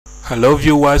Hello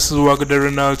viewers, this is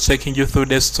Ronald taking you through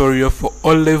the story of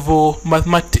O-level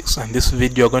mathematics, and this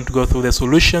video I'm going to go through the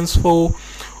solutions for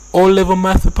O-level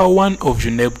math paper 1 of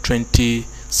UNEB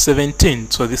 2017.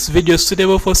 So this video is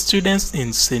suitable for students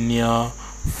in senior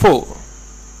 4.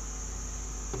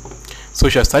 So we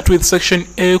shall start with section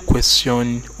A,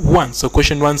 question 1. So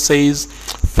question 1 says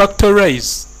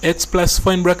factorize x plus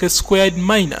 4 in brackets squared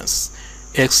minus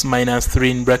x minus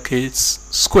 3 in brackets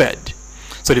squared.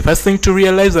 So the first thing to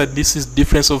realize that this is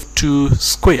difference of two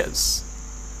squares.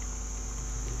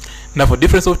 Now for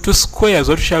difference of two squares,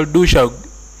 what we shall do, we shall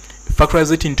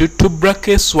factorize it into two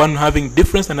brackets, one having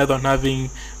difference, another one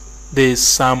having the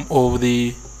sum of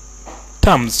the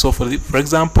terms. So for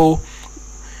example,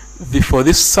 for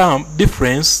this sum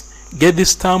difference, get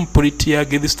this term, put it here,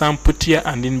 get this term, put here,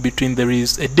 and in between there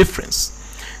is a difference.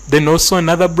 Then also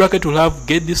another bracket will have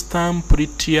get this term, put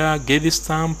it here, get this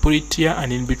term, put it here,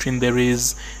 and in between there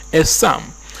is a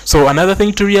sum. So another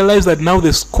thing to realize that now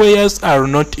the squares are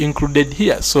not included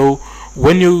here. So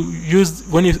when you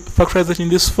factorize it in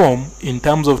this form, in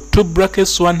terms of two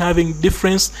brackets, one having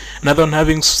difference, another one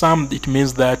having sum, it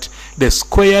means that the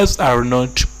squares are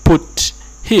not put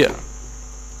here.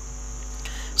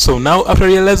 So now after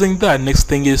realizing that, next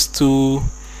thing is to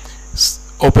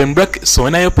open brackets. So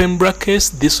when I open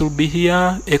brackets, this will be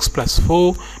here, x plus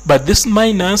 4, but this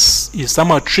minus is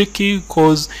somewhat tricky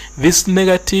because this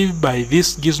negative by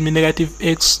this gives me negative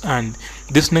x, and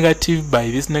this negative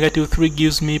by this negative 3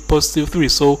 gives me positive 3.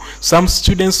 So some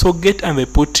students forget and they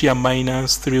put here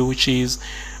minus 3, which is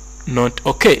not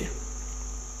okay.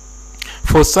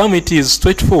 For some it is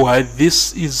straightforward,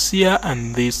 this is here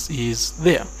and this is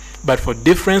there. But for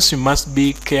difference, you must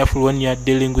be careful when you are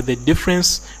dealing with the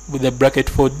difference with the bracket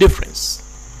for difference.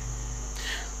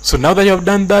 So now that you have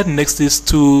done that, next is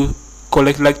to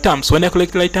collect like terms. When I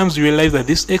collect like terms, you realize that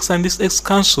this x and this x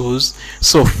cancels.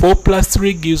 So 4 plus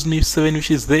 3 gives me 7,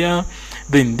 which is there.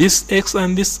 Then this x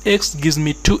and this x gives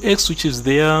me 2x, which is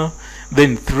there.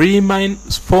 Then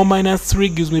 4 minus 3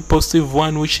 gives me positive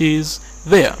 1, which is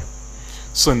there.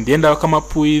 So in the end, I'll come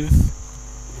up with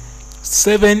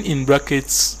 7 in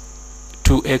brackets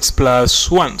 2x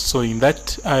plus 1. So in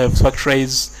that, I have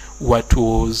factorized what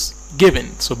was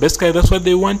given. So basically that's what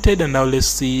they wanted, and now let's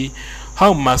see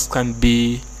how marks can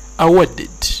be awarded.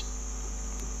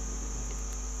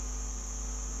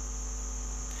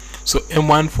 So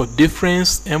M1 for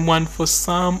difference, M1 for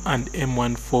sum, and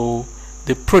M1 for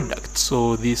the product.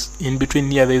 So this in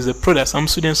between here there is a product. Some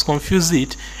students confuse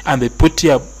it and they put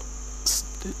here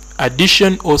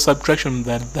addition or subtraction.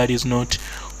 That is not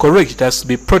correct. It has to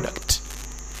be product.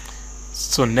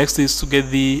 So next is to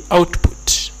get the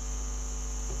output.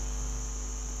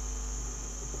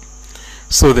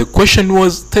 So the question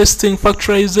was testing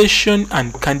factorization,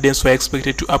 and candidates were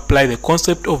expected to apply the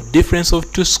concept of difference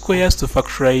of two squares to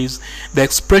factorize the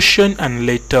expression and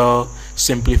later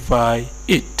simplify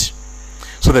it.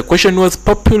 So the question was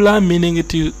popular, meaning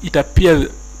it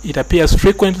appears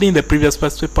frequently in the previous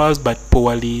past papers but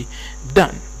poorly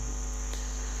done.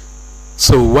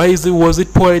 So why was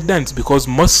it poorly done? It's because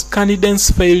most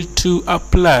candidates failed to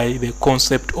apply the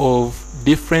concept of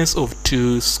difference of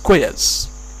two squares,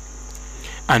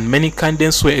 and many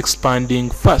candidates were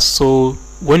expanding fast. So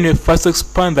when you first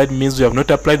expand, that means you have not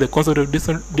applied the concept of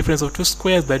difference of two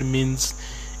squares. That means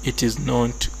it is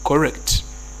not correct.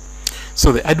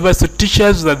 So the advice to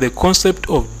teachers is that the concept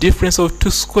of difference of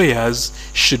two squares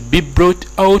should be brought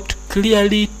out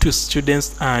clearly to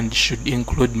students and should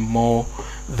include more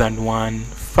than one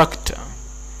factor.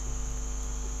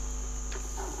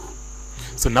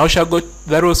 So now shall go,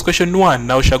 that was question 1.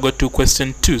 Now shall go to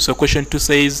question 2. So question 2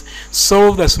 says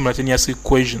solve the simultaneous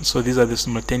equation. So these are the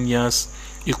simultaneous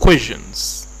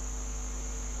equations.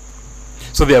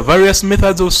 So there are various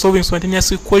methods of solving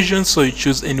simultaneous equations, so you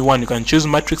choose any one. You can choose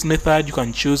matrix method, you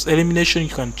can choose elimination, you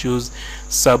can choose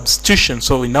substitution.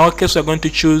 So in our case, we are going to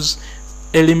choose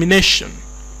elimination.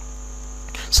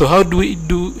 So how do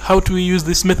we use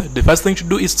this method? The first thing to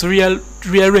do is to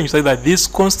rearrange so that these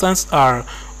constants are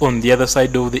on the other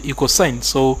side of the equal sign.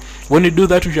 So when you do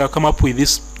that, we shall come up with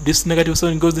this negative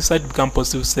 7 goes this side, become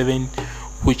positive 7,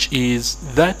 which is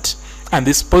that. And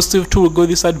this positive 2 will go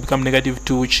this side, become negative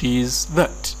 2, which is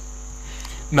that.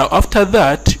 Now after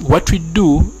that, what we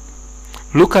do,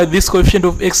 look at this coefficient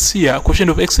of x here. Coefficient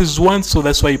of x is 1, so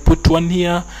that's why you put 1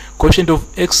 here. Coefficient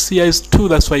of x here is 2,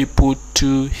 that's why you put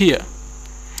 2 here.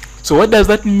 So what does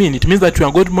that mean? It means that we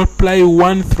are going to multiply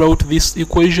 1 throughout this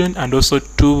equation, and also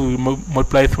 2 will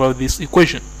multiply throughout this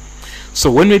equation.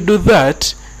 So when we do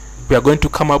that, we are going to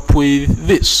come up with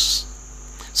this.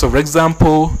 So for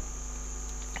example,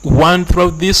 1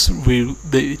 throughout this,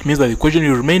 it means that the equation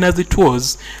will remain as it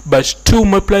was, but 2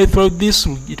 multiplied throughout this,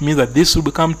 it means that this will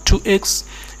become 2x,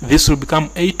 this will become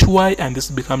 8y, and this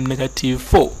will become negative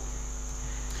 4.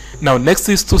 Now next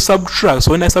is to subtract.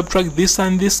 So when I subtract this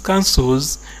and this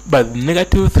cancels, but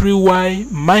negative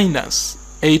 3y minus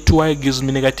 8y gives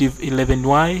me negative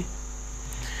 11y.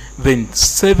 Then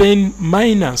 7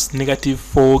 minus negative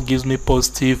 4 gives me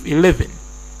positive 11.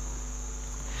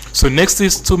 So next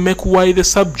is to make y the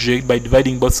subject by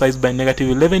dividing both sides by negative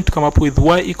 11 to come up with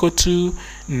y equal to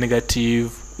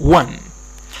negative 1.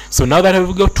 So now that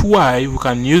I've got y, we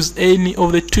can use any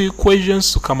of the two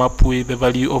equations to come up with the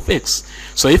value of x.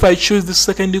 So if I choose the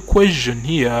second equation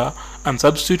here and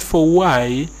substitute for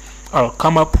y, I'll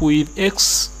come up with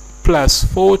x plus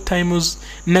 4 times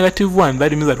negative 1.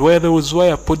 That means that where there was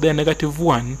y, I put there negative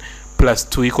 1 plus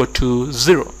 2 equal to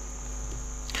 0.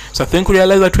 So I think we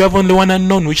realize that we have only one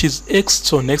unknown, which is x.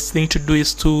 So next thing to do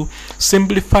is to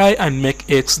simplify and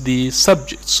make x the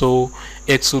subject. So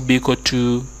x will be equal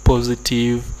to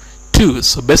positive 2.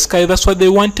 So basically that's what they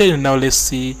wanted, and now let's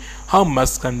see how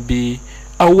much can be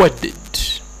awarded.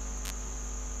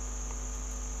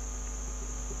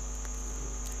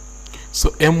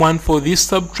 So M1 for this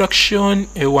subtraction,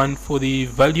 A1 for the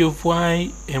value of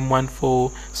y, M1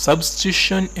 for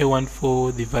substitution, A1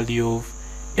 for the value of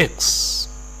x.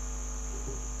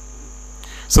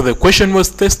 So the question was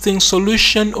testing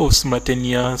solution of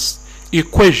simultaneous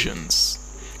equations.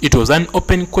 It was an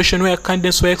open question where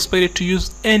candidates were expected to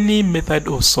use any method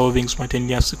of solving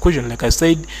simultaneous equation. Like I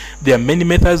said, there are many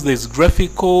methods. There's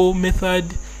graphical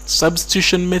method,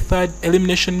 substitution method,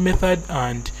 elimination method,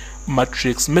 and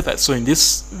matrix method. So in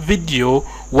this video,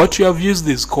 what we have used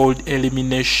is called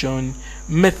elimination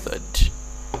method.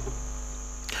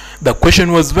 The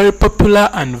question was very popular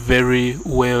and very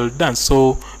well done.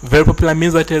 So very popular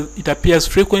means that it appears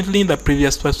frequently in the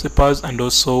previous past papers, and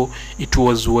also it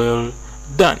was well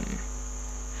done.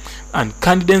 And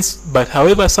candidates, but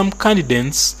however, some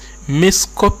candidates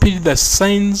miscopied the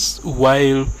signs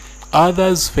while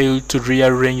others failed to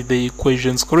rearrange the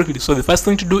equations correctly. So the first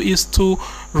thing to do is to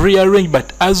rearrange,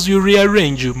 but as you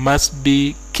rearrange, you must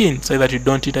be keen so that you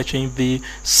don't interchange the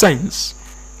signs.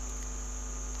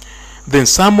 Then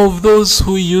some of those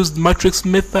who used matrix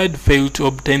method failed to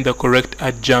obtain the correct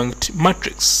adjunct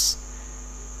matrix.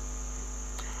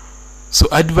 So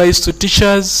advice to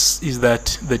teachers is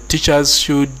that the teachers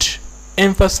should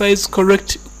emphasize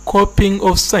correct copying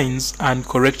of signs and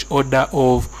correct order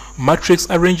of matrix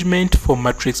arrangement for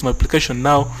matrix multiplication.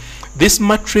 Now this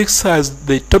matrix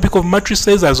the topic of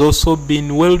matrices has also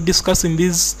been well discussed in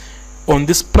on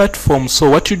this platform.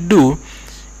 So what you do,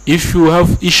 if you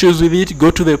have issues with it, go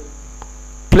to the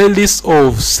playlist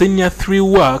of senior 3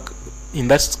 work. In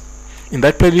that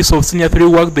playlist of senior 3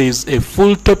 work, there is a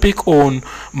full topic on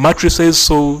matrices.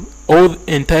 So all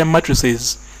entire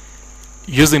matrices,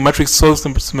 using matrix solve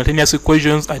simultaneous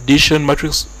equations, addition,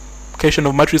 multiplication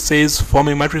of matrices,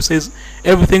 forming matrices,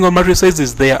 everything on matrices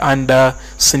is there under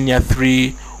senior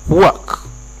 3 work.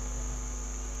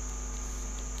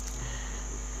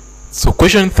 So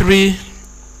question 3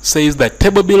 says that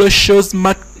table below shows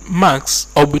marks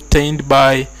obtained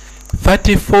by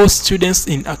 34 students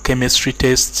in a chemistry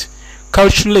test.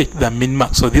 Calculate the mean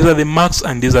marks. So these are the marks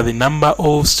and these are the number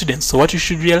of students. So what you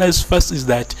should realize first is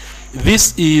that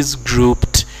this is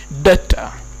grouped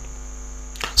data.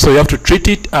 So you have to treat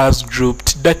it as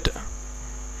grouped data.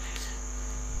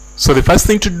 So the first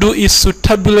thing to do is to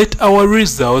tabulate our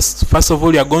results. First of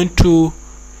all, you are going to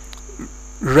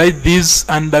write these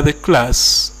under the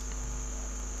class,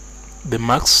 the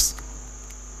marks.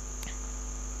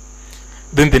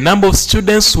 Then the number of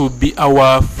students will be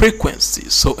our frequency.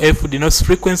 So F denotes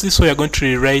frequency, so we are going to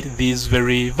rewrite these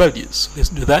very values. Let's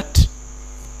do that.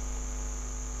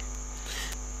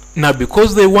 Now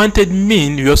because they wanted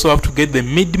mean, you also have to get the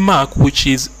mid mark, which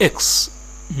is X.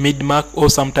 Mid mark, or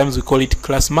sometimes we call it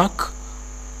class mark.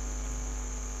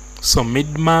 So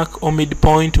mid mark or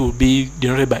midpoint will be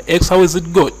denoted by X. How is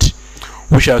it got?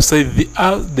 We shall say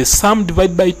the sum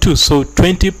divided by 2. So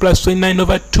 20 plus 29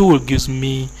 over 2 will give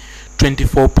me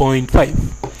 24.5.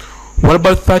 What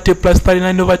about 30 plus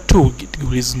 39 over 2?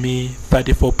 It gives me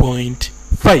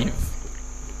 34.5.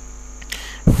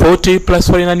 40 plus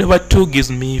 49 over 2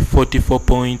 gives me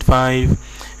 44.5.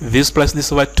 This plus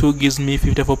this over 2 gives me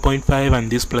 54.5,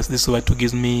 and this plus this over 2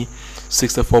 gives me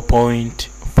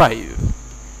 64.5.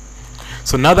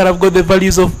 So now that I've got the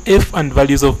values of f and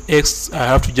values of x, I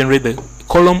have to generate the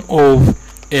column of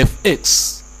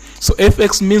fx. So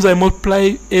fx means I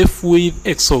multiply f with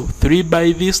x. So 3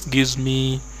 by this gives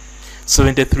me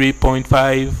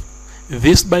 73.5.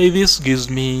 This by this gives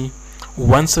me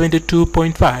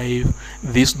 172.5.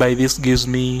 This by this gives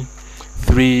me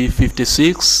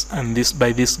 356, and this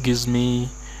by this gives me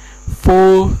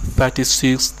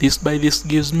 436. This by this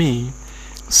gives me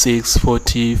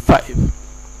 645.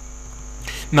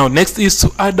 Now next is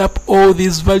to add up all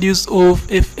these values of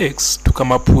fx to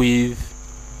come up with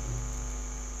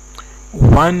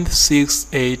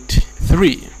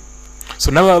 1683. So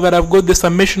now that I've got the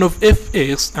summation of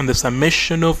fx and the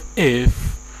summation of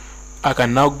f, I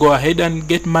can now go ahead and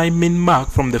get my min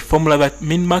mark from the formula that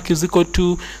min mark is equal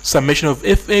to summation of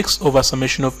fx over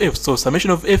summation of f. So summation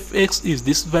of fx is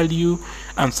this value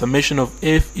and summation of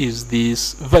f is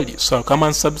this value. So I'll come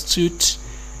and substitute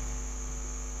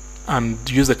and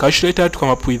use the calculator to come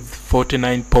up with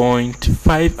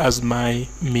 49.5 as my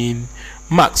min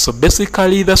mark. So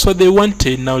basically that's what they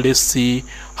wanted. Now let's see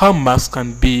how marks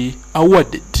can be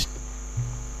awarded.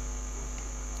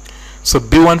 So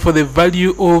B1 for the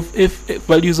value of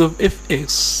values of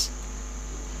fx,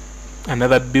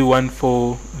 another B1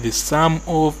 for the sum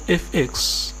of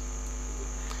fx,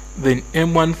 then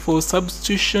M1 for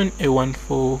substitution, A1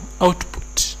 for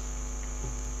output.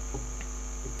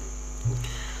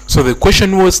 So the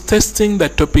question was testing the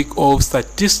topic of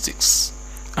statistics,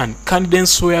 and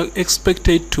candidates were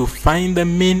expected to find the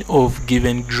mean of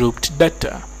given grouped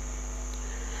data.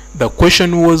 The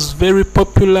question was very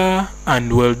popular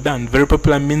and well done. Very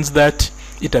popular means that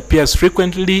it appears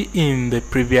frequently in the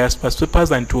previous past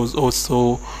papers, and it was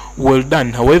also well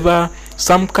done. However,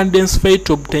 some candidates failed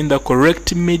to obtain the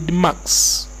correct mid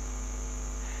marks.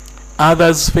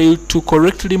 Others failed to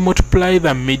correctly multiply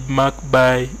the mid mark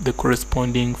by the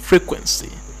corresponding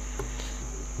frequency.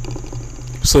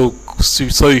 So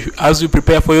as you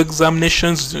prepare for your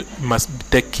examinations, you must be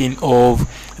taking of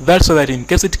that so that in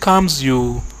case it comes,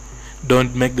 you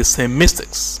don't make the same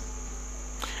mistakes.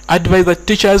 Advise that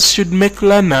teachers should make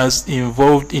learners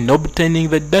involved in obtaining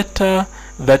the data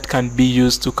that can be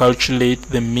used to calculate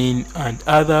the mean and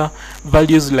other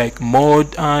values like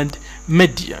mode and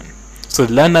median. So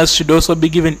learners should also be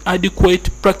given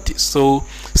adequate practice. So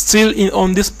still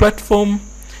on this platform,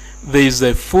 there is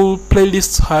a full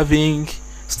playlist having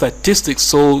statistics.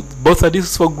 So both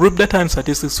statistics for group data and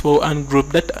statistics for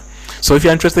ungroup data. So if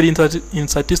you're interested in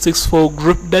statistics for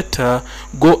group data,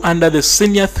 go under the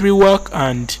senior 3 work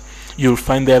and you'll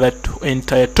find there that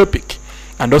entire topic.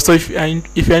 And also if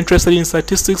you're interested in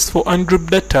statistics for ungroup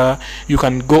data, you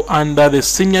can go under the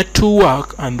senior 2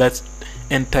 work, and that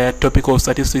entire topic of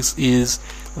statistics is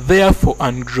there for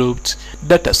ungrouped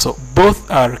data. So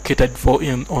both are catered for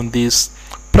on this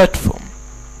platform.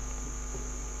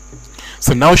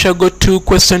 So now we shall go to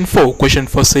question 4. Question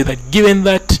 4 says that given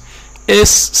that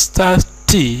S star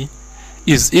t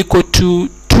is equal to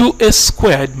 2s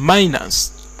squared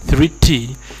minus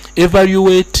 3t,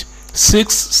 evaluate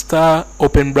 6 star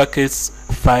open brackets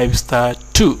 5 star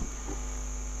 2.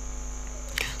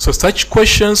 So such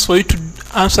questions, for you to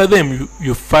answer them,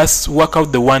 you first work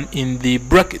out the one in the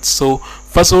brackets. So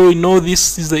first of all, we know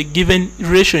this is a given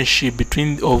relationship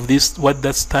between of this, what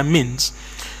that star means.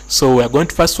 So we are going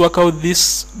to first work out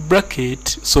this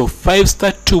bracket. So 5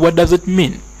 star 2, what does it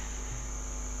mean?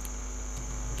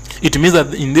 It means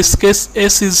that in this case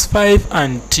s is 5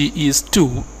 and t is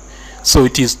 2. So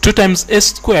it is 2 times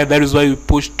s squared, that is why we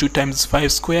put 2 times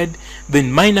 5 squared.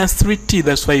 Then minus 3t,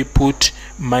 that's why we put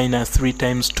minus 3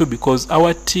 times 2, because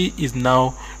our t is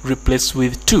now replaced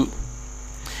with 2.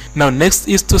 Now next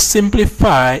is to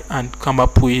simplify and come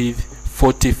up with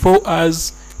 44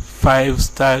 as 5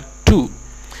 star 2.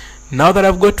 Now that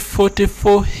I've got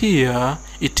 44 here,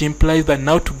 it implies that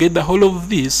now to get the whole of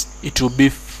this, it will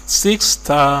be 6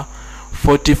 star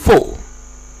 44.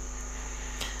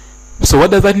 So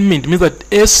what does that mean? It means that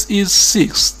s is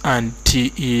 6 and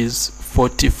t is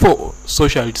 44. So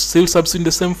shall it still substitute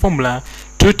the same formula?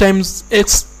 2 times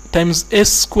x times s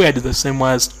squared is the same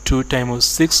as 2 times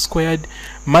 6 squared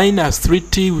minus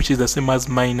 3t, which is the same as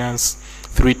minus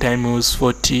 3 times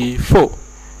 44.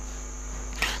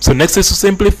 So next is to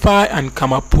simplify and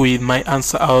come up with my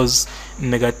answer as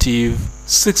negative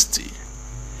 60.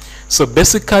 So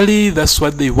basically that's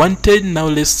what they wanted. Now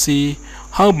let's see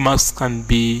how marks can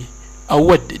be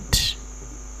awarded.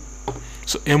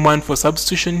 So M1 for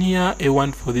substitution here,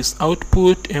 A1 for this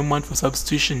output, M1 for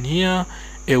substitution here,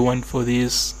 A1 for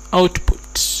this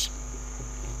output.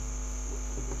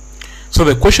 So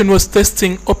the question was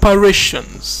testing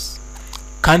operations.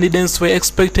 Candidates were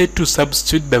expected to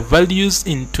substitute the values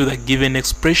into the given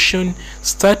expression,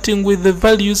 starting with the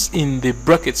values in the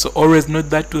bracket. So always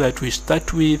note that we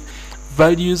start with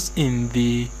values in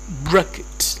the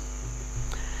bracket.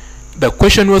 The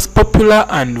question was popular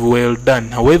and well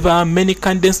done. However, many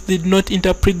candidates did not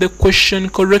interpret the question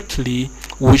correctly,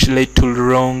 which led to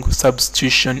wrong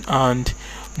substitution and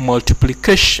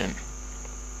multiplication.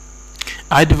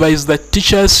 I advise that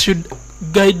teachers should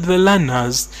guide the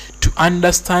learners to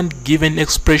understand given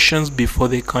expressions before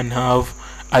they can have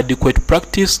adequate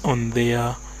practice on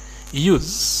their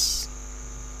use.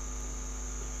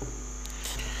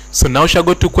 So now shall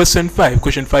go to question 5.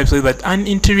 Question 5 says that an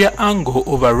interior angle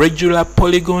of a regular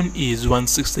polygon is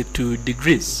 162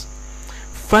 degrees.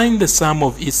 Find the sum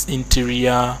of its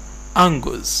interior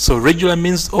angles. So regular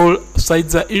means all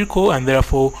sides are equal, and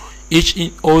therefore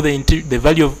the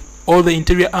value of all the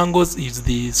interior angles is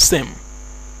the same.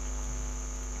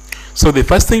 So the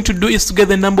first thing to do is to get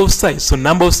the number of sides. So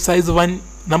number of sides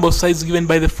given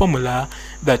by the formula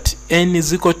that n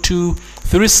is equal to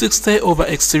 360 over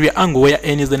exterior angle, where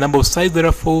n is the number of sides,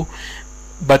 therefore,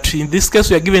 but in this case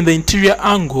we are given the interior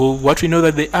angle. What we know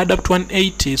that they add up to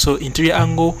 180, so interior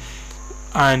angle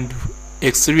and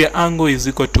exterior angle is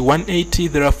equal to 180,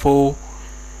 therefore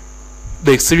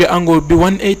the exterior angle will be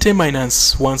 180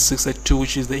 minus 162,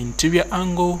 which is the interior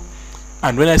angle.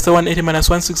 And when I say 180 minus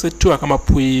 162, I come up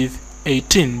with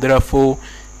 18. Therefore,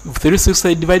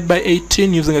 360 divided by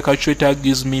 18 using a calculator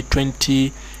gives me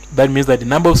 20. That means that the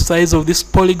number of sides of this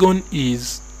polygon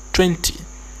is 20.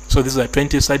 So this is a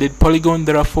 20-sided polygon.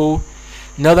 Therefore,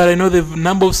 now that I know the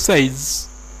number of sides,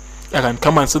 I can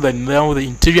come and say that now the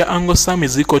interior angle sum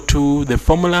is equal to the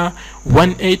formula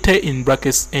 180 in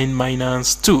brackets n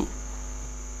minus 2.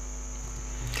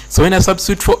 So when I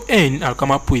substitute for n, I'll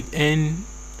come up with n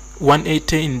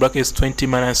 180 in brackets 20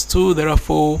 minus 2.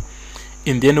 Therefore,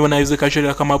 in the end, when I use the calculator,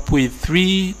 I'll come up with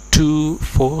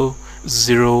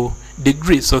 3240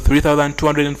 degrees. So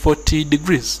 3240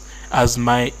 degrees as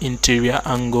my interior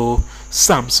angle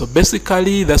sum. So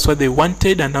basically, that's what they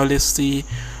wanted. And now let's see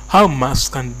how marks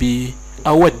can be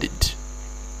awarded.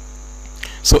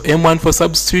 So M1 for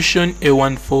substitution,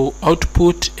 A1 for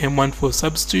output, M1 for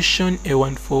substitution,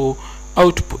 A1 for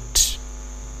output.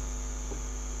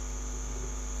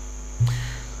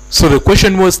 So the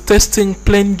question was testing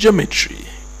plane geometry.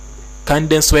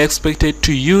 Candidates were expected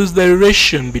to use the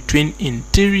relation between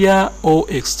interior or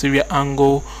exterior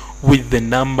angle with the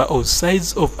number of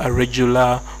sides of a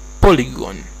regular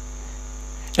polygon.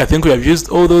 I think we have used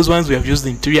all those ones. We have used the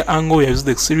interior angle, we have used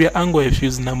the exterior angle, we have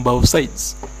used number of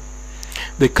sides.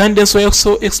 The candidates were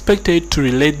also expected to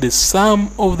relate the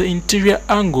sum of the interior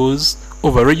angles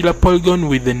of a regular polygon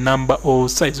with the number of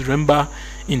sides. Remember,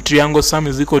 interior angle sum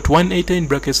is equal to 180 in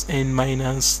brackets n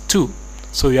minus 2.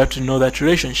 So you have to know that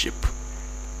relationship.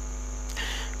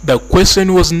 The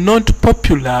question was not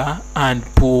popular and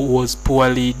was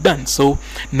poorly done. So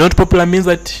not popular means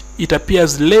that it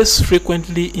appears less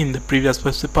frequently in the previous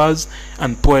papers,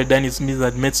 and poorly done means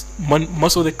that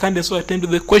most of the candidates who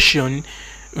attended the question,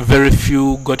 very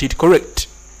few got it correct.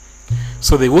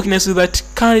 So the weakness is that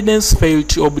candidates failed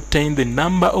to obtain the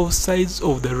number of sides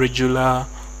of the regular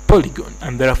polygon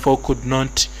and therefore could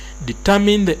not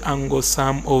determine the angle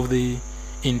sum of the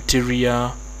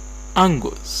interior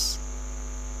angles.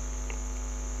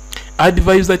 I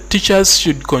advise that teachers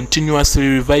should continuously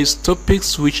revise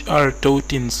topics which are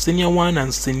taught in Senior 1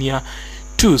 and Senior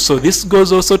 2. So this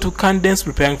goes also to candidates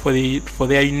preparing for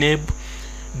their UNEB.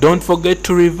 Don't forget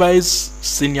to revise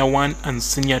Senior 1 and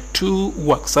Senior 2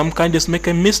 work. Some candidates make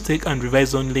a mistake and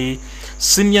revise only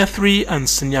Senior 3 and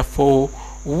Senior 4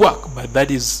 work, but that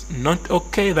is not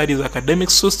okay. That is academic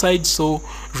suicide. So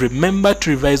remember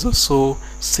to revise also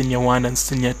Senior 1 and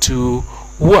Senior 2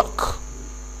 work.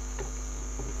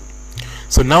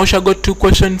 So now we shall go to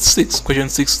question 6. Question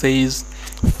 6 says,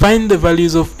 find the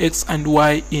values of x and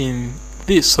y in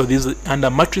this. So this is under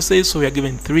matrices. So we are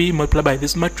given 3 multiplied by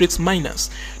this matrix minus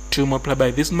 2 multiplied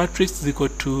by this matrix is equal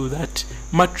to that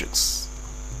matrix.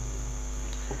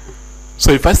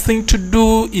 So the first thing to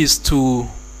do is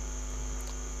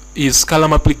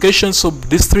column application. So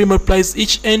this 3 multiplies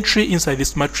each entry inside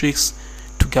this matrix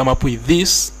to come up with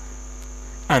this,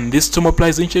 and this 2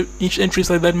 multiplies each entry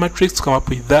inside that matrix to come up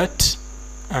with that,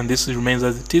 and this remains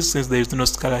as it is since there is no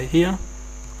scalar here.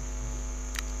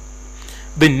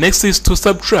 Then next is to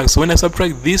subtract. So when I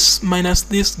subtract this minus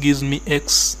this gives me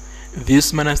x,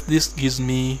 this minus this gives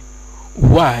me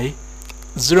y.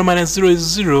 0 minus 0 is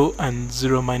 0 and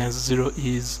 0 minus 0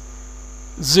 is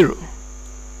 0.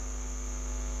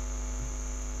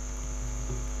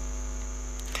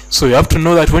 So you have to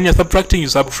know that when you're subtracting, you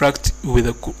subtract with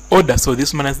the order. So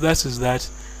this minus that is that,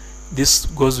 this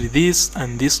goes with this,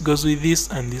 and this goes with this,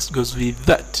 and this goes with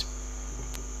that.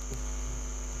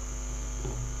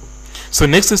 So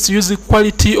next is to use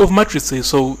equality of matrices.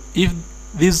 So if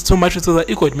these two matrices are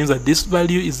equal, it means that this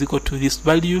value is equal to this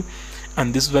value,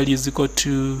 and this value is equal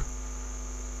to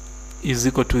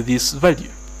this value.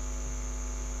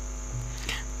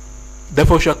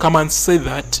 Therefore, we shall come and say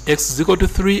that x is equal to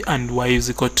 3 and y is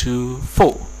equal to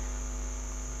 4.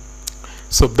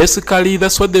 So basically,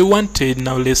 that's what they wanted.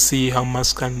 Now let's see how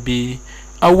much can be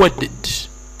awarded.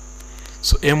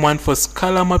 So M1 for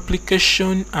scalar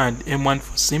multiplication, and M1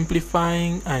 for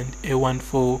simplifying, and A1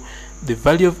 for the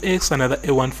value of x, another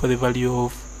A1 for the value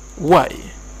of y.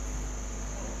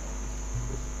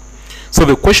 So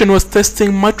the question was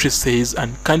testing matrices,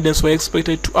 and candidates were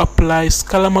expected to apply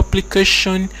scalar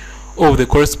multiplication of the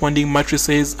corresponding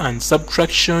matrices and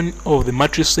subtraction of the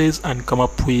matrices and come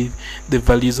up with the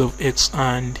values of x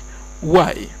and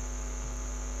y.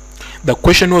 The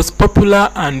question was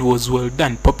popular and was well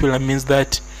done. Popular means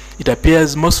that it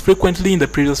appears most frequently in the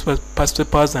previous past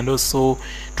papers, and also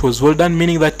it was well done,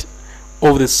 meaning that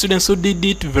of the students who did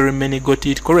it, very many got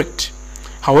it correct.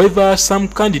 However, some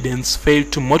candidates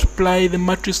failed to multiply the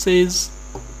matrices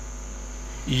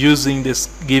using this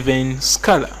given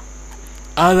scalar.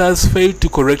 Others failed to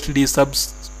correctly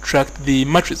subtract the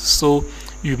matrices. So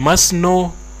you must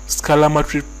know scalar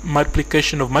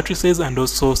multiplication of matrices and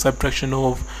also subtraction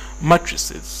of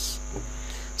matrices.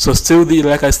 So still,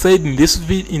 like I said, in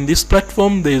this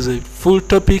platform there is a full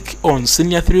topic on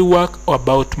senior 3 work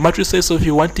about matrices. So if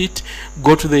you want it,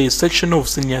 go to the section of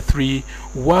senior 3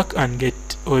 work and get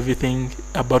everything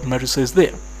about matrices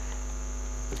there.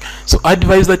 So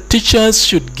advise that teachers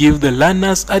should give the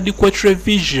learners adequate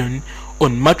revision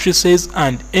on matrices,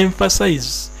 and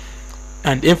emphasis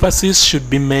should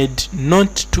be made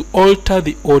not to alter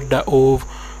the order of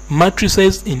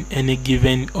matrices in any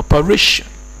given operation.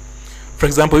 For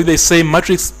example, if they say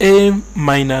matrix A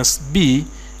minus B,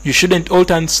 you shouldn't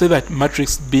alter and say that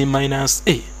matrix B minus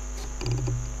A.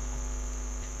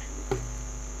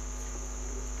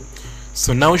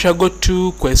 So now we shall go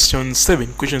to question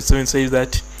 7. Question 7 says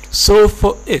that solve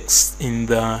for x in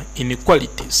the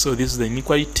inequality. So this is the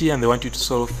inequality and they want you to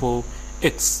solve for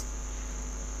x.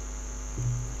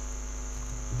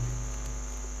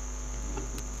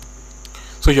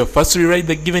 So you first rewrite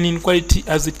the given inequality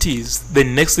as it is.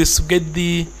 Then next is to get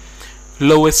the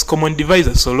lowest common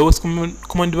divisor. So lowest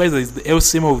common divisor is the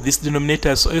LCM of this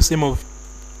denominator. So LCM of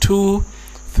 2,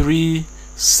 3,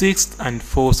 6 and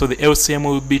 4. So the LCM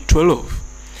will be 12.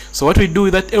 So what we do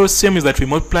with that LCM is that we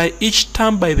multiply each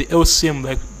term by the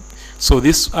LCM. So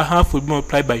this half will be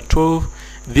multiplied by 12,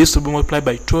 this will be multiplied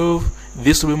by 12,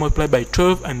 this will be multiplied by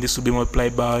 12, and this will be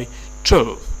multiplied by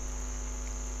 12.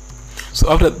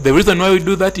 So after, the reason why we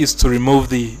do that is to remove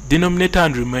the denominator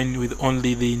and remain with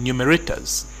only the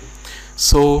numerators.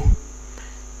 So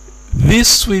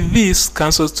this with this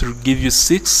cancels to give you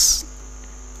 6,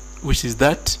 which is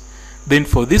that. Then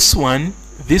for this one,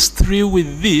 this 3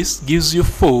 with this gives you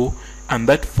 4, and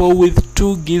that 4 with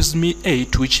 2 gives me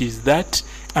 8, which is that,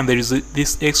 and there is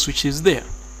this x which is there.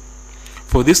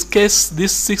 For this case,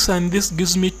 this 6 and this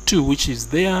gives me 2, which is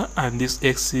there, and this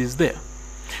x is there.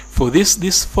 For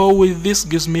this 4 with this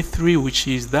gives me 3, which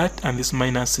is that, and this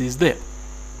minus is there.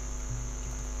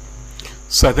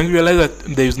 So I think we realize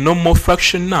that there is no more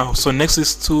fraction now. So next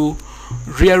is to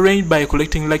rearrange by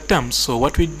collecting like terms. So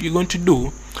what we're going to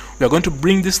do, we are going to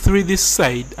bring this 3 this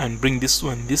side and bring this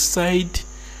one this side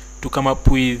to come up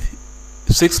with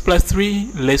 6 plus 3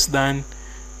 less than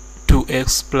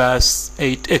 2x plus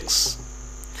 8x.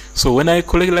 So when I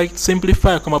collect like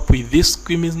simplify, I come up with this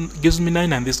gives me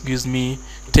 9 and this gives me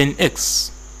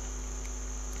 10x.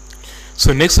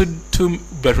 So next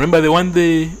but remember we want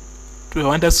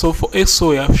to solve for x,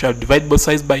 so I shall divide both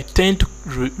sides by 10 to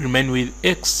remain with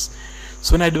x.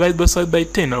 So when I divide both sides by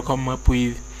 10, I'll come up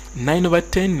with 9 over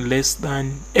 10 less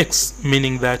than x,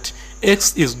 meaning that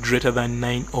x is greater than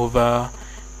 9 over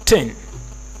 10.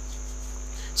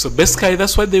 So basically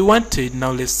that's what they wanted.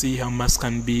 Now let's see how much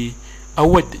can be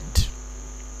awarded.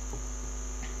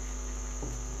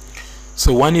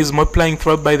 So one is multiplying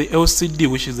followed by the LCD,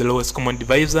 which is the lowest common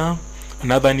divisor.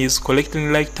 Another one is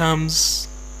collecting like terms.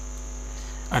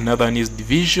 Another one is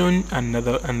division.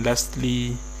 And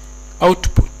lastly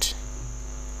output.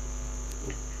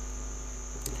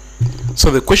 So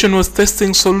the question was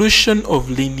testing solution of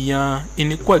linear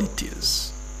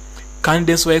inequalities.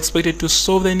 Candidates were expected to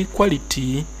solve the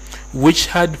inequality which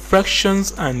had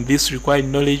fractions, and this required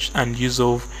knowledge and use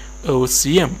of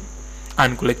LCM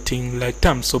and collecting like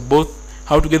terms. So both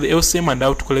how to get the LCM and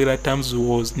how to collect like terms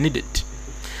was needed.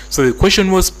 So the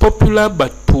question was popular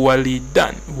but poorly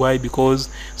done. Why? Because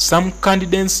some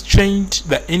candidates changed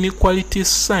the inequality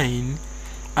sign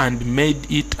and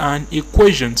made it an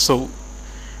equation. So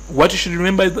what you should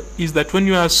remember is that when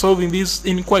you are solving these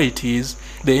inequalities,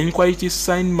 the inequality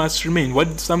sign must remain.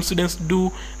 What some students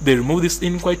do, they remove this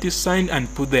inequality sign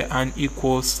and put the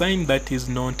unequal sign. That is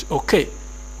not okay.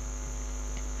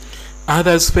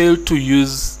 Others fail to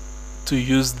use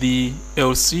the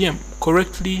LCM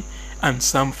correctly, and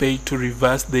some fail to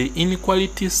reverse the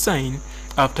inequality sign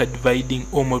after dividing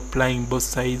or multiplying both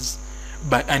sides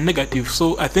by a negative.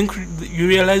 So I think you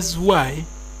realize why,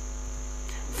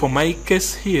 for my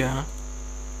case here,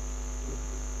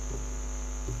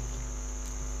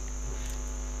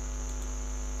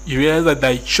 you realize that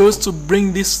I chose to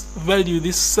bring this value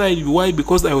this side. Why?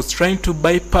 Because I was trying to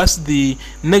bypass the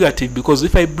negative, because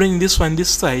if I bring this one this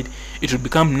side, it will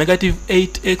become negative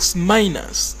 8x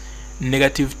minus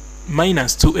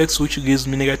 2x, which gives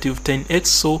me negative 10x.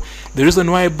 So the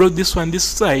reason why I brought this one this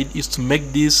side is to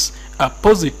make this a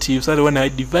positive, so that when I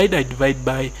divide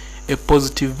by a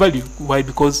positive value. Why?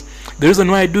 Because the reason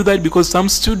why I do that, because some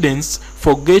students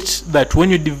forget that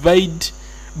when you divide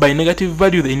by negative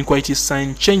value, the inequality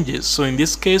sign changes. So in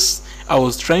this case, I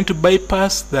was trying to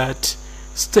bypass that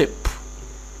step.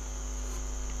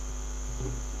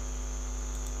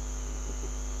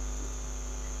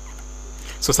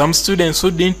 So some students who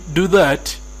didn't do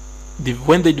that,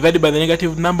 when they divided by the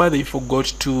negative number, they forgot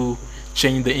to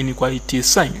change the inequality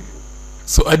sign.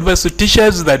 So advice to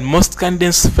teachers that most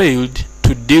candidates failed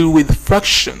to deal with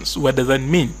fractions. What does that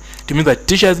mean? It means that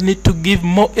teachers need to give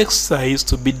more exercise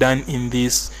to be done in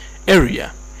this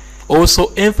area.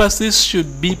 Also, emphasis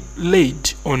should be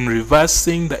laid on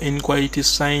reversing the inequality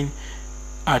sign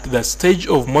at the stage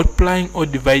of multiplying or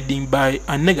dividing by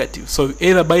a negative. So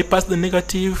either bypass the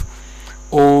negative,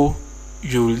 or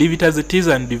you leave it as it is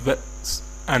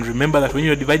and remember that when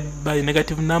you divide by a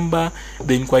negative number,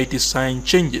 the inequality sign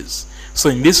changes. So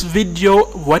in this video,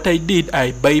 what I did,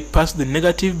 I bypassed the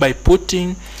negative by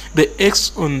putting the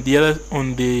x on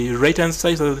the right hand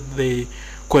side, so that the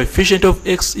coefficient of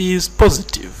x is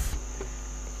positive.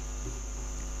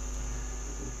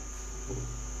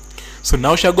 So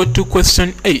now shall go to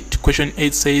question 8. Question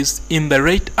 8 says, in the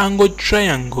right angled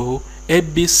triangle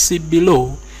ABC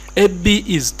below, AB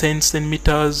is 10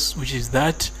 centimeters, which is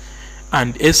that,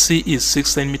 and AC is 6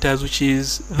 centimeters, which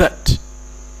is that.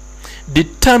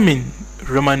 Determine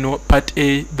Roman part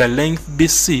A, the length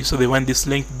BC. So they want this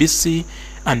length BC,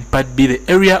 and part B, the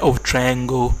area of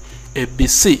triangle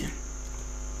ABC.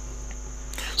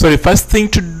 So the first thing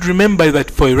to remember is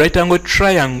that for a right angle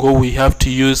triangle, we have to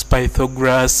use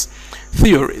Pythagoras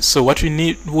theory. So what we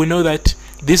know that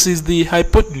this is the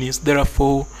hypotenuse.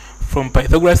 Therefore, from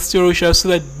Pythagoras theory, we shall say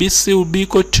that BC will be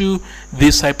equal to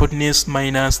this hypotenuse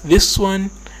minus this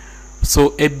one.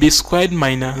 So AB squared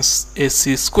minus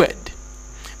AC squared.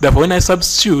 Therefore, when I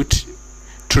substitute,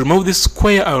 to remove this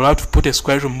square, I will have to put a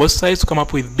square root on both sides to come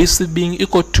up with BC being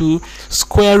equal to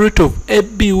square root of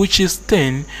AB, which is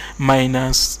 10,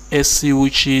 minus AC,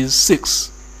 which is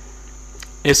 6.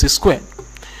 AC squared.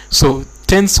 So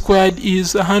 10 squared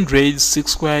is 100,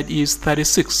 6 squared is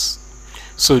 36.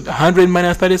 So 100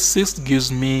 minus 36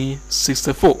 gives me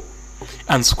 64.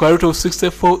 And square root of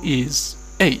 64 is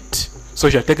 8. So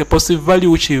I shall take a positive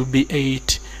value, which will be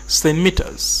 8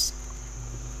 centimeters.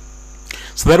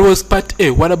 So that was part A.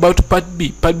 What about part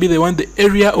B? Part B, they want the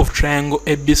area of triangle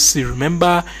ABC.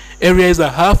 Remember, area is a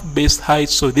half base height,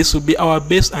 so this will be our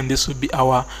base and this will be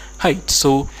our height.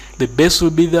 So the base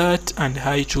will be that and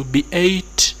height will be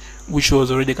 8, which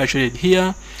was already calculated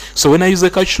here. So when I use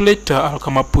the calculator, I'll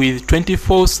come up with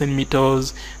 24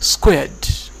 centimeters squared.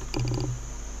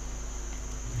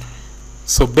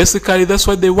 So basically that's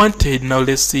what they wanted. Now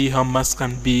let's see how much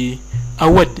can be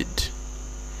awarded.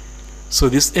 So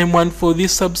this M1 for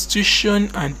this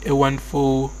substitution and A1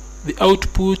 for the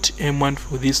output, M1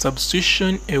 for this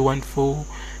substitution, A1 for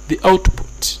the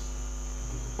output.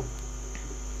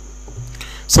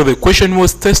 So the question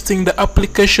was testing the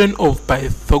application of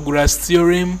Pythagoras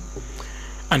theorem,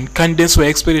 and candidates were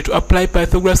expected to apply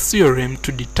Pythagoras theorem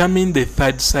to determine the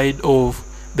third side of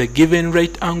the given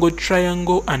right angled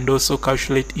triangle and also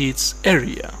calculate its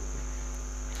area.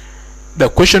 The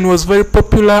question was very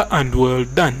popular and well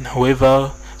done.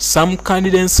 However, some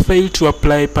candidates failed to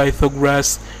apply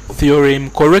Pythagoras theorem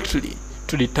correctly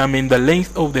to determine the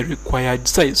length of the required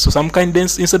side. So some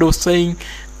candidates, instead of saying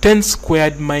 10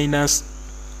 squared minus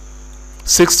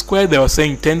 6 squared, they were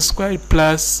saying 10 squared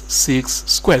plus 6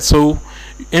 squared. So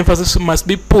emphasis must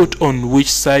be put on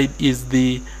which side is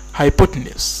the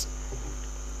hypotenuse.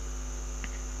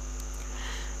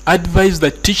 Advise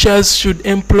that teachers should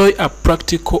employ a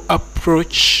practical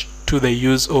approach to the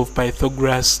use of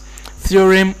Pythagoras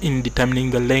theorem in determining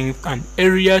the length and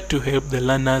area to help the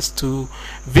learners to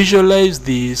visualize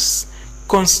this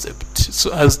concept.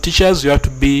 So as teachers, you have to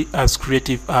be as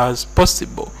creative as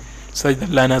possible so that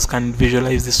learners can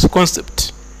visualize this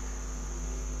concept.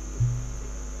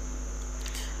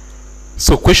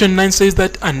 So question 9 says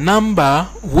that a number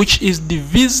which is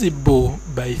divisible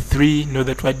by 3, know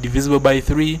that word divisible by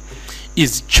 3,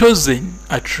 is chosen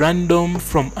at random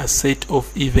from a set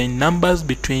of even numbers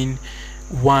between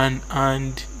 1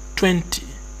 and 20.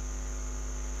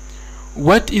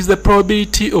 What is the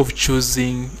probability of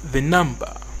choosing the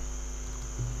number?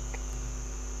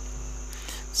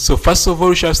 So first of all,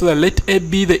 we shall say that let A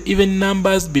be the even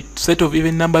numbers, set of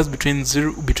even numbers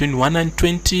between 1 and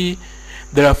 20.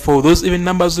 Therefore, those even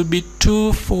numbers will be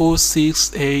 2, 4,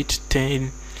 6, 8,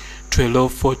 10,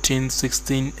 12, 14,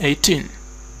 16, 18.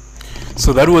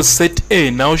 So that was set A.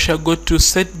 Now we shall go to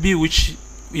set B, which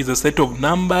is a set of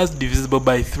numbers divisible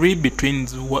by 3 between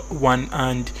 1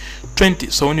 and 20.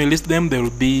 So when you list them, there will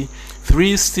be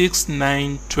 3, 6,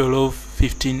 9, 12,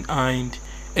 15, and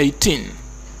 18.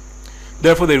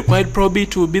 Therefore, the required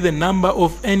probability will be the number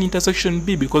of n intersection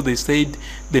B, because they said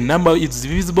the number is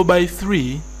divisible by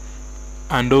 3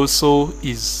 and also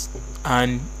is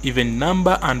an even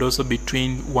number and also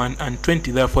between 1 and 20.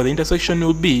 Therefore, the intersection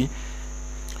will be,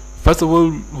 first of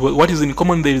all, what is in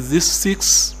common? There is this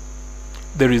 6,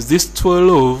 there is this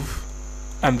 12,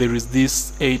 and there is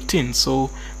this 18.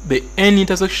 So the n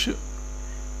intersection,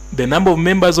 the number of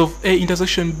members of A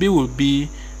intersection B will be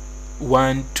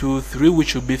 1, 2, 3,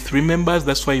 which will be 3 members.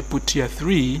 That's why you put here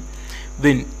 3.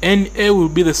 Then NA will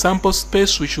be the sample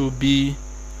space, which will be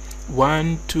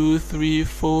 1, 2, 3,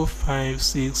 4, 5,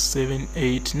 6, 7,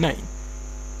 8, 9.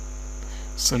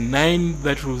 So 9,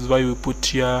 that was why we put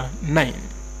here 9.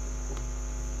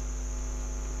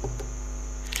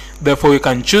 Therefore, you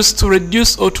can choose to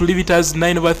reduce or to leave it as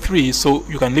 9 over 3. So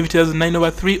you can leave it as 9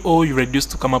 over 3, or you reduce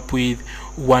to come up with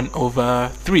 1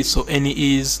 over 3. So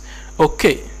any is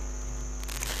okay.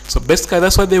 So basically,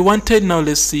 that's what they wanted. Now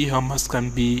let's see how much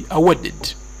can be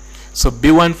awarded. So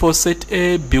B1 for set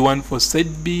A, B1 for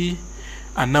set B,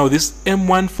 and now this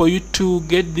M1 for you to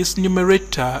get this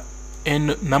numerator,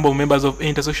 n number of members of A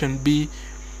intersection B,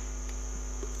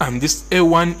 and this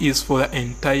A1 is for the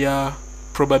entire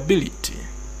probability.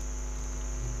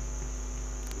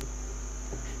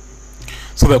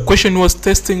 So the question was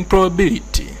testing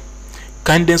probability.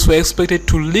 Candidates were expected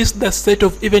to list the set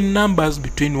of even numbers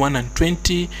between 1 and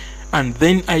 20 and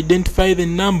then identify the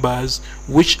numbers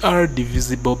which are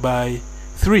divisible by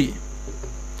 3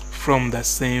 from the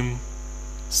same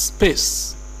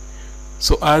space,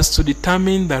 so as to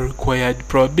determine the required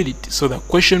probability. So the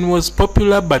question was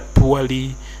popular but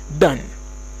poorly done.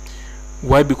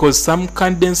 Why? Because some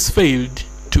candidates failed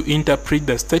to interpret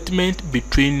the statement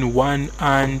between 1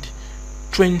 and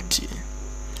 20,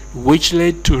 which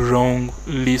led to wrong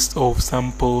list of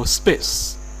sample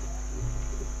space.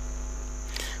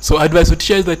 So advice to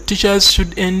teachers is that teachers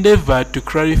should endeavor to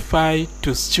clarify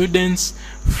to students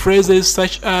phrases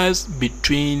such as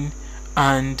between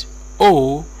and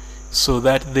or, so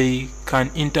that they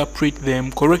can interpret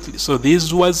them correctly. So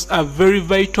these words are very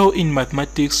vital in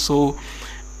mathematics, so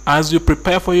as you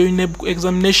prepare for your UNEB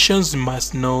examinations, you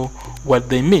must know what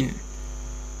they mean.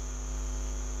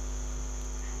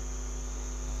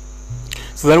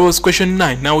 So that was question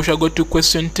 9. Now we shall go to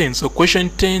question 10. So question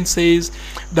 10 says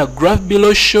the graph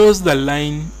below shows the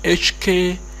line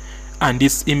HK and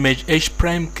this image H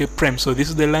prime K prime. So this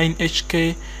is the line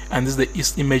HK and this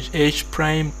is the image H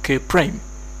prime K prime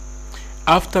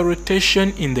after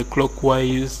rotation in the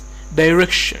clockwise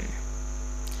direction.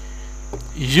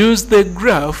 Use the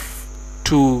graph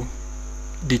to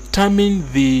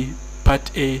determine the part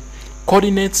A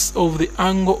coordinates of the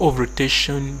angle of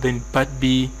rotation, then part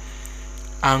B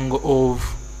angle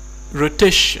of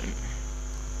rotation.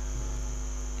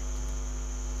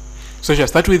 So I shall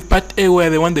start with part A, where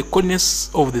they want the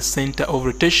coordinates of the center of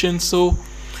rotation. So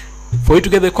for you to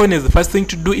get the coordinates, the first thing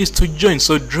to do is to join.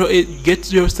 So draw it,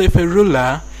 get yourself a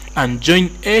ruler and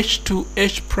join H to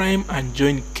H prime and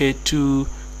join K to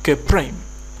K prime.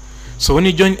 So when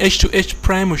you join H to H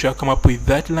prime, we shall come up with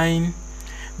that line.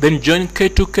 Then join K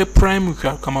to K prime, we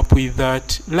shall come up with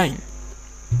that line.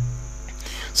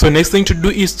 So next thing to do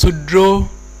is to draw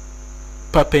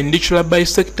perpendicular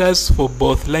bisectors for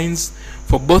both lines,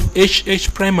 for both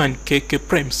H prime and K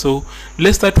prime. So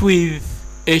let's start with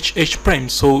H prime.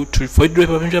 So for you to draw a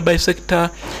perpendicular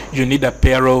bisector, you need a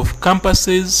pair of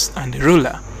compasses and a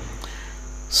ruler.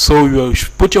 So you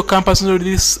put your compass on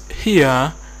this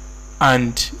here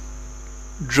and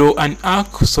draw an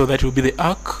arc, so that will be the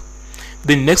arc.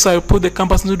 Then next I will put the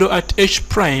compass needle at H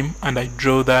prime and I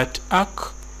draw that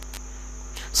arc.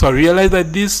 So I realize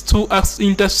that these two arcs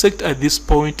intersect at this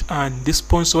point and this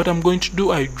point. So what I'm going to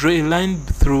do, I draw a line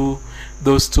through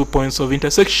those 2 points of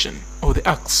intersection of the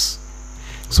arcs.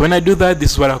 So when I do that,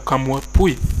 this is what I'll come up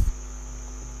with.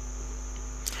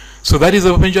 So that is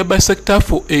the perpendicular bisector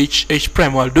for H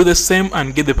prime. I'll do the same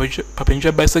and get the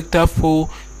perpendicular bisector for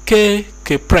K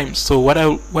prime. So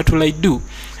what will I do?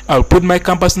 I'll put my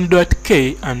compass needle at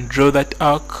K and draw that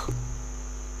arc.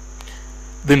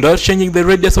 Then without changing the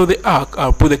radius of the arc,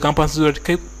 I'll put the compass needle at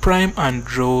K prime and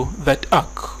draw that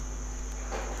arc.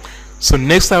 So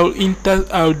next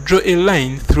I'll draw a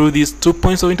line through these 2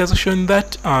 points of intersection,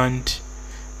 that and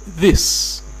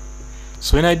this.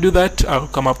 So when I do that, I'll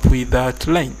come up with that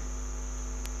line.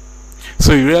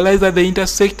 So you realize that they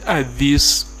intersect at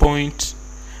this point.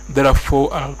 Therefore,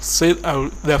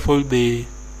 therefore the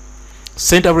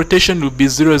center of rotation will be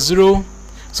 0, 0.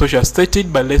 So she has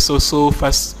stated, but let's also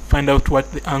first find out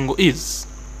what the angle is.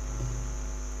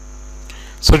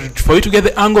 So for you to get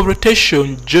the angle of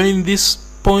rotation, join this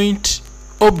point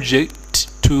object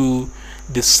to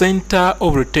the center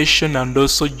of rotation and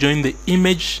also join the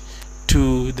image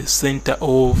to the center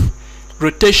of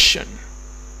rotation.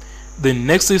 The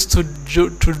next is to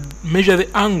measure the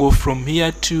angle from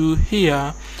here to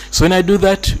here. So when I do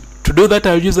that, to do that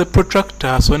I'll use a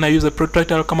protractor. So when I use a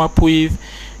protractor, I'll come up with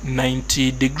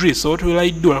 90 degrees. So what will I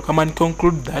do? I'll come and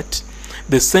conclude that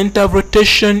the center of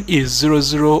rotation is 0,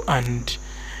 0 and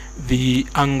the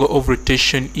angle of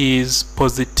rotation is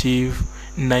positive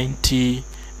 90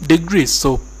 degrees.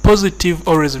 So positive,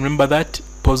 always remember that,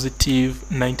 positive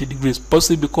 90 degrees.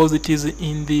 Positive because it is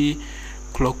in the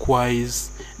clockwise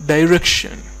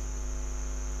direction.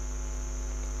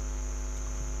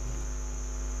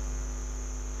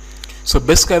 So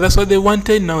basically that's what they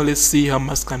wanted. Now let's see how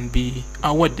much can be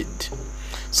awarded.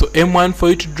 So M1 for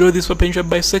you to draw this perpendicular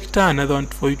bisector, another one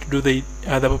for you to do the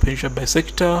other perpendicular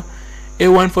bisector,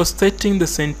 A1 for stating the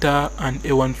center and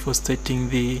A1 for stating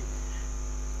the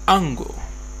angle.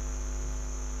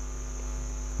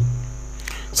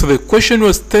 So the question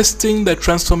was testing the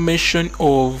transformation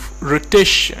of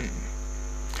rotation.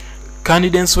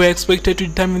 Candidates were expected to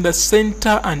determine the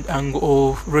center and angle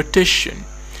of rotation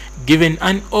given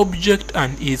an object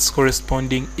and its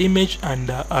corresponding image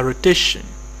under a rotation.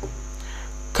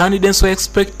 Candidates were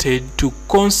expected to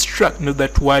construct, note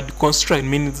that word construct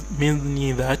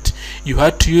meaning that you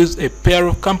had to use a pair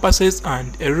of compasses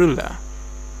and a ruler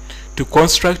to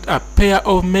construct a pair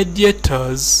of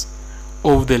mediators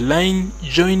of the line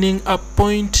joining a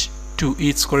point to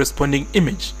its corresponding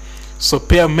image. So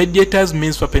pair of mediators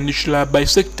means perpendicular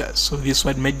bisectors. So this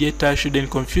word mediator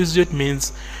shouldn't confuse you, it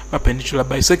means perpendicular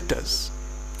bisectors.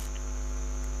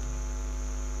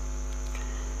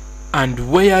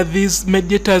 And where these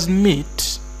mediators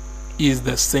meet is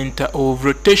the center of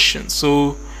rotation.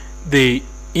 So the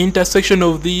intersection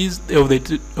of these of the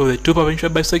two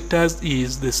perpendicular bisectors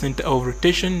is the center of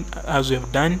rotation, as we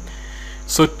have done.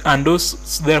 So and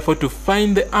those, therefore, to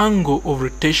find the angle of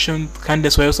rotation,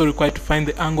 candidates were also required to find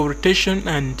the angle of rotation,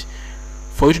 and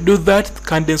for you to do that,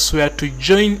 candidates were to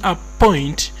join a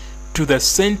point to the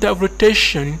center of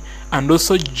rotation and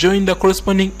also join the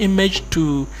corresponding image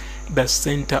to the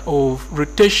center of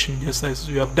rotation, just as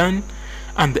we have done,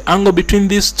 and the angle between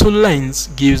these two lines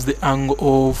gives the angle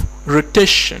of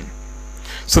rotation.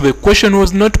 So the question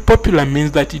was not popular,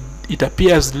 means that it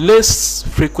appears less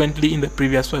frequently in the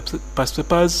previous past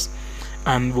papers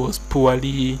and was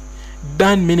poorly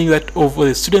done, meaning that of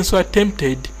the students who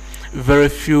attempted, very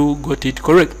few got it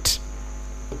correct.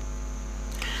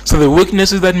 So the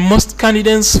weakness is that most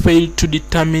candidates failed to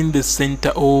determine the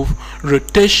center of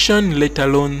rotation, let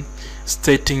alone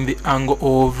stating the angle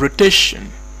of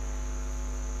rotation.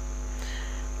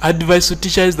 Advice to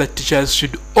teachers that teachers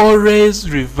should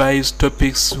always revise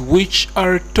topics which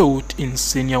are taught in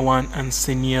Senior 1 and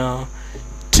Senior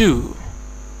 2.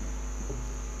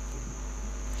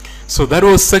 So that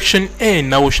was section A.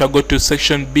 Now we shall go to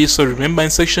section B. So remember,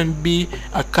 in section B,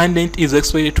 a candidate is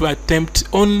expected to attempt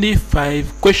only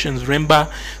 5 questions. Remember,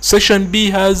 section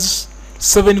B has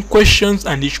 7 questions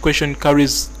and each question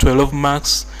carries 12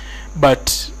 marks.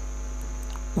 But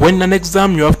when in an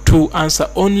exam, you have to answer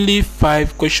only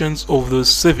 5 questions of those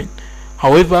 7.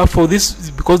 However, for this,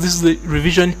 because this is the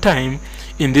revision time,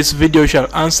 in this video, you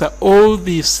shall answer all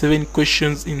the 7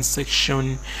 questions in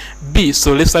section B.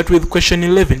 So let's start with question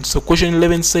 11. So question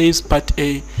 11 says, part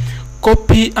A,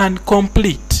 copy and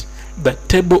complete the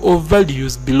table of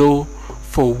values below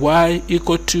for y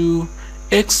equal to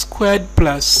x squared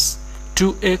plus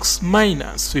 2x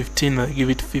minus 15. I'll give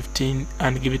it 15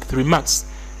 and give it 3 marks.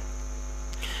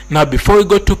 Now before we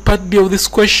go to part B of this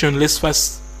question, let's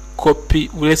first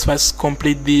complete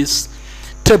this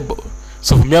table.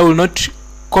 So for me, I will not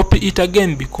copy it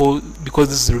again because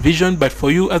this is revision, but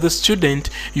for you as a student,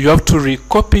 you have to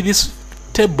recopy this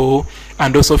table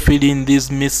and also fill in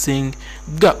these missing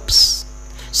gaps.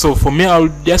 So for me, I'll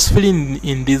just fill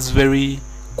in this very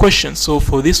question. So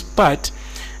for this part,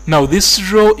 now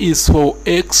this row is for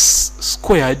x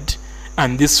squared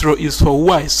and this row is for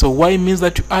y. So y means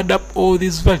that you add up all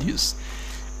these values,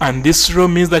 and this row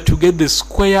means that you get the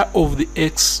square of the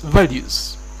x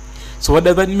values. So what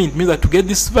does that mean? It means that to get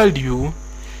this value,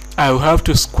 I will have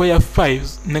to square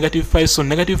 5, negative 5. So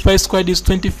negative 5 squared is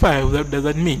 25. What does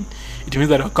that mean? It means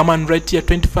that I'll come and write here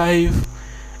 25,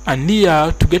 and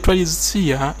here to get what is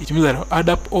here, it means that I'll add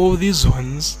up all these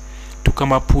ones to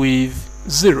come up with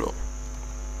 0.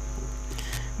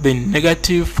 Then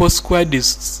negative 4 squared is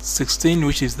 16,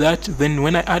 which is that. Then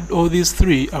when I add all these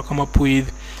 3, I'll come up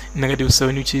with negative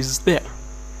 7, which is there.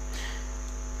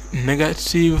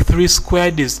 Negative 3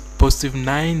 squared is positive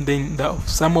 9. Then the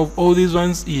sum of all these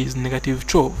ones is negative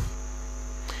 12.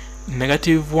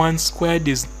 Negative 1 squared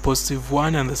is positive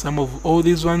 1, and the sum of all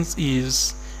these ones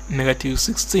is negative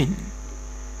 16.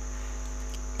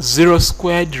 0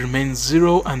 squared remains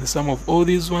 0, and the sum of all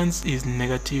these ones is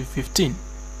negative 15.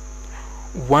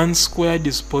 1 squared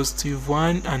is positive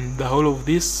 1, and the whole of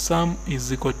this sum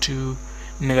is equal to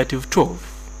negative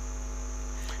 12.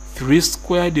 3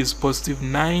 squared is positive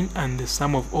 9, and the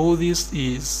sum of all this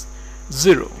is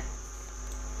 0.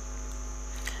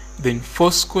 Then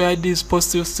 4 squared is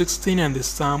positive 16, and the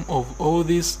sum of all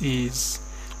this is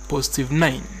positive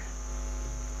 9.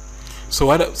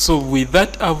 So with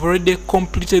that, I've already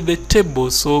completed the table.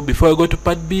 So before I go to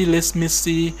part B, let me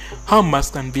see how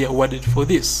much can be awarded for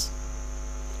this.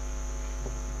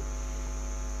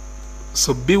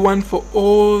 So B1 for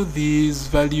all these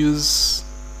values.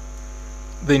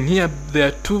 Then here there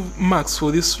are 2 marks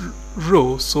for this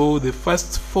row. So the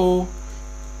first 4,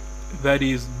 that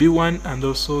is B1, and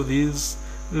also these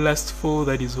last 4,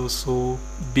 that is also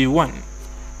B1.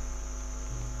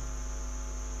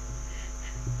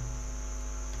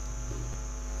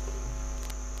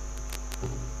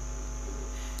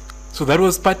 So that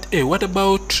was part A. What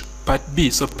about part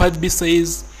B? So part B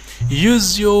says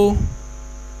use your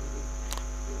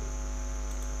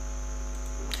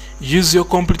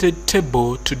completed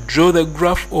table to draw the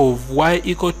graph of y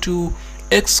equal to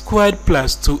x squared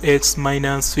plus 2x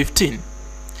minus 15.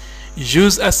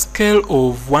 Use a scale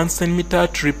of 1 centimeter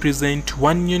to represent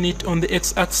 1 unit on the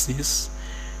x-axis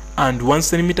and 1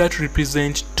 centimeter to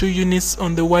represent 2 units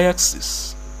on the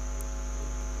y-axis.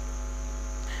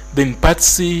 Then part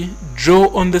C, draw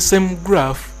on the same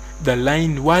graph the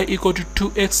line y equal to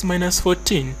 2x minus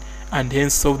 14, and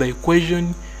hence solve the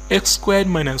equation x squared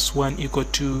minus 1 equal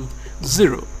to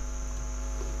 0.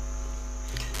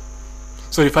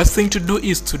 So the first thing to do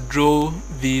is to draw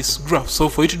this graph. So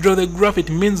for you to draw the graph, it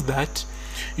means that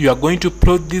you are going to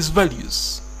plot these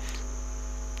values.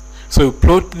 So you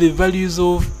plot the values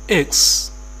of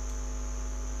x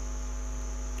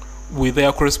with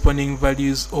their corresponding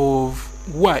values of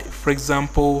y. For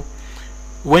example,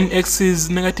 when x is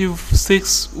negative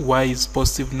 6, y is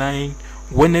positive 9.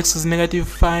 When x is negative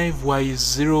 5, y is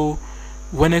 0.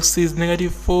 When x is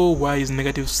negative 4, y is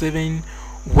negative 7.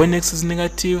 When x is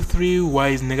negative 3, y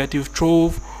is negative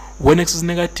 12. When x is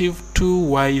negative 2,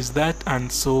 y is that,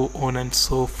 and so on and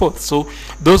so forth. So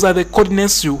those are the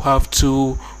coordinates you have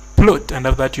to plot, and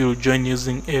after that you'll join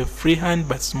using a freehand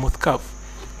but smooth curve.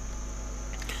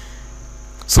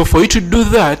 So for you to do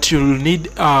that, you'll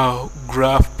need a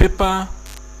graph paper.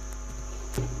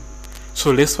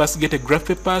 So let's first get a graph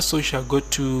paper. So we shall go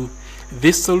to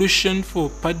this solution for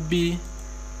part B.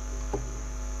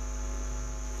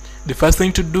 The first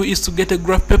thing to do is to get a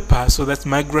graph paper. So that's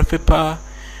my graph paper,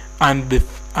 and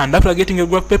after getting a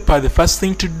graph paper, the first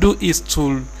thing to do is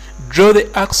to draw the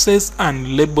axes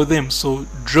and label them. So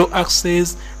draw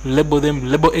axes, label them,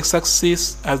 label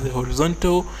x-axis as the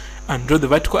horizontal, and draw the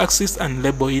vertical axis and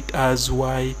label it as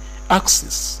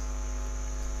y-axis.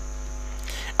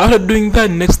 After doing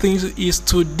that, next thing is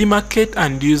to demarcate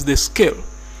and use the scale.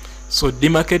 So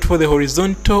demarcate for the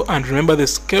horizontal, and remember the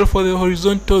scale for the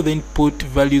horizontal, then put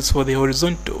values for the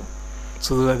horizontal.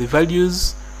 So those are the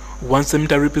values. 1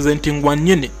 centimeter representing 1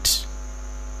 unit.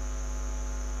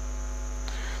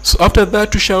 So after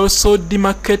that, we shall also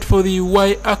demarcate for the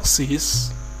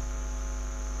y-axis.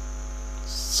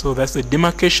 So that's the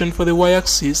demarcation for the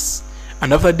y-axis,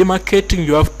 and after demarcating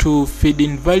you have to feed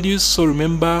in values. So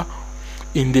remember,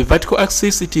 in the vertical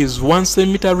axis it is 1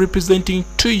 centimeter representing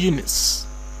 2 units.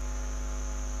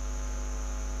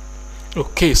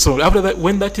 Okay, so after that,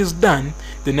 when that is done,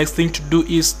 the next thing to do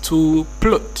is to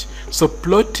plot. So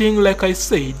plotting, like I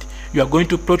said, you are going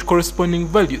to plot corresponding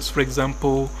values, for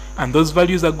example, and those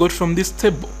values are got from this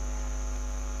table.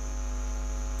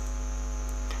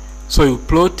 So you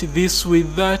plot this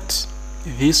with that,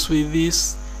 this with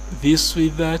this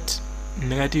with that,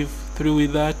 -3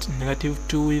 with that,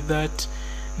 -2 with that,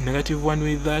 -1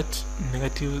 with that,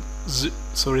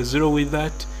 0 with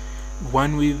that,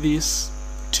 1 with this,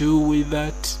 2 with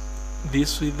that,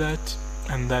 this with that,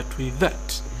 and that with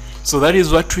that. So that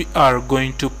is what we are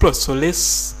going to plot. So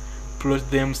let's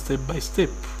plot them step by step.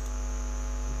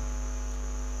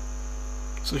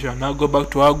 So we shall now go back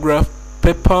to our graph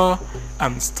paper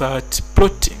and start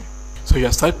plotting. So you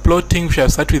shall start plotting. We shall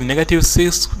start with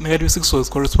 -6. -6 was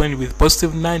corresponding with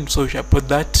 +9, so we shall put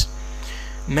that.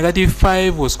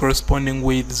 -5 was corresponding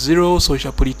with 0, so we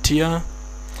shall put it here.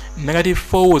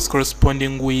 -4 was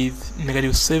corresponding with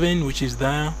 -7, which is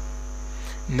there.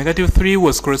 -3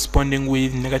 was corresponding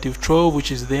with -12,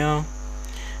 which is there.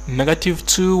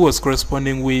 -2 was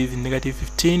corresponding with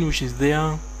 -15, which is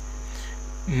there.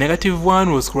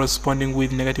 -1 was corresponding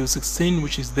with -16,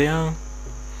 which is there.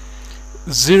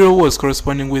 0 was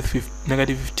corresponding with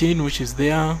 -15, which is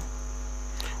there.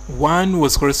 1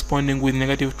 was corresponding with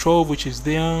 -12, which is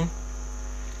there.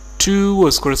 2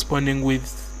 was corresponding with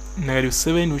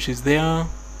 -7, which is there.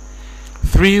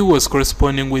 3 was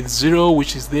corresponding with 0,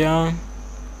 which is there.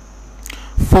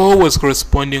 4 was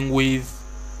corresponding with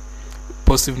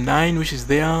 +9, which is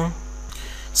there.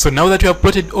 So now that we have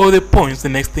plotted all the points, the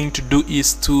next thing to do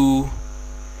is to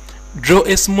draw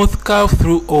a smooth curve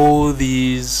through all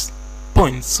these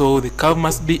points. So the curve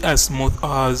must be as smooth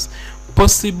as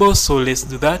possible, so let's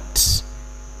do that.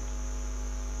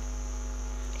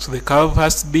 So the curve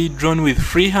has to be drawn with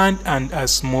freehand and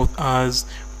as smooth as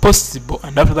possible,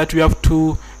 and after that we have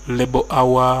to label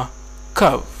our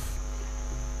curve.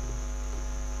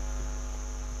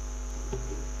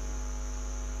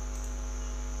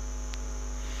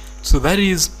 So that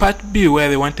is part B, where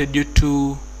they wanted you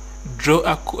to draw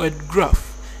a coed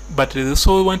graph, but they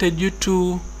also wanted you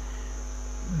to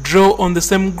draw on the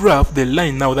same graph the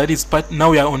line. Now that is part. Now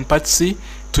we are on part C,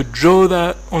 to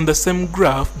draw on the same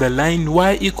graph the line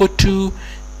y equal to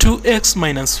 2x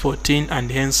minus 14,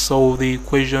 and hence solve the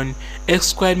equation x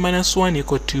squared minus 1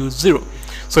 equal to 0.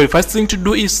 So the first thing to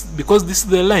do is, because this is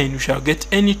the line, we shall get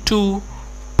any 2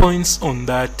 points on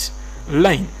that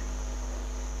line.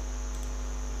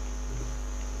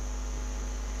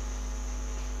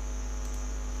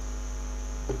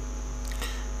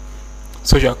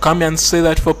 So you shall come and say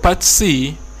that for part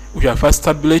C, we shall first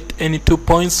tabulate any 2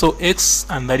 points, so x,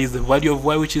 and that is the value of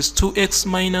y, which is 2x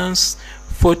minus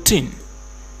 14.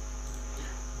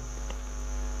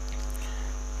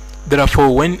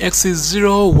 Therefore, when x is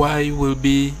 0, y will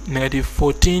be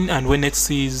 -14, and when x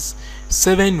is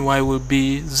 7, y will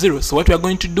be 0. So what we are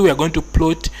going to do, we are going to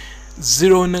plot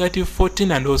 0,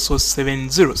 -14, and also 7,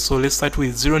 0. So let's start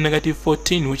with 0,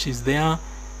 -14, which is there.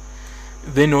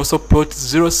 Then also plot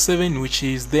 0, 7, which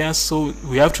is there. So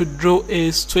we have to draw a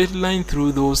straight line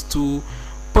through those 2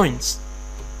 points.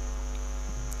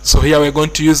 So here we're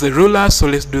going to use the ruler, so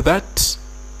let's do that.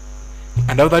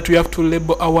 And after that we have to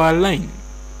label our line,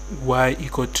 y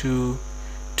equal to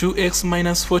 2x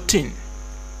minus 14.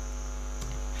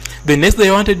 The next they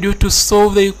wanted you to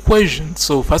solve the equation.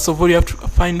 So first of all, you have to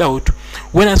find out,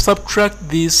 when I subtract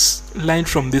this line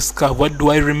from this curve, what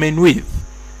do I remain with?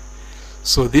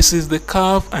 So this is the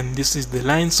curve and this is the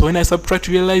line. So when I subtract,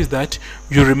 realize that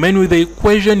you remain with the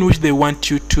equation which they want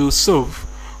you to solve.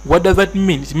 What does that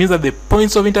mean? It means that the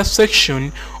points of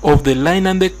intersection of the line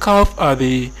and the curve are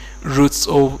the roots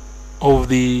of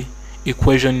the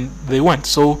equation they want.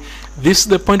 So this is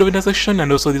the point of intersection,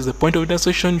 and also this is the point of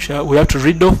intersection. We have to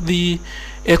read off the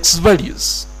x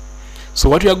values. So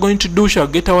what we are going to do, we shall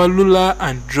get our ruler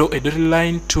and draw a dotted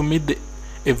line to meet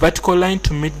a vertical line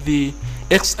to meet the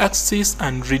x-axis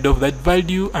and read off that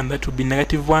value, and that will be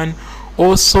 -1.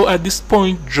 Also at this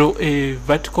point, draw a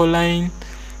vertical line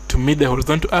to meet the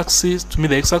horizontal axis, to meet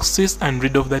the x-axis, and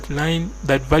read off that line,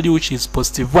 that value, which is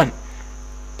 +1.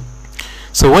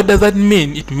 So what does that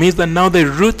mean? It means that now the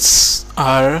roots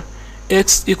are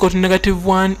x equal to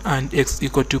 -1 and x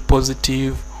equal to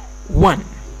 +1.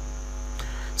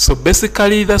 So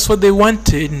basically that's what they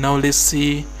wanted. Now let's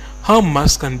see how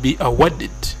marks can be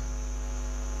awarded.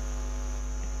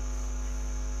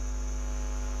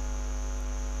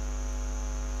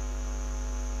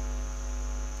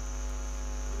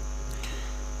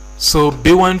 So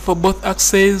B1 for both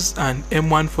axes and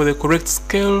M1 for the correct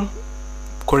scale.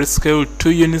 Correct scale,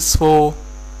 2 units for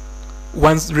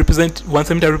 1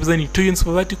 centimeter representing 2 units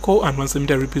for vertical, and 1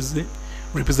 centimeter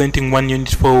representing 1 unit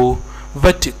for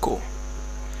vertical.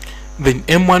 Then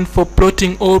M1 for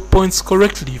plotting all points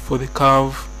correctly for the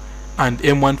curve, and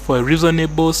M1 for a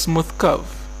reasonable smooth curve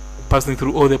passing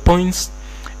through all the points.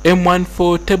 M1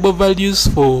 for table values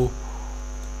for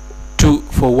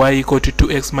y equal to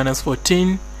 2x minus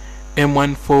 14.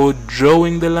 M1 for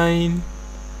drawing the line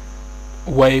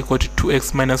y equal to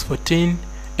 2x minus 14.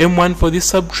 M1 for this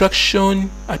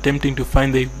subtraction, attempting to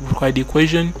find the required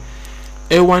equation.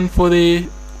 A1 for the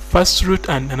first root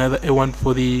and another A1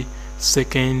 for the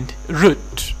second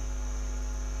root.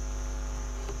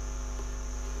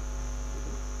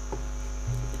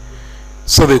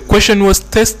 So the question was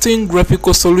testing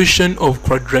graphical solution of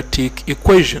quadratic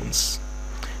equations.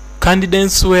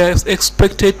 Candidates were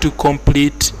expected to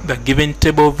complete the given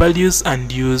table values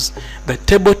and use the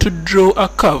table to draw a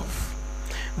curve.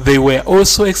 They were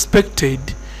also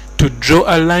expected to draw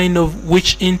a line of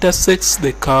which intersects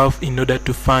the curve in order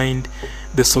to find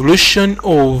the solution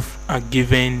of a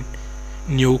given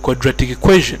new quadratic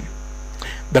equation.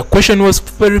 The question was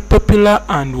very popular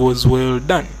and was well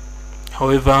done.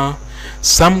 However,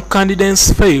 some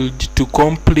candidates failed to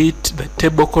complete the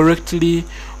table correctly,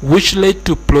 which led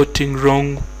to plotting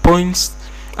wrong points,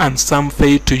 and some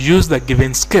failed to use the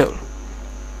given scale.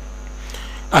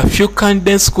 A few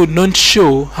candidates could not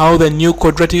show how the new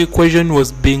quadratic equation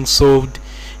was being solved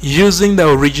using the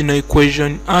original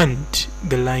equation and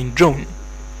the line drawn.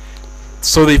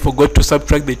 So they forgot to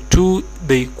subtract the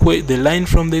line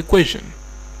from the equation.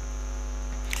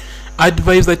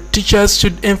 Advise that teachers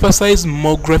should emphasize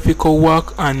more graphical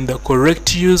work and the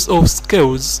correct use of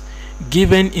scales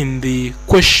given in the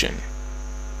question.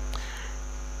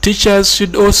 Teachers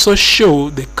should also show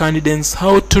the candidates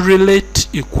how to relate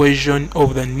equation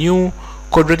of the new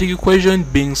quadratic equation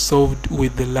being solved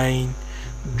with the line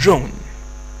drawn.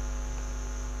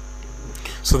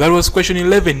 So that was question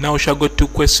 11. Now we shall go to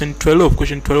question 12.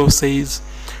 Question 12 says,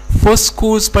 4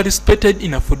 schools participated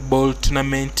in a football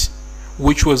tournament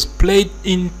which was played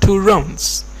in 2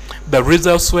 rounds. The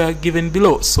results were given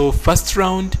below. So first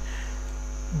round,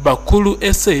 Bakulu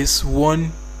SS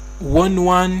won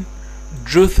 1,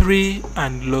 drew 3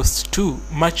 and lost 2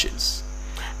 matches.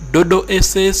 Dodo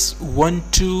SS won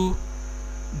 2,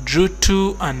 drew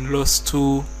 2 and lost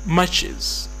 2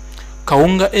 matches.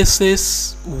 Kaunga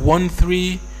SS won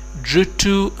 3, drew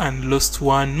 2 and lost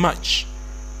 1 match.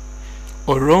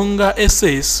 Oronga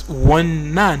SS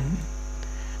won none,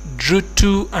 drew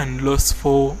 2 and lost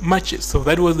 4 matches. So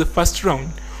that was the first round.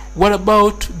 What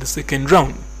about the second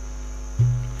round?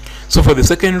 So for the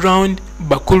second round,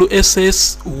 Bakulu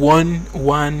SS won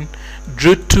 1,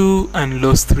 drew 2 and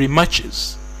lost 3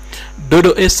 matches.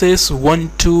 Dodo SS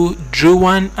won 2, drew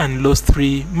 1 and lost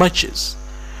 3 matches.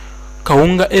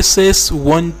 Kaunga SS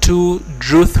won 2,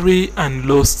 drew 3 and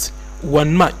lost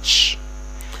 1 match.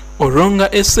 Oronga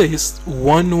SS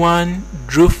won 1,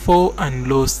 drew 4 and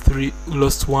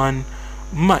lost 1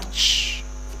 match.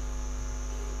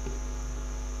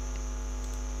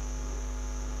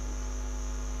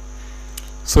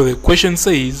 So the question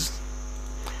says,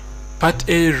 part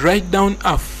A, write down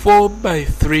a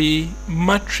 4×3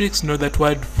 matrix, know that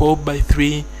word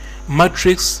 4×3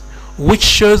 matrix, which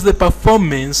shows the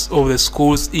performance of the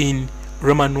schools in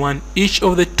Roman 1 each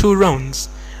of the 2 rounds,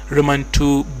 Roman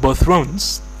 2 both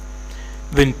rounds.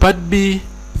 Then part B,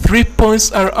 3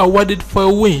 points are awarded for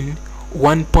a win,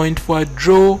 1 point for a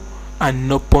draw and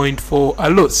no point for a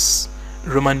loss.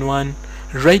 Roman 1,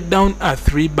 write down a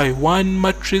 3×1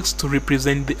 matrix to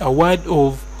represent the award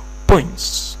of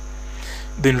points.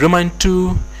 Then Roman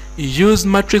 2, use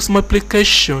matrix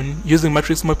multiplication. Using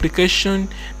matrix multiplication,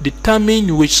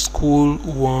 determine which school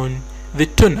won the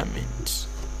tournament.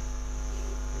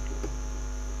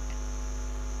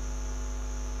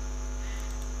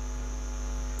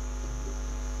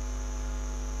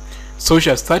 So we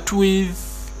shall start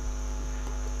with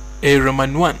a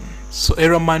Roman 1. So a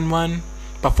Roman 1,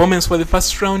 performance for the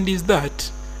first round is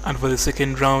that, and for the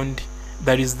second round,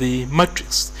 that is the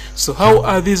matrix. So how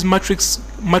are these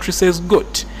matrices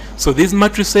got? So these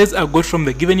matrices are got from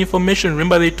the given information.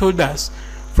 Remember they told us,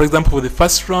 for example, for the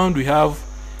first round we have,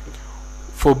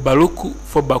 for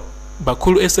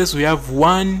Bakulu SS we have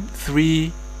 1,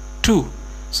 3, 2.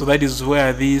 So that is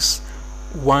where this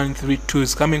 1, 3, 2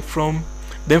 is coming from.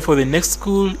 Then for the next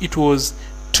school it was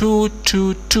 2,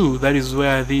 2, 2. That is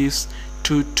where this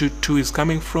 2, 2, 2 is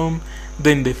coming from.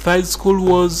 Then the third school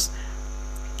was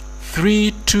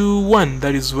 3, 2, 1.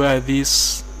 That is where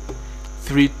this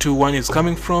 3, 2, 1 is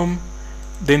coming from.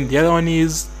 Then the other one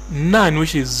is none,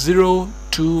 which is 0,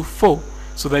 2, 4.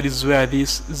 So that is where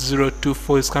this 0, 2,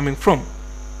 4 is coming from.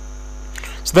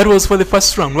 So that was for the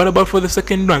first round. What about for the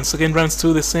second round? Second round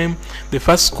still the same. The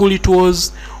first school it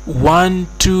was 1,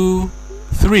 2,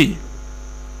 3.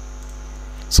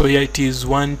 So here it is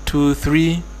 1, 2,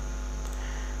 3.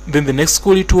 Then the next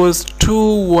school it was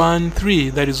 2, 1, 3.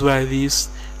 That is where this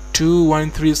 2,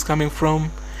 1, 3 is coming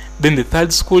from. Then the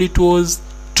third school it was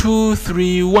 2,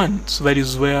 3, 1. So that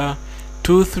is where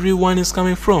 2, 3, 1 is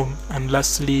coming from. And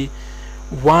lastly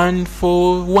 1,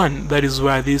 4, 1. That is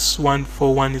where this 1,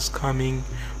 4, 1 is coming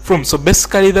from. So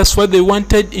basically that's what they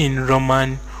wanted in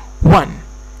Roman 1.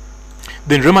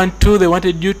 Then Roman 2, they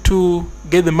wanted you to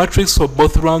get the matrix for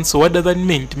both rounds. So what does that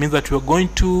mean? It means that we are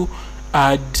going to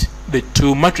add the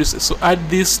two matrices. So add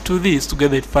this to this to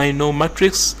get the final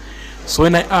matrix. So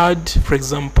when I add, for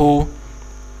example,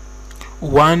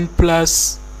 1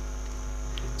 plus,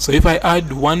 so if I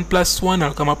add 1 plus 1,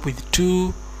 I'll come up with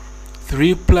 2.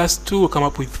 3 plus 2 will come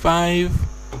up with 5.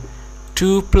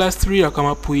 2 plus 3, I'll come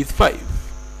up with 5.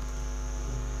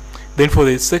 Then for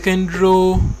the second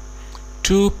row,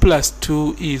 2 plus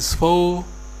 2 is 4.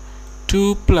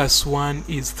 2 plus 1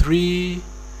 is 3.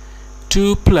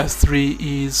 2 plus 3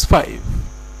 is 5.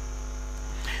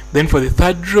 Then for the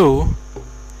third row,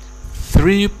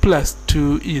 3 plus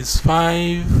 2 is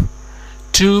 5.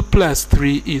 2 plus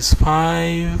 3 is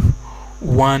 5.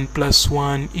 1 plus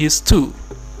 1 is 2.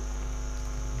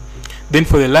 Then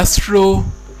for the last row,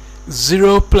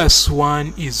 0 plus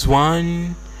 1 is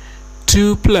 1.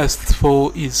 2 plus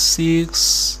 4 is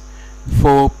 6.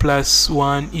 4 plus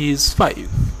 1 is 5.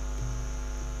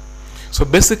 So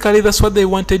basically that's what they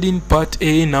wanted in part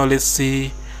A. Now let's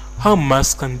see how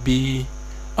marks can be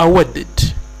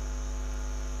awarded.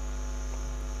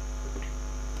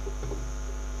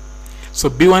 So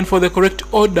B1 for the correct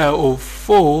order of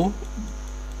 4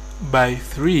 by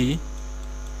 3.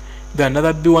 Then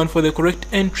another B1 for the correct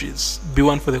entries.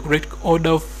 B1 for the correct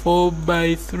order of 4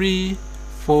 by 3.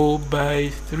 4 by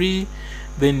 3.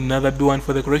 Then another B1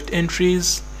 for the correct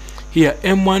entries. Here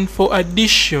M1 for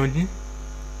addition.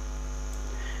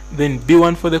 Then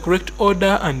B1 for the correct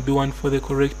order and B1 for the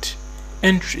correct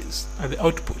entries at the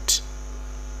output.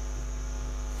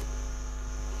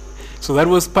 So that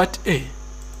was part A.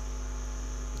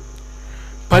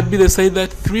 Part B, they say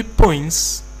that 3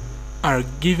 points are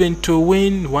given to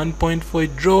win, 1 point for a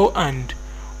draw and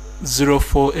 0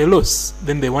 for a loss.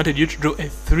 Then they wanted you to draw a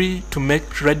 3 to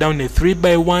write down a 3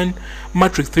 by 1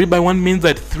 matrix. 3 by 1 means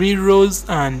that 3 rows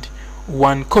and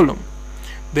 1 column.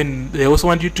 Then they also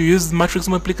want you to use matrix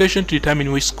multiplication to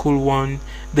determine which school won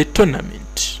the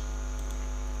tournament.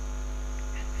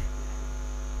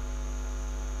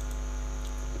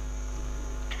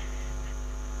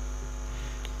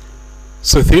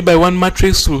 So 3 by 1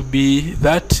 matrix will be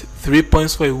that 3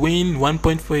 points for a win, 1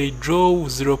 point for a draw,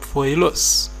 0 for a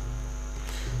loss.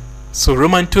 So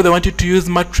Roman 2, they want you to use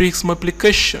matrix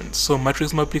multiplication. So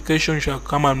matrix multiplication shall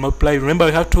come and multiply. Remember,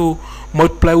 we have to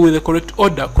multiply with the correct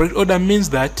order. Correct order means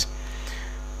that,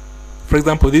 for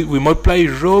example, we multiply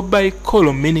row by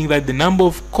column, meaning that the number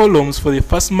of columns for the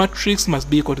first matrix must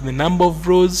be equal to the number of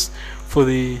rows for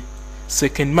the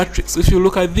second matrix. If you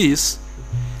look at this,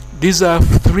 these are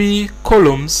 3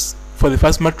 columns for the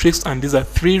first matrix and these are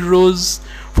 3 rows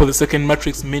for the second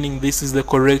matrix, meaning this is the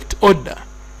correct order.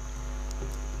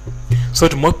 So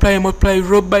to multiply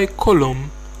row by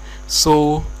column,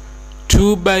 so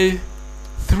 2 by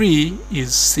 3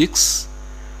 is 6,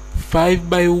 5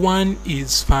 by 1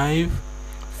 is 5,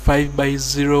 5 by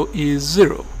 0 is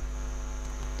 0.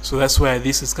 So that's where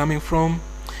this is coming from.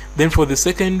 Then for the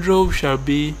second row shall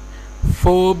be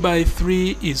 4 by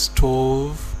 3 is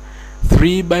 12,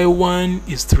 3 by 1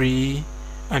 is 3,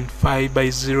 and 5 by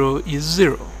 0 is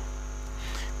 0.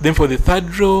 Then for the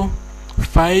third row,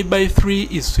 5 by 3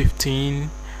 is 15,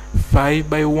 5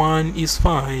 by 1 is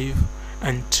 5,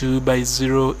 and 2 by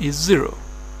 0 is 0.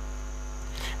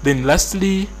 Then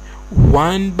lastly,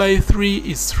 1 by 3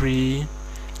 is 3,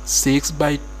 6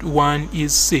 by 1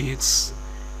 is 6,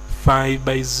 5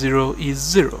 by 0 is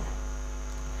 0.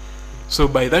 So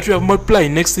by that we have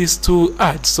multiplied. Next is to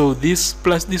add. So this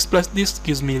plus this plus this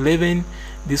gives me 11.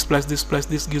 This plus this plus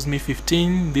this gives me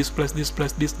 15. This plus this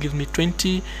plus this gives me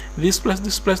 20. This plus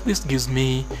this gives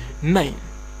me 9.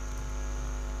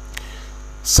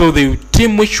 So the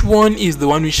team which won is the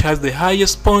one which has the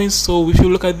highest points. So if you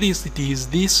look at this, it is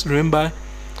this. Remember,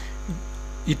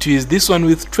 it is this one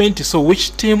with 20. So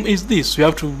which team is this? We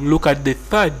have to look at the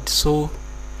third. So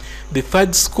the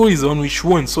third school is the one which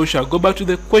won. So we shall go back to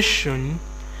the question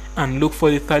and look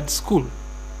for the third school.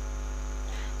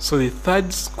 So the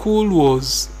third school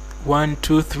was 1,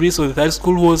 2, 3. So the third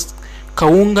school was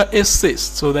Kaunga SS.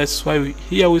 So that's why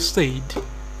here we said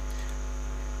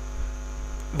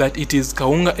that it is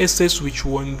Kaunga SS which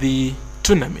won the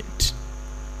tournament.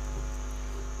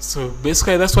 So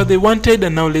basically that's what they wanted,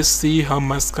 and now let's see how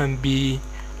marks can be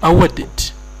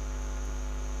awarded.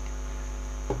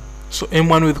 So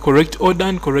M1 with correct order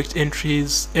and correct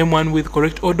entries, M1 with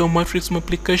correct order matrix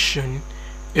multiplication,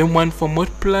 M1 for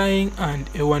multiplying, and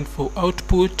A1 for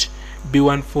output,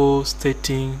 B1 for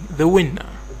stating the winner.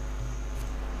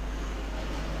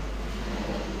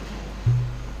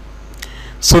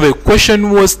 So the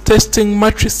question was testing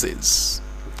matrices.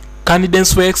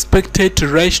 Candidates were expected to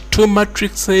write two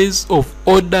matrices of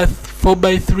order 4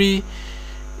 by 3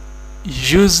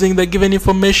 using the given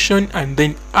information and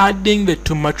then adding the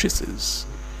two matrices.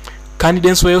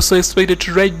 Candidates were also expected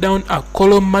to write down a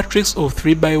column matrix of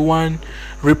 3 by 1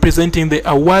 representing the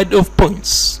award of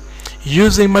points.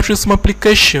 Using matrix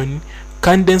multiplication,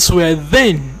 candidates were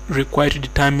then required to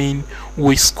determine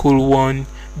which school won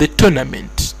the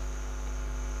tournament.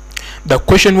 The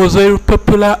question was very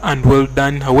popular and well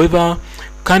done. However,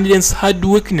 candidates had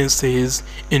weaknesses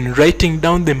in writing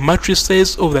down the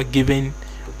matrices of the given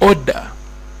order.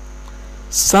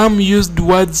 Some used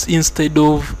words instead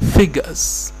of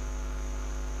figures.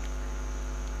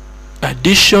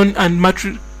 Addition and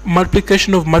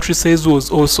multiplication of matrices was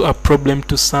also a problem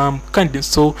to some candidates.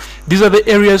 So these are the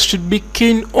areas you should be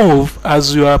keen of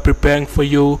as you are preparing for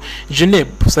your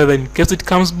UNEB, so that in case it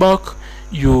comes back,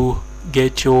 you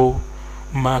get your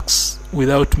marks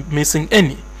without missing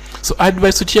any. So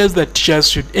advice to teachers that teachers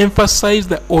should emphasize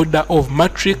the order of a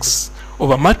matrix,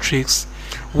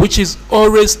 which is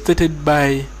always stated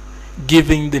by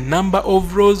giving the number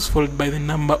of rows followed by the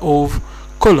number of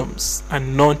columns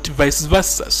and not vice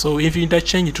versa. So if you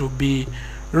interchange, it will be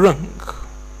wrong.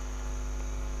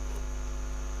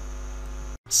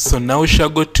 So now we shall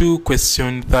go to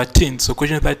question 13. So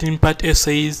question 13 part A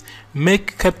says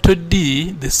make capital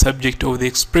D the subject of the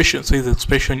expression. So it's the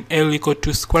expression L equal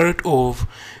to square root of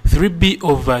 3b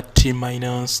over t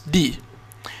minus d.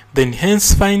 Then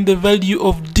hence find the value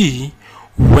of d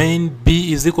when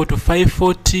b is equal to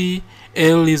 540,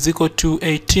 L is equal to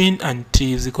 18, and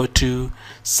t is equal to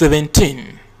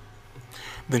 17.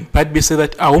 Then part B says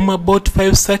that a woman bought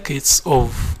 5 sachets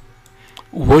of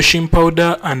washing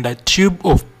powder and a tube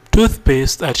of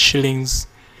toothpaste at shillings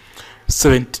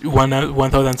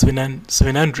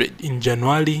 1,700 in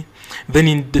January. Then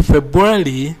in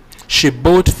February, she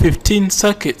bought 15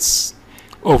 sachets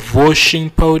of washing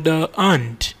powder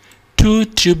and 2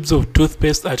 tubes of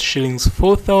toothpaste at shillings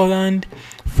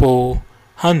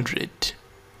 4,400.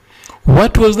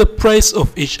 What was the price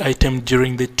of each item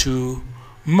during the 2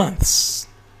 months?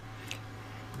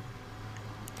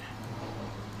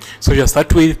 So just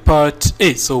start with part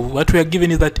A. So what we are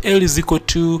given is that L is equal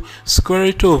to square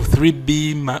root of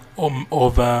 3b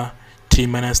over t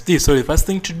minus d. So the first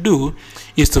thing to do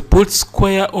is to put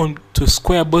square on to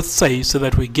square both sides so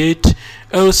that we get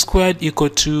L squared equal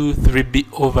to 3b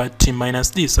over t minus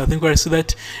d. So I think we're going to see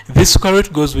that this square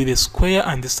root goes with the square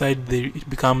and the side there it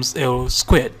becomes L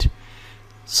squared.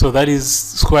 So that is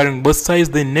squaring both sides.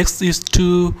 Then next is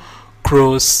to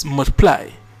cross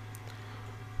multiply.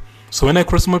 So when I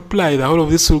cross multiply, the whole of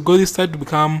this will go this side to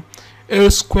become L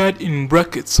squared in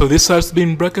brackets. So this has to be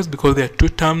in brackets because there are 2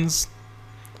 terms.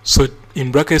 So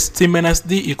in brackets t minus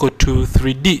d equal to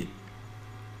 3d.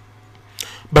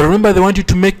 But remember, they want you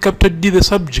to make capital D the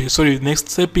subject. So the next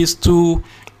step is to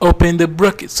open the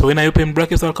brackets. So when I open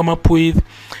brackets, I'll come up with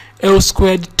L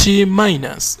squared t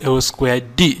minus L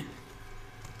squared d.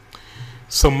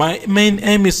 So my main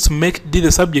aim is to make d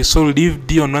the subject, so leave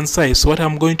d on one side. So what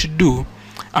I'm going to do,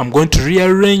 I'm going to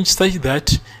rearrange such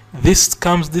that this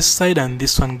comes this side and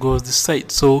this one goes this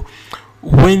side. So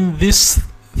when this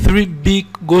 3b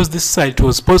goes this side, it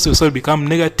was positive, so it become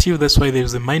negative. That's why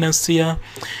there's a minus here.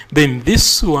 Then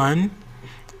this one,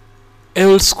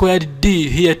 L squared d,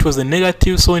 here it was a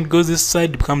negative, so when it goes this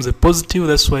side, it becomes a positive.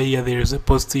 That's why here there is a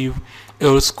positive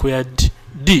L squared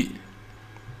d.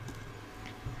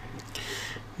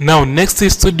 Now next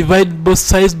is to divide both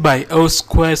sides by L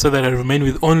squared so that I remain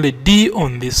with only d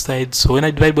on this side. So when I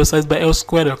divide both sides by L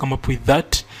squared, I'll come up with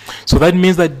that. So that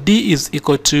means that d is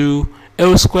equal to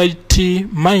L squared t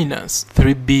minus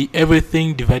 3b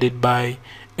everything divided by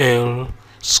L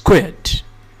squared.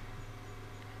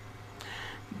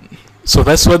 So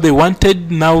that's what they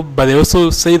wanted now, but they also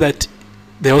say that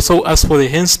they also ask for the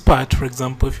hence part. For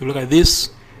example, if you look at this,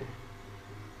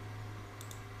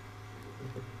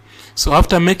 so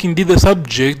after making d the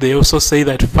subject, they also say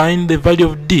that find the value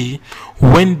of d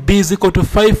when b is equal to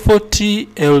 540,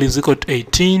 L is equal to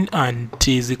 18, and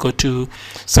t is equal to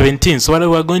 17. So what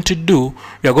we are going to do,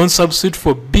 we are going to substitute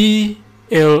for b,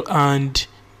 L, and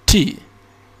t.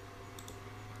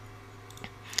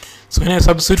 So when I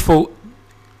substitute for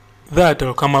that,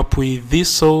 I'll come up with this.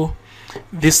 So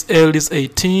this L is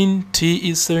 18, t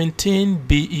is 17,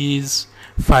 b is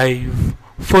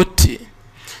 540.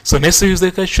 So next we use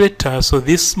the calculator. So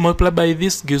this multiplied by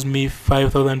this gives me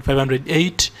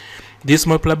 5,508. This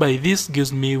multiplied by this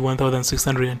gives me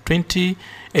 1,620.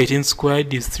 18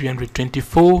 squared is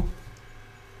 324.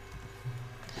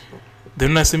 Then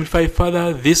when I simplify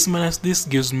further, this minus this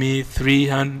gives me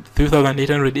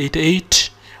 3,888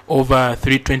 over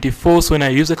 324. So when I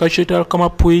use the calculator, I'll come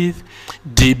up with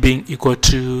D being equal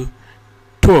to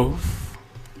 12.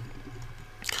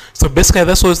 So basically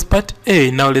that was part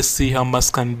A. Now let's see how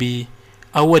much can be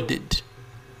awarded.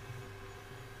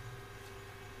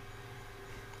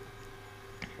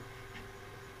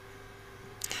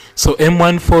 So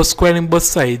M1 for squaring both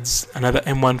sides, another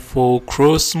M1 for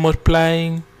cross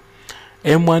multiplying,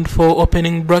 M1 for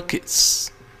opening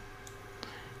brackets,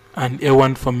 and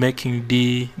A1 for making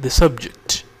D the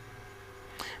subject.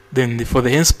 Then for the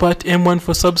hence part, M1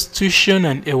 for substitution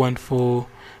and A1 for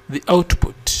the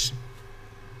output.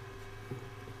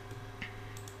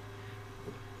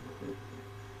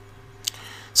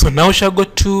 So now we shall go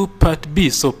to part B.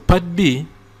 So part B,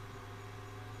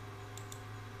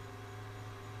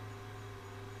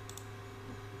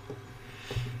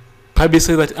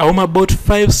 says that I want about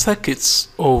 5 sackets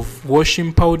of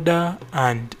washing powder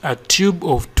and a tube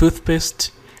of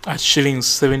toothpaste at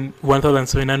shillings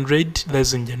 1,700.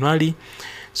 That's in January.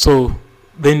 So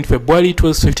then in February it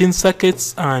was 15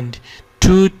 sackets and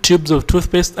 2 tubes of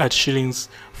toothpaste at shillings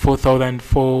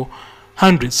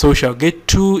 4,400. So we shall get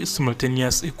 2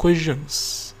 simultaneous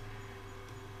equations.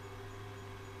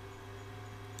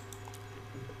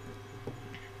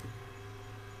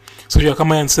 So you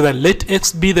come and say that let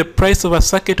X be the price of a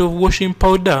sacket of washing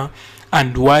powder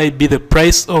and Y be the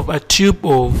price of a tube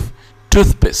of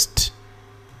toothpaste.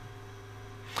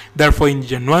 Therefore in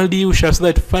January we shall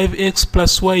say that 5X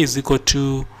plus Y is equal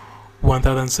to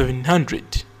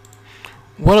 1,700.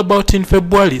 What about in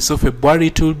February? So February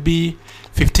it will be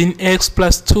 15X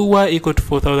plus 2Y equal to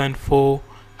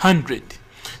 4,400.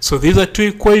 So these are 2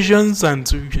 equations and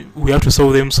we have to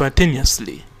solve them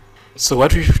simultaneously. So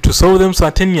what to solve them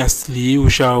simultaneously, we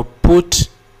shall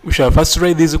first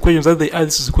write these equations as they are.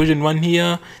 This is equation 1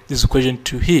 here, this is equation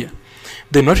 2 here.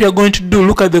 Then what we are going to do,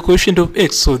 look at the coefficient of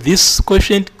X. So this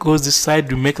coefficient goes this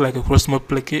side, we make like a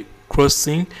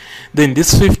crossing. Then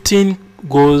this 15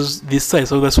 goes this side,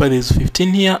 so that's why there is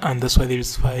 15 here and that's why there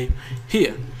is 5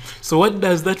 here. So what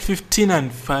does that 15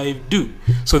 and 5 do?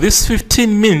 So this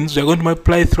 15 means we are going to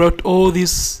multiply throughout all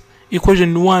this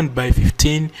equation 1 by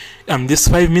 15, and this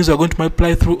 5 means we are going to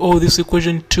multiply through all this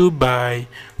equation 2 by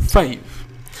 5.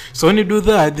 So when you do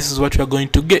that, this is what you are going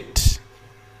to get.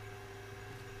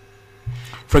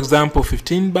 For example,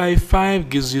 15 by 5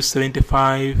 gives you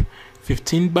 75,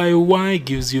 15 by Y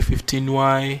gives you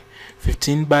 15Y,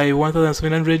 15 by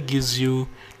 1,700 gives you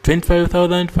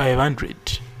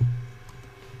 25,500.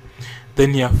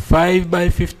 Then here 5 by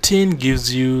 15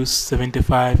 gives you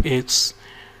 75X,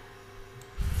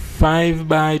 5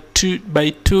 by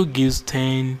 2 gives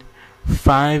 10,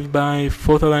 5 by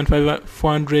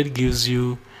 4,400 gives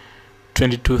you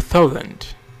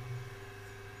 22,000.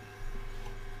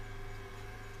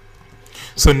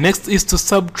 So next is to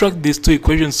subtract these 2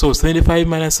 equations. So 75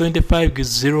 minus 75 gives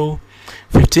 0,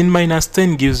 15 minus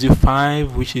 10 gives you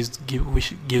 5, which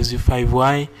gives you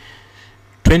 5y,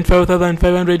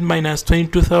 25,500 minus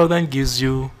 22,000 gives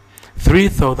you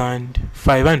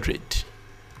 3,500.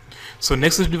 So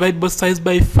next is divide both sides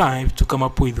by 5 to come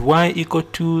up with y equal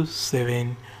to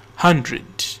 700.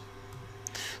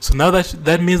 So now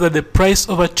that means that the price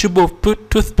of a tube of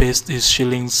toothpaste is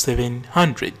shillings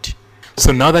 700.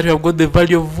 So now that we have got the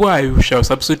value of y, we shall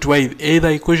substitute y with either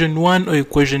equation 1 or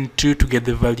equation 2 to get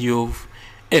the value of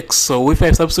x. So if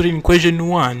I substitute in equation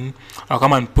 1, I'll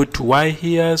come and put y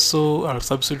here. So I'll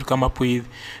substitute to come up with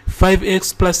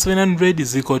 5x plus 700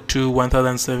 is equal to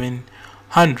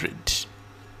 1,700.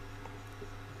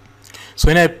 So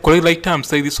when I collect like terms,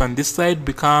 take this one, this side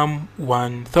become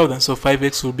 1,000. So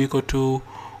 5x will be equal to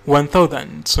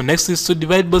 1,000. So next is to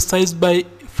divide both sides by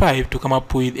 5 to come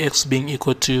up with x being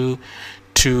equal to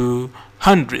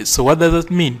 200. So what does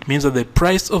that mean? It means that the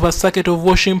price of a sacket of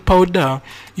washing powder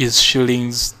is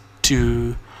shillings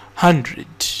 200.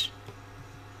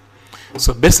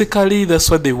 So basically that's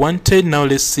what they wanted. Now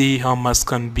let's see how much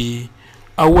can be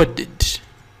awarded.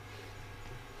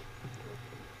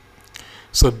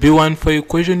 So B1 for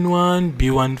equation 1,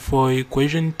 B1 for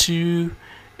equation 2,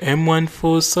 M1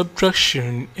 for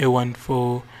subtraction, A1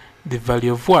 for the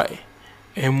value of y,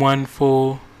 M1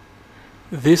 for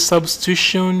this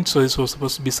substitution, so this was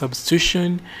supposed to be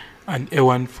substitution, and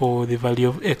A1 for the value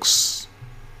of x.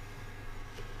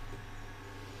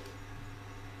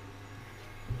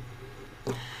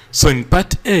 So in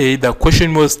part A, the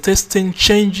question was testing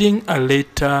changing a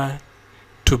letter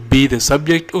to be the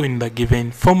subject or in the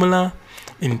given formula.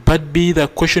 In part B, the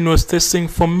question was testing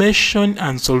formation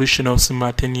and solution of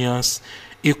simultaneous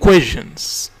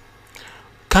equations.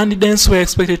 Candidates were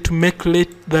expected to make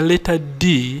the letter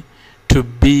D to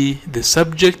be the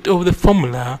subject of the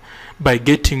formula by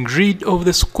getting rid of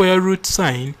the square root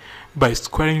sign by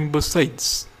squaring both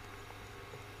sides.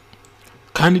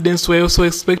 Candidates were also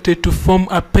expected to form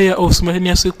a pair of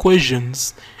simultaneous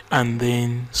equations and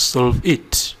then solve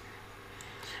it.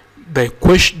 The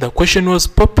question was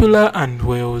popular and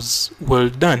was well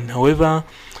done. However,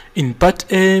 in part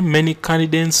A, many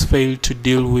candidates failed to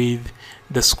deal with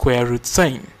the square root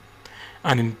sign.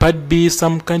 And in part B,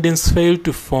 some candidates failed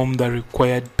to form the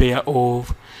required pair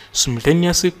of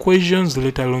simultaneous equations,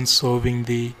 let alone solving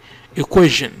the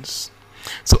equations.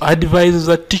 So advises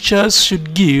that teachers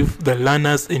should give the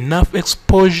learners enough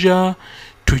exposure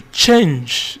to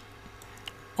change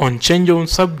on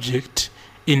subject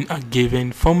in a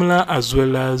given formula, as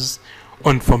well as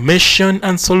on formation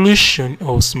and solution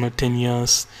of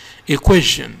simultaneous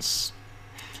equations.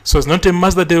 So it's not a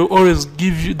must that they will always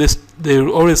give you this, they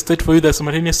will always state for you the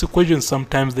simultaneous equations.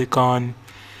 Sometimes they can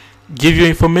give you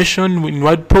information in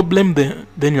what problem,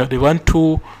 then you are the one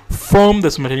to form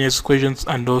the simultaneous equations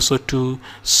and also to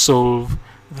solve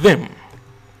them.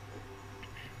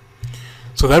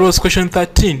 So that was question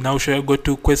 13. Now shall I go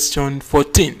to question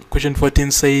 14? Question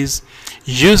 14 says,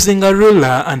 using a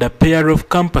ruler and a pair of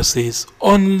compasses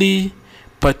only,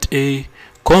 part A,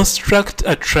 construct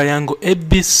a triangle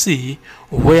ABC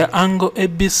where angle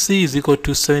ABC is equal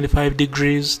to 75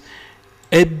 degrees,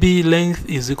 AB length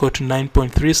is equal to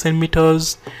 9.3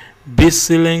 centimeters,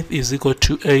 BC length is equal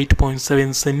to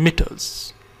 8.7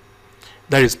 centimeters.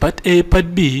 That is part A.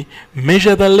 Part B,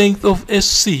 measure the length of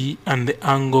SC and the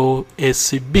angle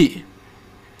ACB.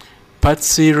 Part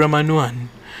C, Roman 1,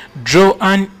 draw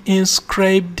an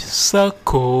inscribed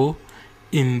circle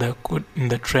in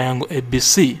the triangle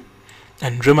ABC.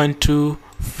 And Roman 2,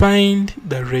 find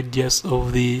the radius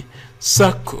of the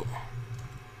circle.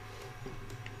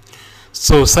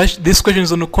 So this question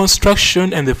is on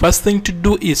construction, and the first thing to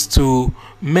do is to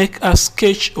make a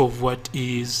sketch of what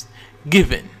is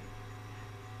given.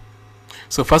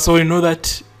 So first of all, you know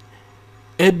that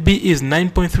AB is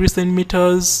 9.3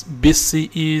 centimeters, BC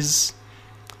is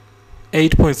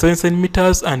 8.7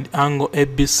 centimeters, and angle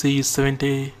ABC is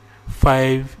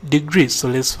 75 degrees. So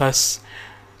let's first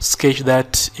sketch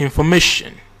that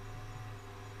information.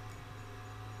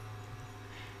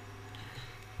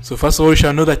 So first of all, you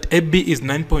shall know that AB is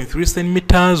 9.3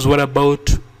 centimeters. What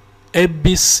about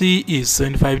ABC is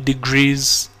 75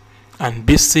 degrees and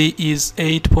BC is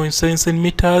 8.7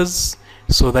 centimeters.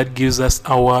 So that gives us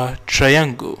our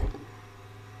triangle.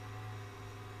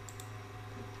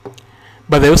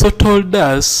 But they also told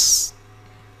us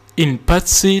in part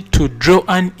C to draw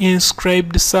an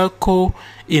inscribed circle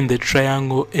in the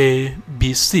triangle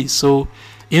ABC. So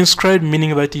inscribed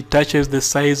meaning that it touches the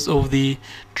sides of the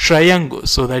triangle.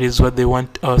 So that is what they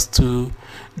want us to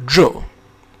draw.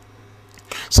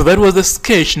 So that was the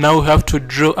sketch. Now we have to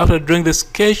draw. After drawing the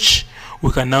sketch,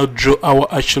 we can now draw our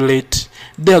arcuate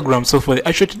diagram. So for the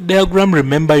arcuate diagram,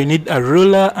 remember you need a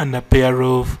ruler and a pair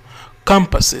of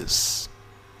compasses.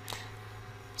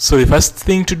 So the first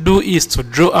thing to do is to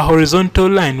draw a horizontal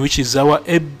line, which is our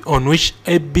on which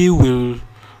AB will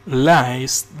lie.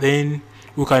 Then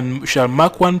we shall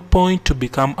mark one point to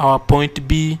become our point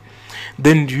B.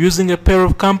 Then using a pair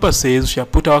of compasses, we shall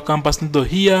put our compass needle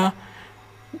here,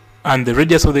 and the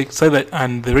radius of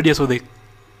the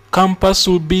compass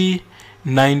will be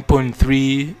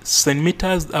 9.3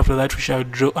 centimeters. After that, we shall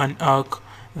draw an arc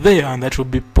there, and that will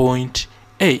be point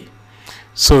A.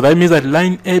 So that means that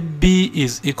line AB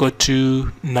is equal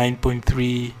to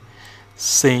 9.3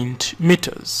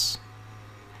 centimeters.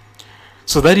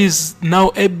 So that is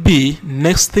now AB.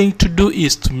 Next thing to do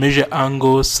is to measure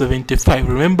angle 75.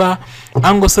 Remember,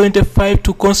 angle 75,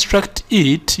 to construct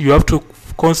it, you have to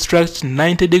construct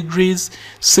 90 degrees,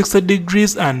 60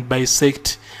 degrees, and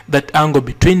bisect that angle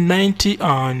between 90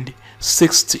 and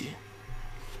 60.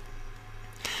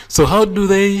 So how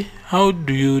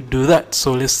do you do that?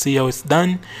 So let's see how it's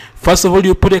done. First of all,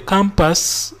 you put a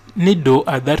compass needle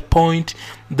at that point,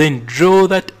 then draw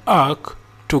that arc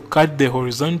to cut the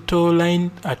horizontal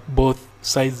line at both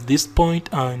sides, this point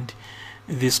and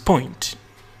this point.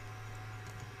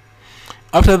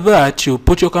 After that, you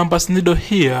put your compass needle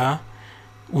here.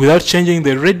 Without changing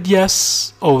the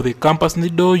radius of the compass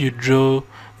needle, you draw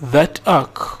that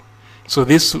arc. So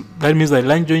that means the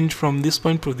line joined from this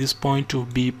point to this point will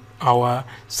be our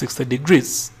 60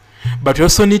 degrees. but you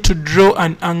also need to draw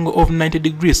an angle of 90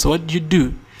 degrees. So what do you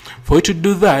do? For you to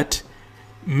do that,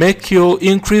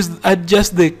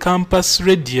 adjust the compass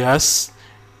radius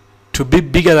to be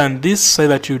bigger than this, so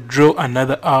that you draw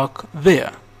another arc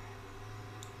there.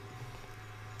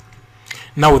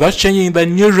 Now, without changing the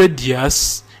new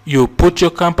radius, you put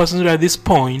your compass at this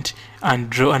point and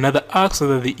draw another arc so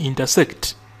that they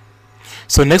intersect.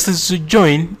 So next is to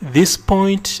join this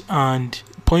point and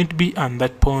point B and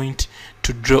that point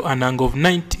to draw an angle of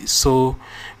 90. So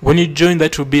when you join,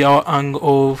 that will be our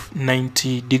angle of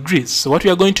 90 degrees. So what we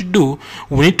are going to do,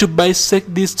 we need to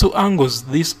bisect these two angles,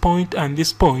 this point and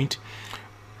this point.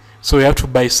 So we have to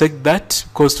bisect that,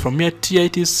 because from here to here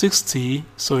it is 60,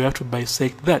 so we have to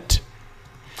bisect that.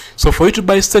 So for you to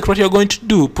bisect, what you are going to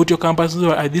do, put your compass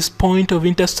at this point of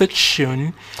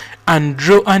intersection and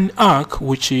draw an arc,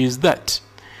 which is that.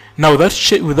 Now,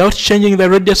 without changing the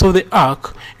radius of the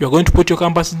arc, you are going to put your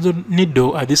compass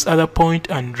needle at this other point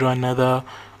and draw another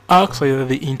arc so that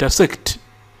they intersect.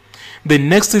 The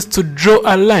next is to draw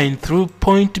a line through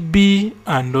point B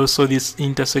and also this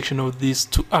intersection of these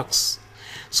two arcs.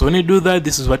 So when you do that,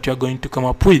 this is what you are going to come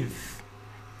up with.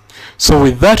 So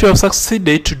with that, you have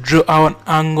succeeded to draw an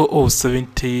angle of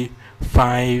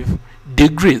 75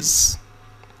 degrees.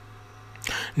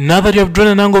 Now that you have drawn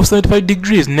an angle of 75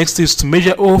 degrees, next is to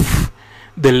measure off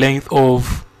the length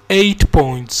of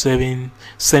 8.7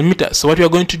 centimeters. So what we are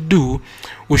going to do,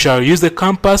 we shall use the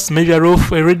compass, measure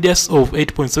off a radius of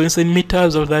 8.7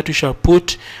 centimeters. Of that, we shall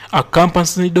put a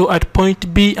compass needle at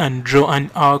point B and draw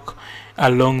an arc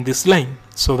along this line.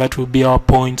 So that will be our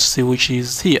point C, which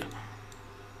is here.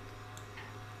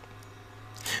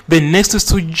 The next is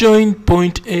to join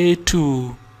point A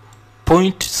to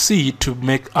point C to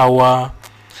make our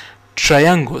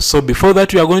triangle. So before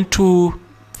that, we are going to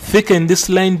thicken this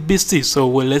line BC. So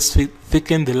let's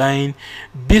thicken the line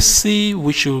BC,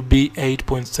 which will be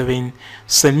 8.7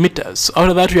 centimeters. So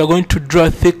after that, we are going to draw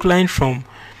a thick line from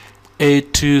A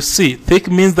to C. Thick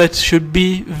means that it should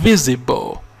be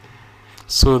visible.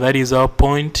 So that is our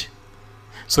point.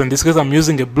 So in this case, I'm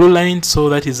using a blue line, so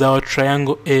that is our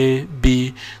triangle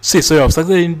ABC. So you have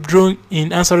succeeded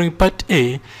in answering part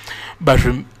A, but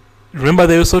remember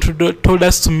they also told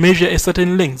us to measure a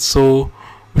certain length. So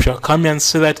we shall come here and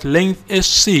say that length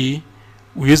SC,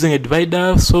 we're using a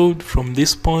divider. So from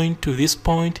this point to this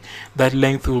point, that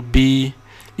length will be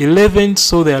 11.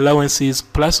 So the allowance is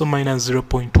plus or minus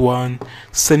 0.1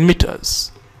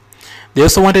 centimeters. They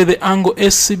also wanted the angle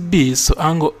ACB. So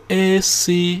angle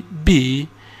ACB,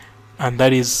 and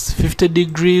that is 50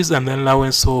 degrees, and the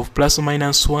allowance of plus or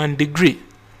minus 1 degree.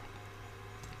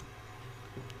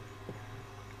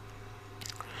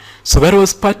 So that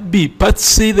was part B. Part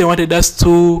C, they wanted us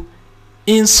to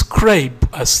inscribe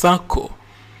a circle.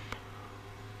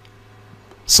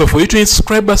 So for you to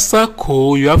inscribe a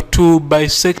circle, you have to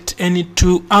bisect any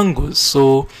two angles.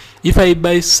 So if I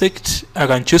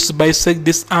can choose to bisect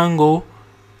this angle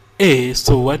A.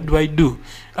 So what do?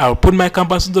 I'll put my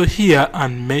compass needle here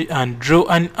and draw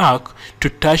an arc to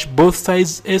touch both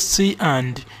sides AC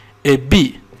and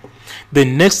AB.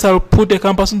 Then next, I'll put a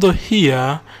compass needle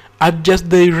here, adjust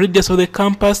the radius of the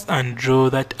compass and draw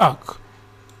that arc.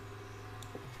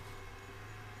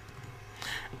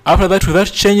 After that, without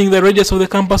changing the radius of the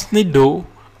compass needle,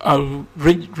 I'll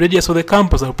put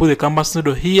the compass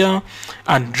needle here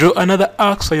and draw another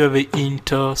arc so that they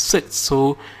intersect.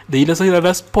 So they intersect at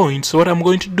that point. So what I'm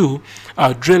going to do,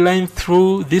 I'll draw a line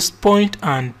through this point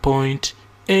and point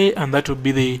A, and that will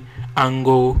be the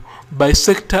angle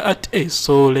bisector at A.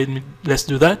 So let's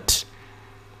do that.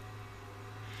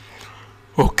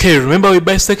 Okay, remember we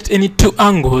bisect any two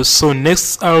angles. So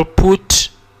next I'll put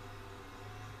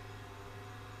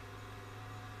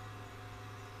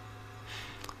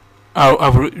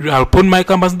my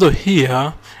compass needle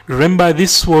here. Remember,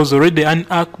 this was already an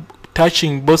arc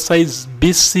touching both sides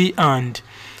BC and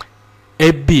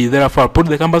AB. Therefore, I'll put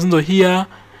the compass needle here,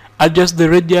 adjust the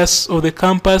radius of the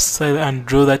compass and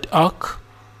draw that arc.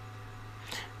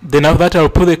 Then after that, I'll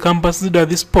put the compass needle at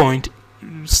this point,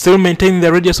 still maintaining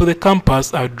the radius of the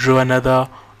compass. I'll draw another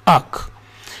arc.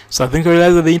 So I think I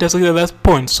realize that they intersect at that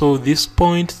point. So this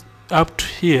point up to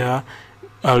here,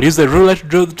 I'll use the ruler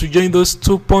to join those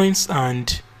 2 points,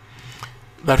 and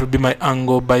that will be my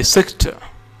angle bisector.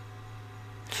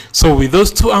 So with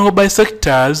those two angle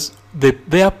bisectors,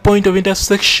 their point of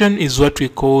intersection is what we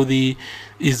call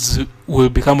will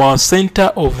become our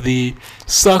center of the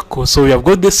circle. So we have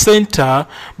got the center,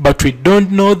 but we don't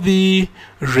know the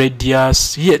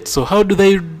radius yet. So how do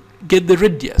they get the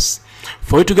radius?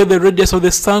 For you to get the radius of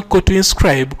the circle to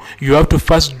inscribe, you have to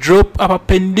first drop a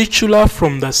perpendicular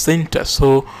from the center.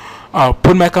 So I'll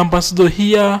put my compass needle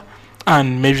here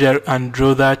and measure and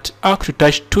draw that arc to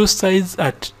touch two sides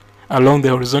along the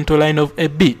horizontal line of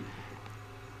AB.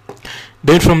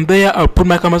 Then from there, I'll put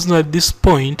my compass needle at this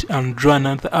point and draw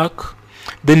another arc.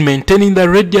 Then, maintaining the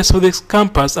radius of the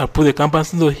compass, I'll put the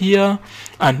compass needle here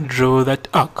and draw that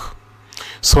arc.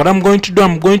 So what I'm going to do,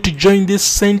 I'm going to join this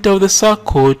center of the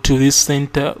circle to this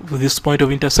center, with this point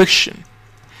of intersection.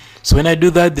 So when I do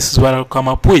that, this is what I'll come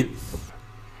up with.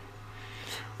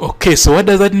 Okay, so what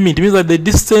does that mean? It means that the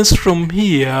distance from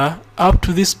here up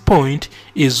to this point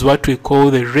is what we call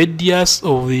the radius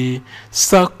of the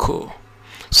circle.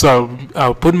 So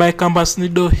I'll put my compass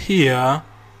needle here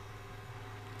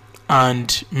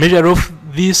and measure off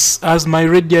this as my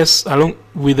radius along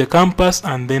with the compass,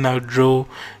 and then I'll draw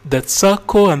that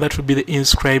circle, and that will be the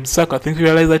inscribed circle. I think you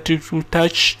realize that it will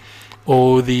touch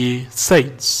all the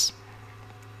sides.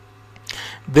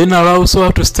 Then I'll also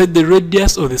have to state the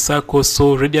radius of the circle.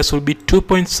 So radius will be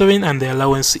 2.7 and the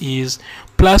allowance is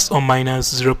plus or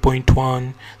minus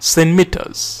 0.1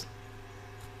 centimeters.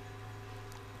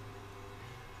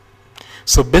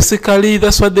 So basically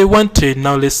that's what they wanted.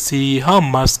 Now let's see how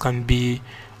marks can be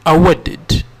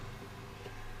awarded.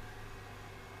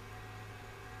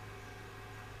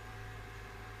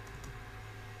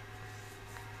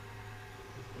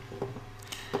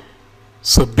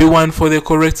 So B1 for the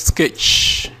correct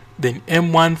sketch, then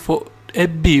M1 for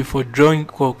AB for drawing,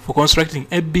 for constructing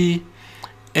AB,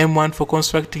 M1 for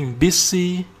constructing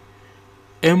BC,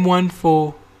 M1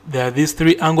 for, there are these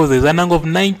three angles. There's an angle of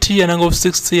 90, an angle of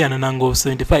 60, and an angle of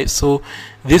 75. So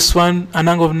this one, an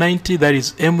angle of 90, that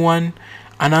is M1,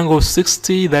 an angle of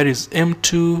 60, that is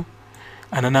M2,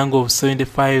 and an angle of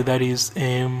 75, that is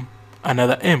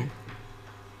another M.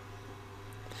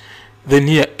 Then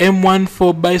here M1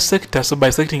 for bisector, so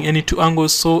bisecting any two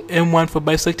angles. So M1 for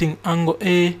bisecting angle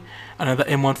A, another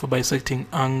M1 for bisecting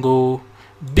angle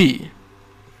B.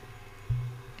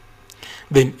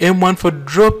 Then M1 for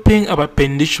dropping a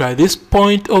perpendicular. This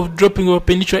point of dropping a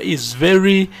perpendicular is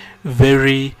very,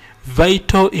 very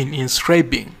vital in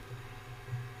inscribing.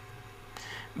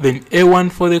 Then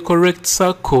A1 for the correct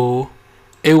circle,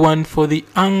 A1 for the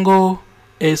angle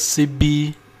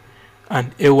ACB,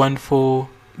 and A1 for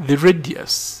the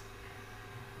radius.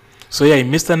 So yeah, I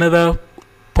missed another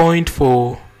point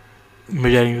for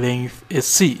measuring length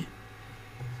AC.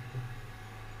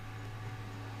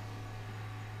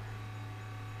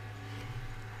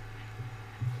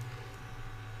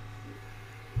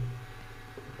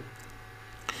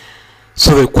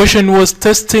 So the question was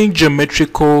testing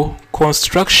geometrical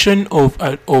construction of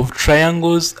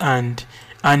triangles and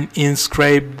an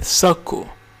inscribed circle.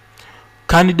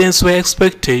 Candidates were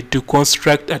expected to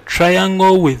construct a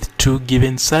triangle with two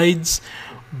given sides,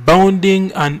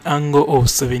 bounding an angle of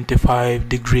 75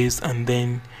 degrees, and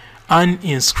then an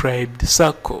inscribed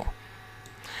circle.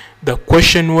 The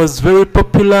question was very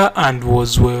popular and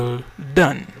was well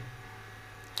done.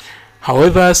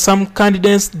 However, some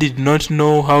candidates did not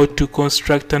know how to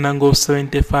construct an angle of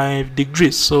 75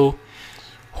 degrees, so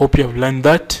hope you have learned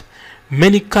that.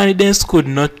 Many candidates could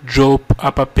not drop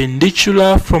a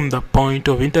perpendicular from the point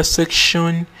of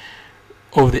intersection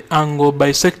of the angle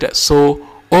bisector. So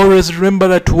always remember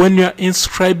that when you are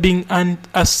inscribing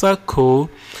a circle,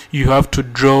 you have to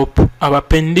drop a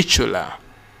perpendicular.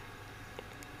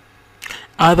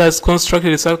 Others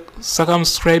constructed a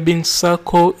circumscribing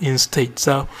circle instead.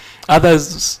 So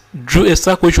others drew a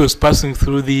circle which was passing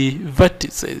through the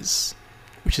vertices,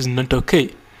 which is not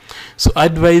okay. So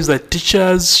advise that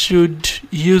teachers should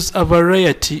use a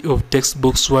variety of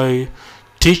textbooks while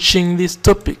teaching this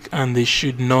topic, and they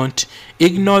should not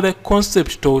ignore the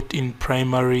concept taught in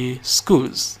primary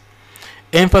schools.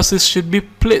 Emphasis should be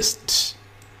placed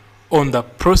on the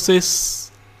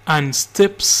process and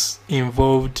steps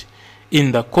involved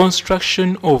in the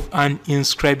construction of an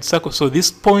inscribed circle. So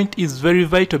this point is very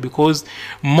vital because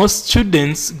most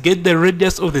students get the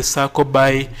radius of the circle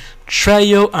by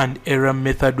trial and error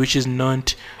method, which is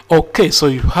not okay. So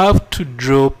you have to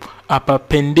drop a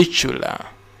perpendicular.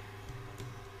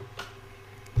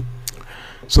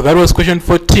 So that was question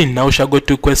 14. Now we shall go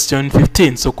to question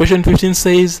 15. So question 15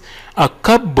 says a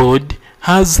cupboard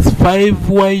has 5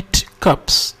 white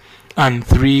cups and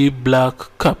 3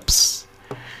 black cups.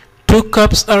 2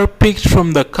 cups are picked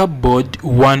from the cupboard,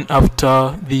 one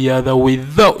after the other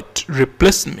without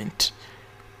replacement.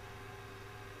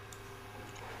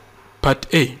 Part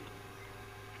A.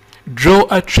 Draw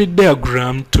a tree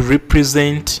diagram to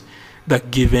represent the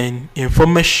given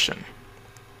information.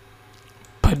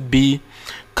 Part B.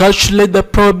 Calculate the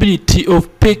probability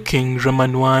of picking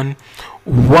Roman 1,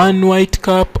 1 white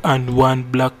cup and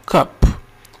 1 black cup.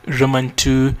 Roman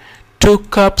 2, 2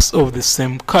 cups of the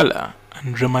same color.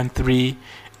 and Roman 3,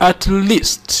 at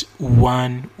least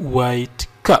 1 white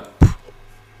cup.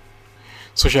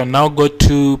 So we shall now go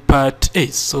to part A.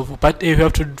 So for part A, we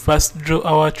have to first draw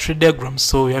our tree diagram.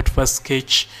 So we have to first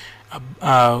sketch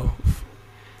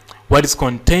what is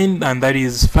contained, and that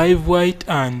is 5 white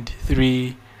and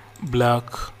 3 black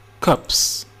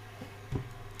cups.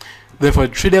 Therefore,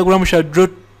 the tree diagram, we shall draw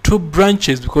 2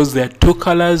 branches because there are 2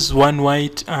 colors, 1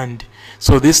 white, and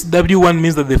so this W1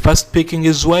 means that the first picking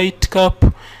is white cup,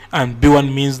 and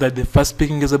B1 means that the first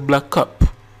picking is a black cup.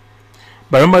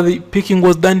 But remember, the picking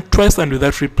was done twice and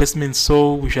without replacement,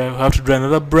 so we shall have to draw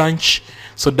another branch.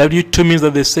 So W2 means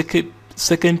that the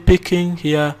second picking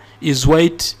here is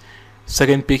white,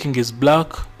 second picking is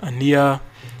black, and here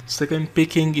second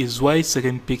picking is white,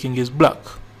 second picking is black.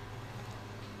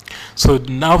 So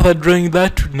now after drawing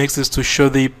that, next is to show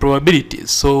the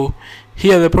probabilities. So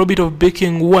here the probability of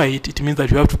picking white, it means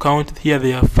that you have to count. Here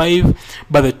there are 5,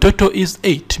 but the total is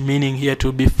 8, meaning here it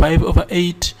will be 5 over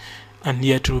 8, and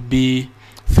here it will be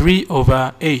 3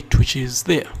 over 8, which is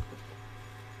there.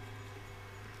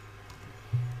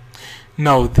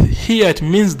 Now here it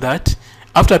means that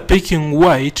after picking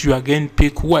white, you again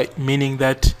pick white, meaning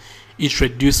that it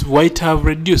reduced, white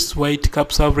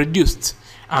cups have reduced,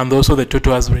 and also the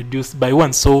total has reduced by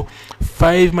 1. So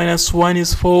 5 minus 1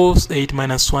 is 4, 8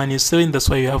 minus 1 is 7, that's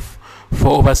why you have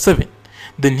 4 over 7.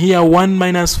 Then here 1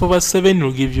 minus 4 over 7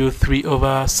 will give you 3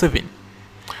 over 7.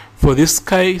 For this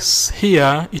case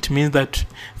here, it means that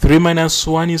 3 minus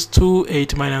 1 is 2,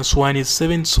 8 minus 1 is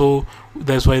 7, so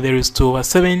that's why there is 2 over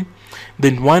 7.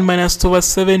 Then 1 minus 2 over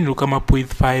 7 will come up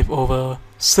with 5 over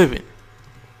 7.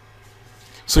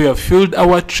 So we have filled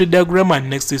our tree diagram, and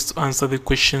next is to answer the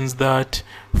questions that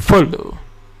follow.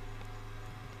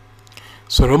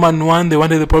 So Roman 1, they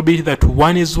wanted the probability that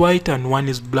 1 is white and 1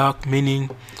 is black, meaning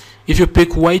if you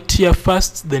pick white here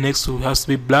first, the next has to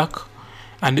be black.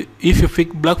 And if you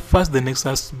pick black first, the next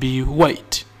has to be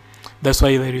white. That's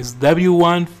why there is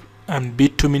W1 and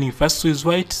B2, meaning first is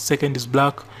white, second is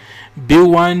black.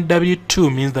 B1,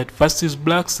 W2 means that first is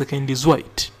black, second is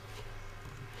white.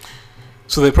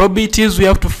 So the probabilities we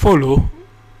have to follow,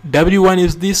 W1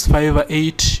 is this 5 over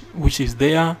 8, which is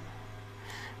there.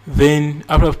 Then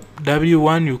after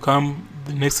W1 you come,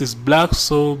 the next is black,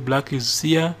 so black is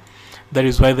here. That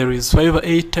is why there is 5 over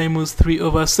 8 times 3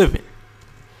 over 7.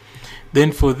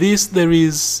 Then for this there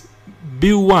is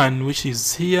B1, which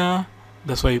is here,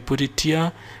 that's why you put it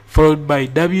here, followed by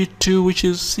W2, which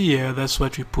is here, that's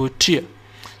what we put here.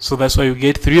 So that's why you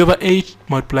get 3 over 8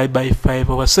 multiplied by 5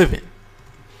 over 7.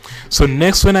 So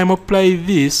next, when I multiply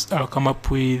this, I'll come up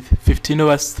with 15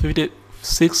 over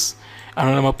 56, and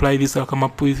when I multiply this, I'll come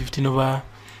up with 15 over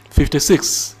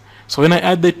 56. So when I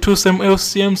add the two same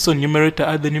LCM, so numerator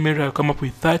add the numerator, I'll come up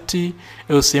with 30,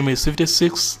 LCM is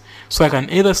 56. So I can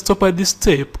either stop at this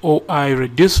step, or I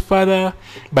reduce further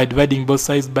by dividing both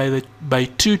sides by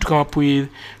 2 to come up with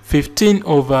 15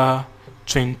 over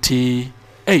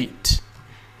 28.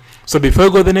 So before I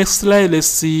go to the next slide, let's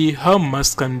see how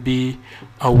much can be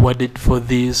awarded for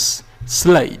this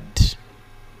slide.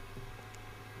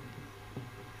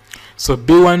 So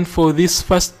B1 for this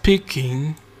first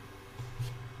picking,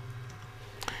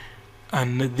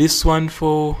 and this one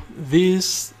for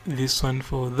this one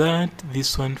for that,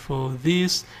 this one for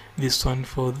this one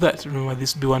for that. Remember,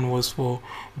 this B1 was for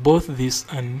both this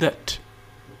and that.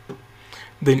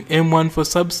 Then M1 for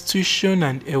substitution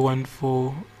and A1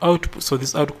 for output. So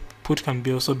this output can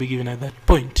be also be given at that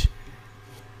point.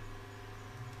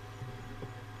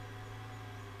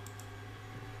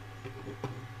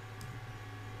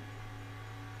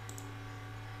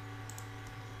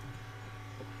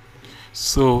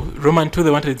 So Roman 2,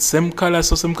 they wanted same color,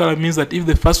 so same color means that if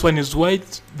the first one is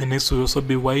white, the next will also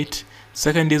be white.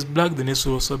 Second is black, the next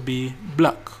will also be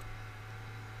black.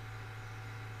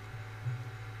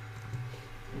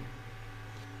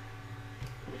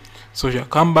 So we shall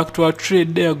come back to our tree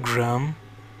diagram.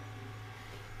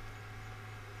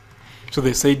 So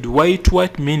they said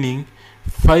white meaning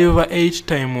 5 over 8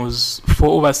 times 4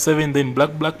 over 7, then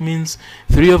black means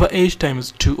 3 over 8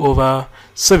 times 2 over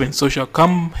 7. So we shall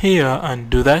come here and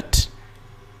do that,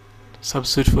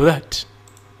 substitute for that.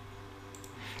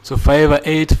 So 5 over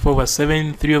 8, 4 over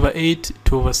 7, 3 over 8,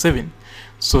 2 over 7.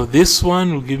 So this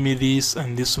one will give me this,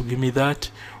 and this will give me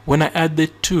that. When I add the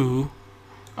 2,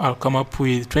 I'll come up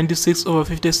with 26 over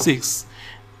 56.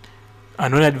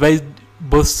 And when I divide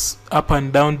both up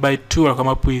and down by 2, I'll come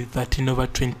up with 13 over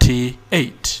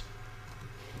 28.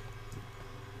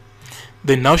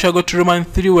 Then now shall go to Roman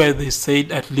 3, where they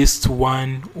said at least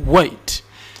one white.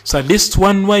 So at least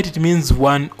one white, it means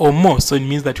one or more. So it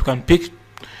means that you can pick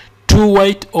 2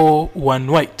 white or 1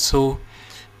 white. So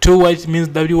 2 white means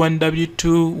W1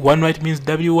 W2, 1 white means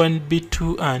W1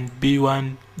 B2 and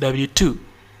B1 W2.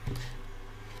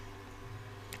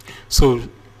 So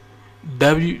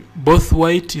both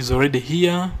white is already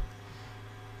here,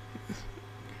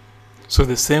 so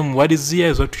the same what is here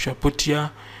is what we shall put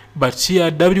here, but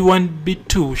here W1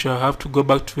 B2 we shall have to go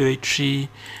back to the tree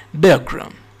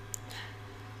diagram.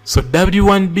 So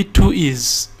W1 B2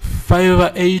 is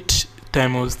 5/8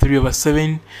 times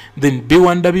 3/7, then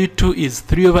B1 W2 is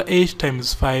 3/8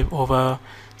 times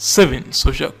 5/7. So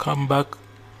we shall come back.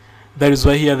 That is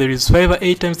why here there is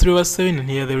 5/8 times 3/7, and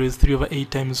here there is 3/8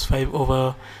 times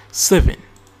 5/7.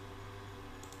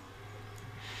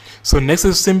 So next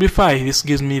is simplify. This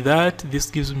gives me that, this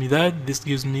gives me that, this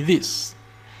gives me this.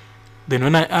 Then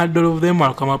when I add all of them,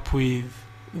 I'll come up with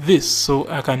this. So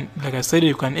I can, like I said,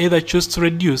 you can either choose to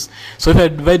reduce. So if I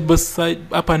divide both sides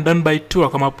up and down by 2, I'll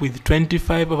come up with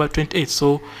 25/28.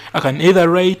 So I can either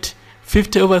write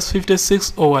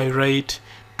 50/56 or I write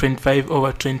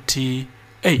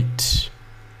 25/28.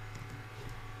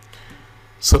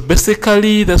 So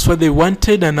basically that's what they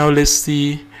wanted, and now let's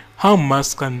see how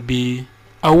marks can be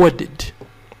awarded.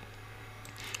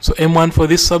 So M1 for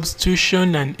this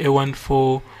substitution and A1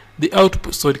 for the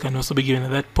output, so it can also be given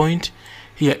at that point.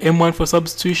 Here M1 for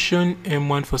substitution,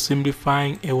 M1 for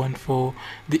simplifying, A1 for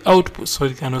the output, so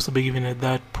it can also be given at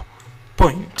that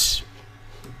point.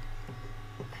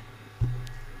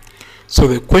 So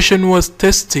the question was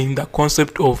testing the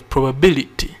concept of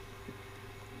probability.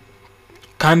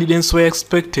 Candidates were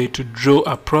expected to draw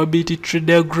a probability tree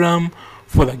diagram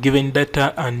for the given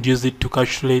data and use it to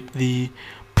calculate the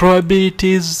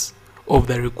probabilities of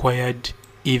the required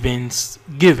events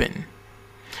given.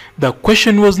 The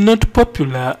question was not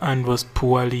popular and was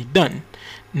poorly done.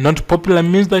 Not popular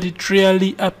means that it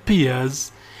rarely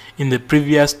appears in the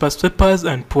previous past papers,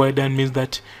 and poorly done means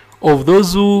that of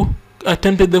those who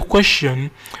attempted the question,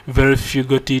 very few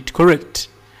got it correct.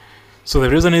 So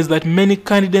the reason is that many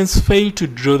candidates failed to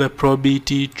draw the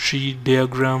probability tree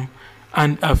diagram,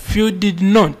 and a few did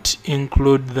not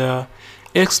include the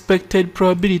expected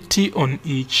probability on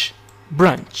each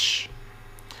branch.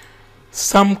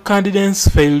 Some candidates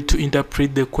failed to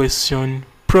interpret the question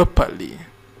properly.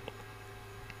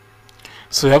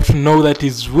 So you have to know that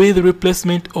is with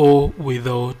replacement or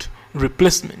without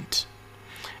replacement.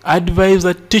 Advise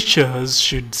that teachers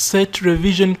should set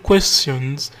revision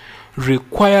questions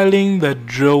requiring the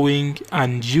drawing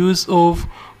and use of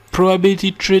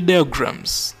probability tree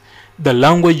diagrams. The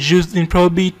language used in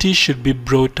probability should be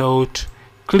brought out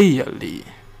clearly.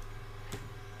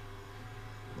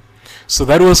 So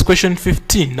that was question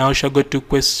 15. Now we shall go to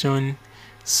question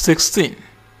 16.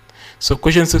 So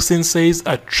question 16 says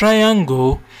a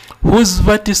triangle whose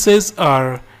vertices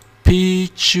are P,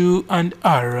 Q, and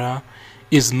R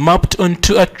is mapped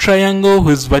onto a triangle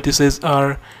whose vertices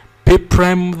are P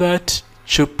prime that,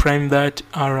 Q prime that,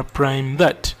 R prime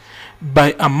that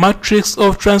by a matrix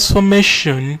of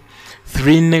transformation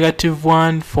 3,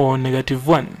 -1, 4,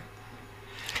 -1.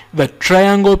 The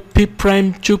triangle P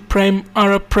prime, Q prime,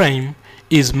 R prime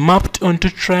is mapped onto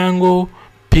triangle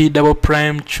P double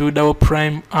prime, Q double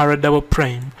prime, R double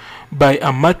prime by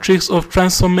a matrix of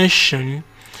transformation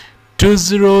 2,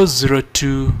 0, 0,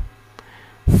 2.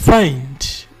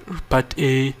 Find, part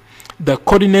A, the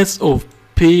coordinates of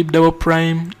P double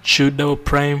prime, Q double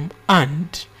prime,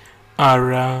 and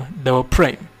R double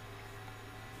prime.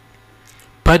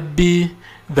 Part B,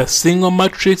 the single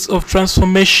matrix of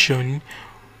transformation.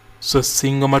 So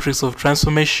single matrix of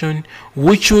transformation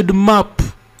which would map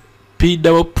P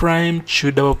double prime,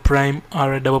 Q double prime,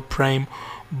 R double prime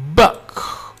back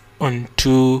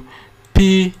onto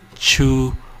P,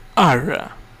 Q,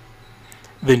 R.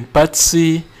 Then part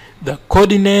C, the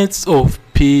coordinates of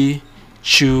P,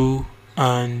 Q,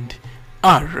 and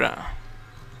R.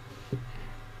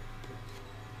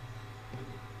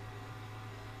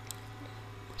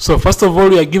 So first of all,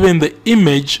 we are given the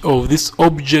image of this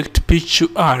object P, Q,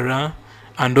 R,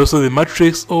 and also the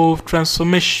matrix of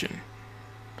transformation,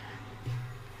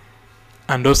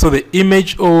 and also the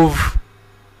image of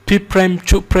P prime,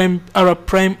 Q prime, R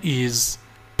prime is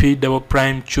P double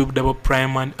prime, Q double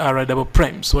prime, and R double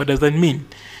prime. So what does that mean?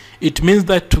 It means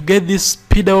that to get this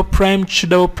P double prime, Q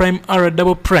double prime, R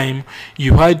double prime,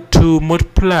 you had to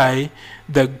multiply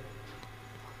the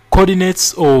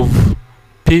coordinates of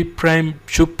P prime,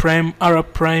 Q prime, R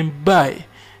prime by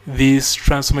this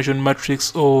transformation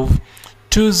matrix of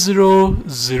 2, 0,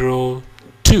 0,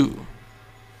 2.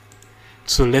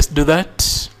 So let's do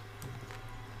that.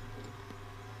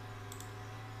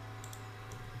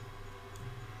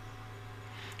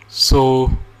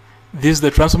 So this is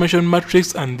the transformation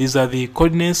matrix and these are the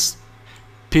coordinates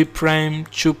P prime,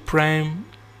 Q prime,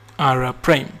 R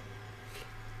prime.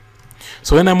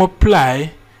 So when I multiply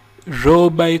row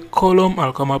by column,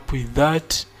 I'll come up with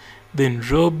that. Then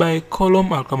row by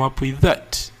column, I'll come up with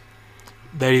that.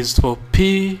 That is for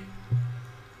P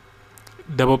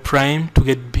double prime to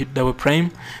get B double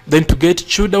prime. Then to get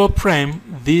Q double prime,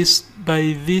 this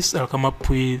by this, I'll come up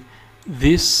with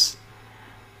this.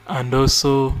 And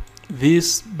also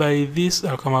this by this,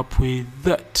 I'll come up with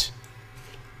that.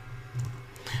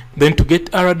 Then to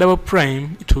get R double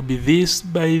prime, it will be this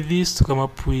by this to come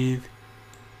up with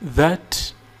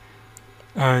that.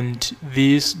 And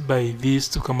this by this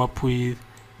to come up with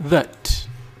that.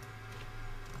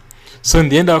 So in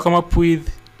the end, I'll come up with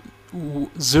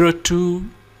 0, 2,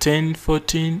 10,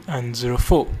 14, and 0,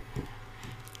 4.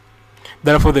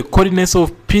 Therefore, the coordinates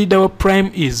of P double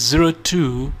prime is 0,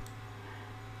 2,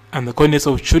 and the coordinates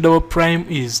of Q double prime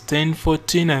is 10,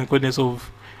 14, and the coordinates of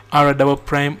R double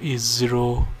prime is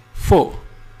 0, 4.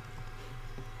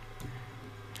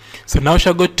 So now we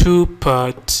shall go to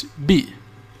part B.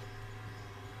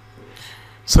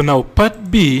 So now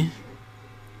part B,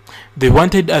 they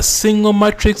wanted a single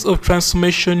matrix of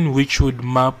transformation which would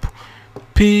map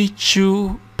P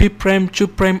prime, Q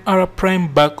prime, R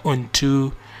prime back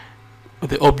onto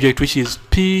the object which is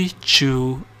P,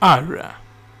 Q, R.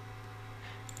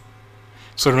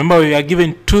 So remember, we are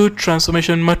given two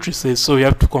transformation matrices, so we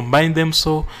have to combine them.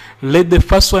 So let the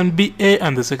first one be A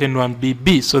and the second one be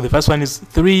B. So the first one is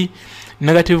 3,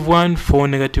 -1, 4,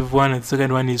 -1, and the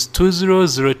second one is 2, 0,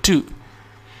 0, 2.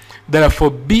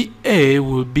 Therefore, BA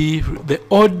will be the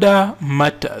order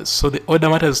matters. So the order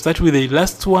matters start with the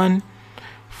last one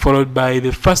followed by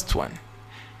the first one.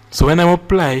 So when I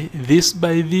multiply this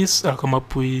by this, I'll come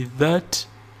up with that.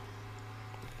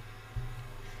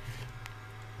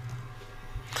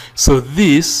 So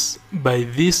this by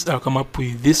this, I'll come up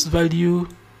with this value.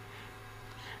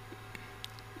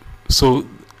 So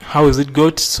how is it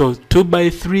got? So 2 by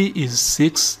 3 is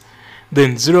 6.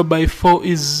 Then 0 by 4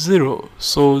 is 0.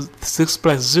 So 6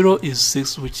 plus 0 is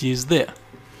 6, which is there.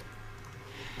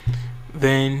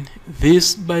 Then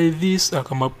this by this, I'll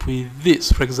come up with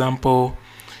this. For example,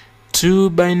 2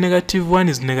 by -1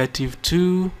 is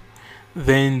 -2.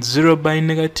 Then 0 by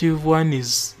 -1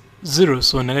 is 0.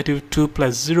 So -2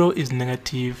 plus 0 is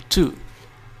 -2.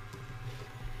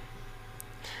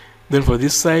 Then for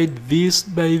this side, this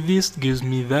by this gives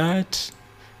me that.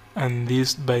 And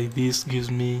this by this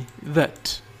gives me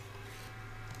that.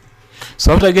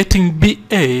 So after getting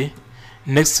BA,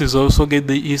 next is also get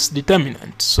the its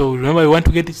determinant. So remember, we want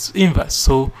to get its inverse.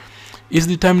 So its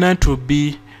determinant will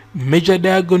be major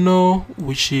diagonal,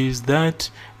 which is that,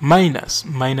 minus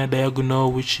minor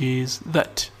diagonal, which is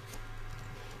that.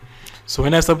 So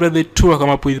when I subtract the two, I come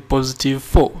up with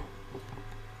 +4.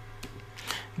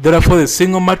 Therefore, the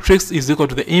single matrix is equal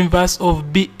to the inverse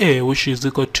of BA, which is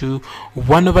equal to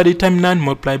 1 over determinant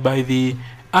multiplied by the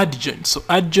adjoint. So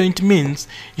adjoint means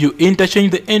you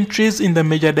interchange the entries in the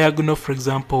major diagonal. For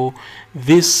example,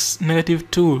 this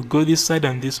 -2 will go this side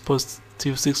and this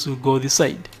 +6 will go this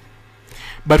side.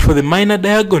 But for the minor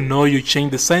diagonal, you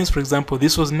change the signs. For example,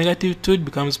 this was -2, it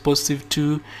becomes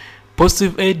 +2,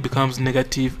 +8 becomes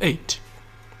 -8.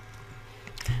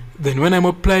 Then when I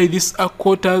multiply this a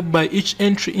quarter by each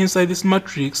entry inside this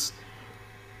matrix,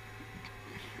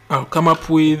 I'll come up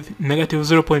with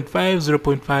 -0.5,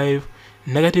 0.5,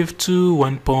 -2,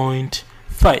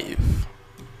 1.5.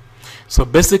 So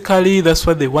basically, that's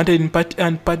what they wanted in part A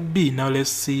and part B. Now let's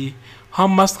see how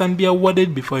marks can be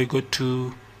awarded before we go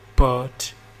to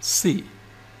part C.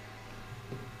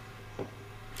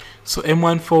 So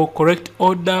M1 for correct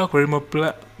order,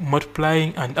 correct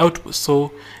multiplying, and output.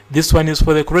 So this one is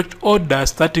for the correct order,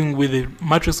 starting with the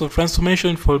matrix of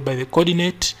transformation followed by the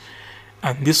coordinate.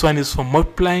 And this one is for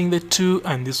multiplying the two,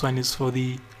 and this one is for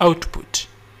the output.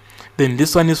 Then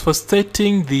this one is for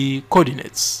stating the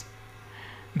coordinates.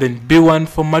 Then B1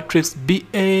 for matrix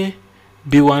BA,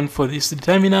 B1 for this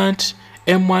determinant,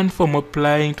 M1 for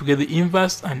multiplying to get the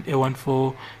inverse, and A1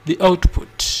 for the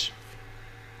output.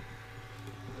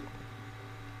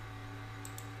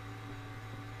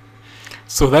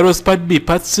 So that was part B.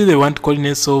 Part C, they want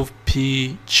coordinates of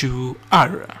P, Q,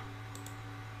 R.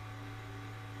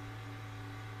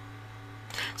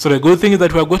 So the good thing is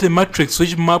that we have got a matrix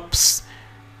which maps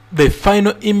the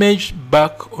final image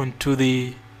back onto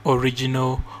the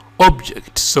original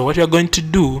object. So what we are going to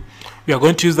do, we are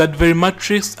going to use that very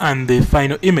matrix and the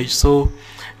final image. So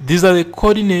these are the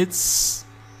coordinates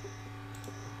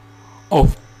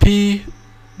of P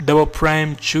double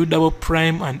prime, Q double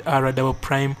prime, and R double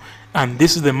prime. And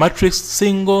this is the matrix,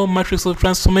 single matrix of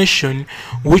transformation,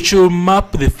 which will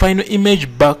map the final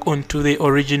image back onto the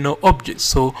original object.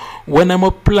 So when I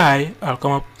multiply, I'll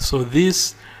come up, so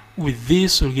this with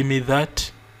this will give me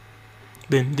that,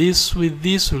 then this with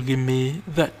this will give me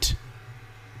that.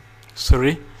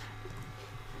 Sorry,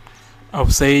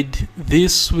 I've said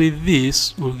this with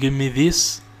this will give me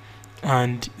this,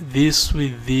 and this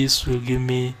with this will give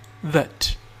me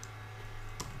that.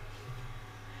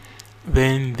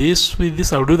 Then this with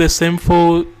this, I'll do the same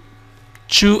for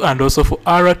Q and also for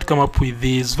R to come up with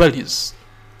these values.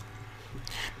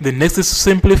 The next is to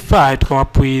simplify to come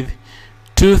up with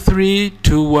 2, 3,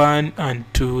 2, 1, and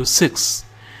 2, 6.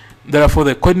 Therefore,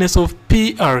 the coordinates of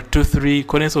P are 2, 3,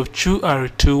 coordinates of Q are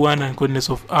 2, 1, and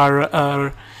coordinates of R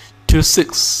are 2,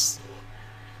 6.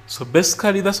 So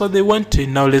basically, that's what they wanted.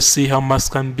 Now let's see how marks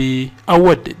can be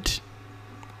awarded.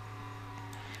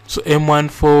 So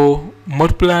M1 for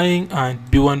multiplying and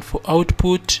B1 for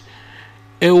output,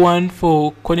 A1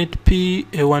 for coordinate P,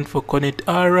 A1 for coordinate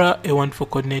R, A1 for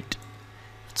coordinate,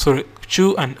 sorry,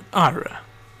 Q and R.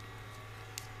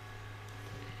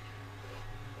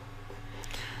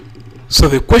 So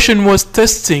the question was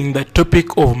testing the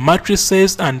topic of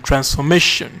matrices and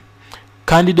transformation.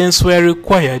 Candidates were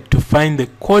required to find the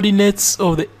coordinates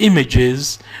of the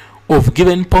images of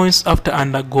given points after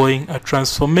undergoing a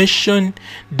transformation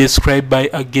described by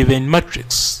a given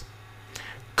matrix.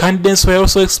 Candidates were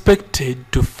also expected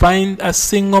to find a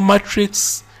single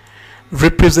matrix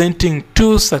representing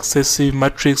two successive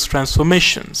matrix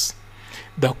transformations.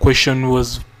 The question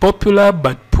was popular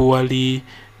but poorly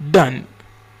done.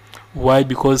 Why?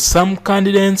 Because some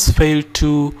candidates failed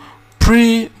to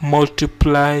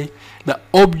pre-multiply the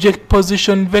object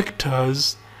position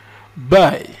vectors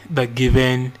by the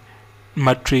given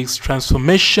matrix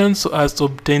transformation so as to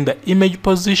obtain the image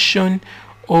position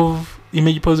of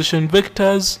image position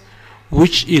vectors,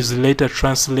 which is later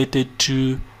translated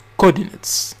to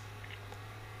coordinates.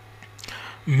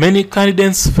 Many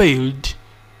candidates failed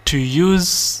to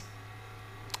use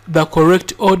the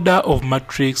correct order of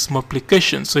matrix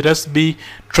multiplication, so it has to be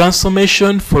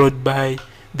transformation followed by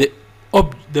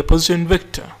the position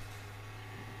vector.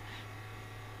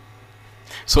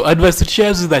 So advice to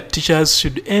teachers is that teachers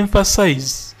should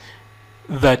emphasize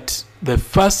that the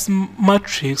first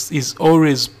matrix is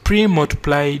always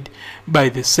pre-multiplied by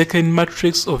the second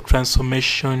matrix of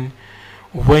transformation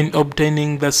when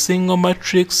obtaining the single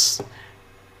matrix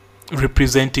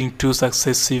representing two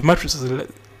successive matrices.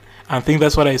 I think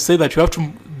that's what I say, that you have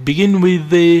to begin with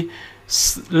the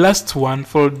last one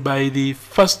followed by the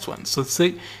first one. So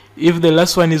say if the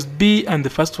last one is B and the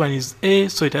first one is A,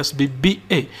 so it has to be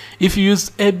BA. If you use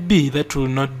AB, that will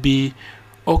not be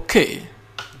okay.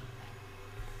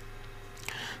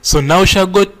 So now we shall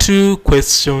go to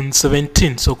question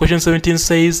 17. So question 17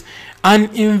 says, an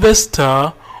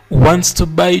investor wants to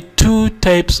buy two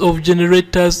types of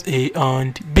generators, A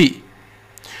and B.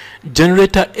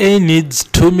 Generator A needs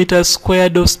 2 meters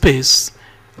squared of space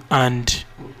and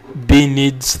B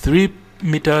needs 3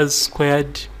 meters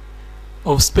squared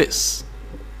of space.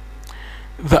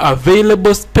 The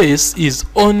available space is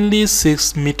only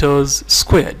 6 meters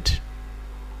squared.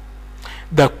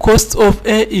 The cost of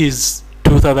A is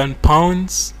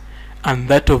 £2,000 and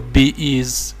that of B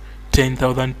is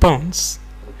 £10,000.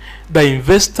 The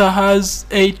investor has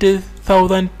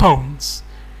 £80,000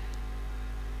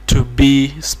 to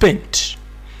be spent.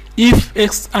 If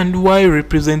X and Y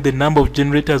represent the number of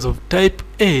generators of type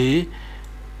A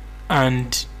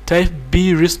and type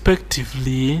B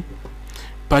respectively,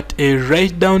 but A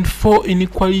write down 4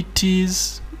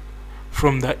 inequalities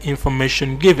from the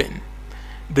information given.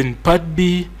 Then part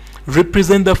B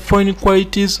represent the 4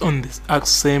 inequalities on the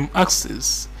same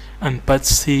axis, and part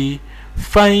C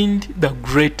find the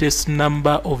greatest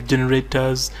number of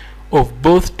generators of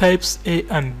both types A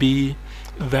and B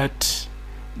that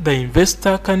the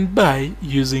investor can buy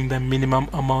using the minimum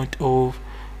amount of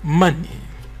money.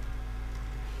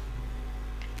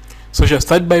 So we shall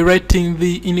start by writing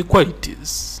the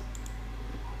inequalities.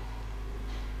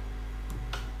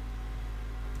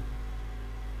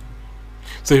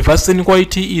 So the first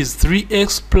inequality is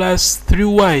 3x plus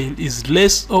 3y is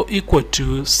less or equal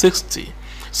to 60.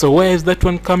 So where is that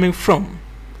one coming from?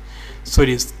 So it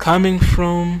is coming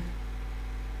from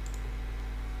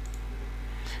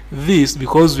this,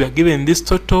 because we are given this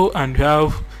total and we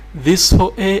have this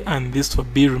for A and this for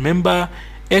B. Remember,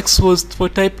 X was for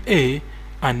type A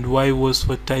and Y was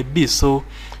for type B. So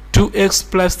 2x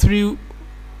plus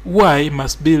 3y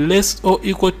must be less or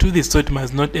equal to this, so it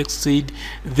must not exceed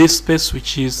this space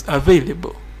which is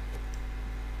available.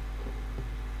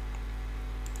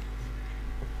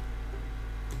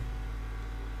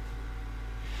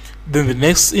 Then the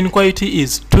next inequality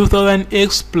is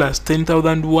 2000x plus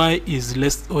 10,000y is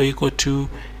less or equal to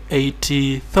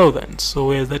 80,000. So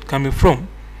where is that coming from?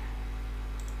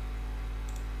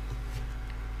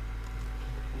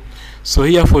 So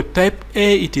here for type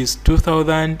A it is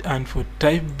 2000, and for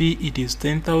type B it is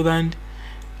 10,000,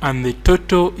 and the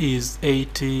total is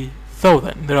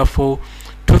 80,000. Therefore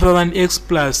 2000x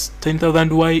plus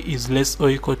 10,000y is less or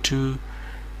equal to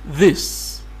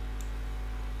this.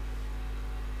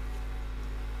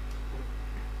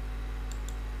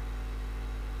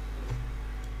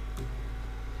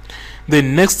 The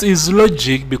next is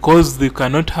logic, because they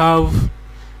cannot have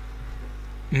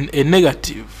a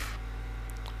negative.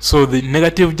 So the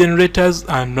negative generators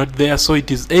are not there, so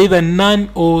it is either none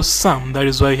or some. That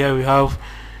is why here we have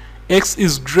x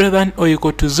is greater than or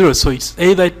equal to 0. So it's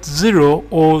either 0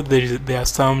 or there are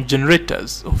some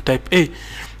generators of type A.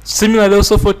 Similarly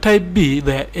also for type B,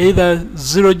 there are either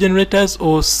 0 generators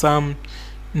or some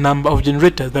number of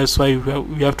generators. That's why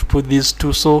we have to put these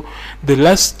two. So the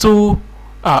last two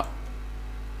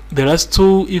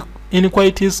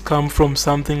inequalities come from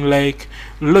something like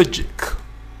logic.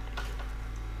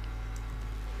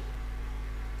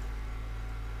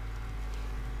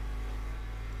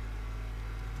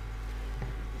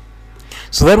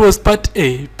 So that was part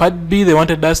A. Part B, they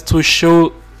wanted us to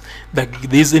show that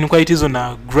these inequalities on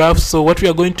a graph. So what we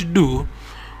are going to do,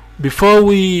 before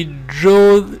we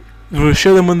will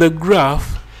show them on the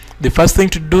graph, the first thing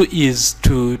to do is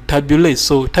to tabulate.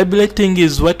 So tabulating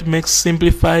is what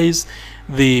simplifies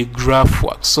the graph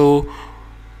work. So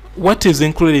what is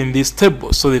included in this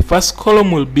table? So the first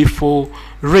column will be for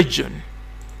region.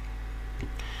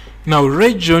 Now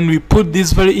region, we put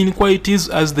these very inequalities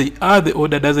as they are. The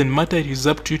order doesn't matter. It is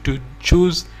up to you to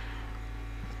choose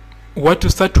what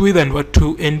to start with and what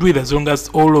to end with, as long as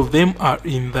all of them are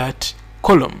in that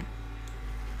column.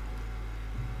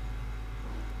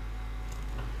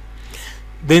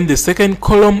 Then the second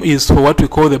column is for what we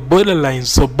call the borderlines.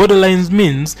 So borderlines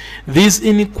means these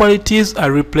inequalities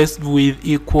are replaced with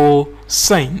equal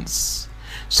signs.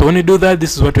 So when you do that,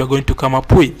 this is what we are going to come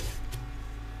up with.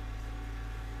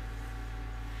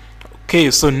 Okay,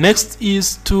 so next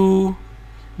is the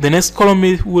next column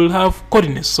will have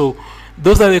coordinates. So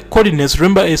those are the coordinates.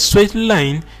 Remember, a straight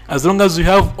line, as long as you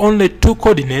have only 2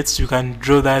 coordinates, you can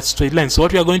draw that straight line. So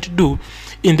what we are going to do,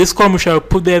 in this column we shall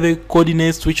put there the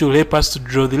coordinates which will help us to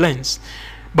draw the lines.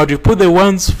 But we put the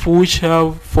ones for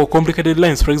complicated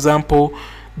lines. For example,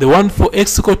 the one for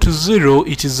x equal to 0,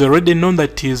 it is already known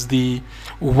that is the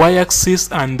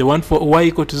y-axis, and the one for y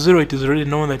equal to 0, it is already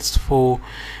known that it's for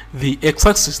the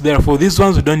x-axis. Therefore these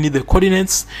ones we don't need the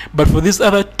coordinates, but for these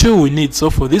other 2 we need. So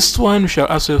for this one we shall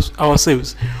ask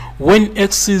ourselves, when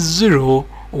x is 0,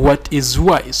 what is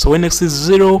y? So when x is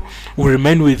 0, we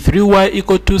remain with 3y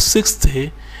equal to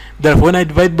 60. Therefore when I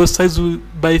divide both sides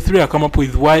by 3, I come up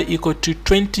with y equal to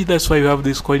 20. That's why you have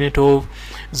this coordinate of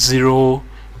 0,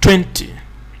 20.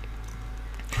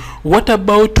 What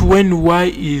about when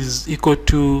y is equal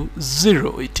to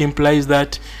 0? It implies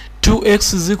that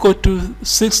 2x is equal to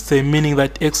 60, meaning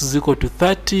that x is equal to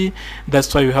 30.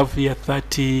 That's why we have here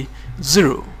 30,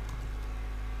 0.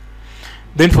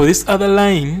 Then for this other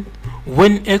line,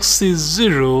 when x is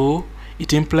 0,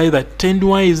 it implies that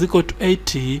 10y is equal to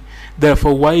 80.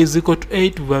 Therefore y is equal to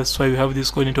 8. That's why we have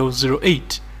this coordinate of 0,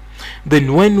 8.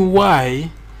 Then when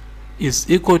y is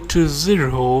equal to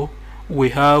 0, we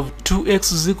have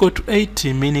 2x is equal to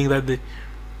 80, meaning that the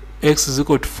x is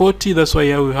equal to 40. That's why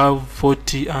here we have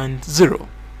 40 and 0.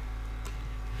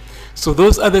 So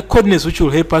those are the coordinates which will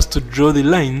help us to draw the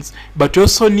lines, but we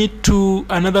also need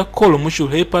another column which will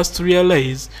help us to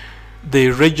realize the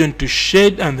region to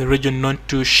shade and the region not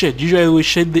to shade. Usually we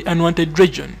shade the unwanted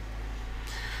region.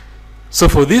 So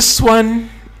for this one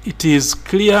it is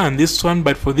clear, and this one,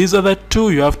 but for these other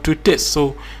 2 you have to test.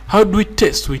 So how do we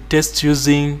test? We test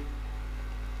using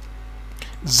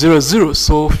 0, 0.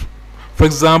 So for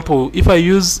example, if I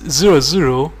use 0,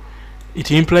 0,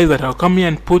 it implies that I'll come here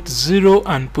and put 0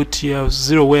 and put here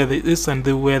 0 where there is and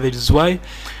where there is y.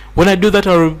 When I do that,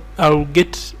 I'll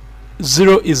get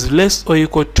 0 is less or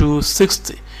equal to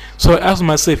 60. So I ask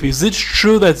myself, is it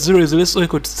true that 0 is less or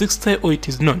equal to 60, or it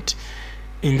is not?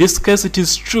 In this case it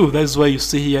is true. That's why you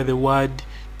see here the word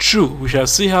true. We shall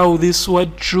see how this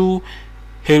word true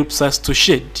helps us to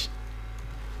shade.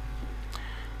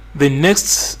 The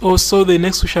next we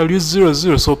shall use 0,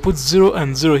 0. So put 0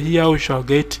 and 0 here. We shall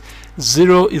get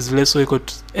 0 is less or equal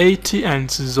to 80, and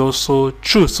this is also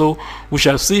true. So we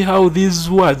shall see how these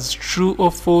words true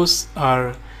or false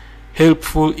are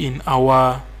helpful in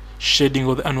our shading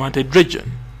of the unwanted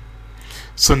region.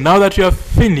 So now that you have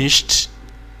finished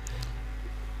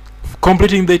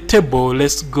completing the table,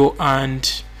 let's go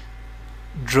and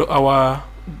draw our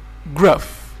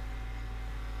graph.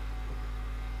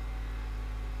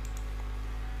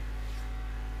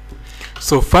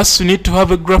 So first you need to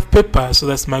have a graph paper, so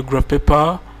that's my graph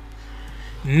paper.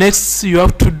 Next you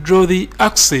have to draw the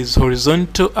axis,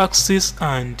 horizontal axis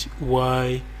and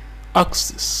y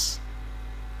axis.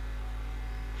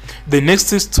 The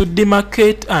next is to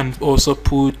demarcate and also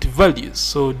put values.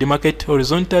 So demarcate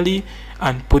horizontally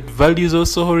and put values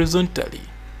also horizontally.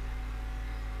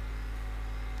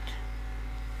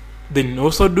 Then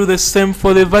also do the same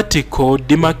for the vertical,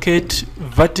 demarcate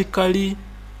vertically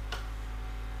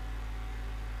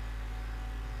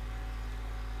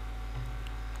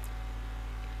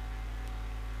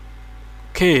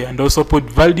and also put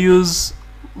values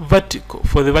vertical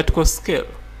for the vertical scale,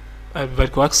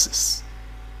 vertical axis.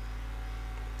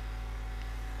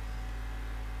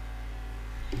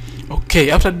 Okay,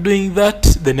 after doing that,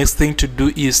 the next thing to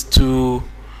do is to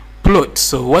plot.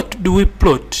 So what do we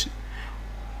plot?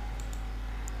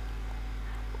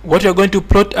 What you're going to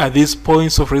plot are these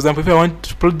points. So for example, if I want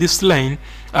to plot this line,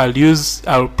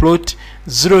 I'll plot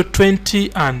 0,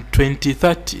 20 and 20,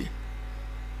 30.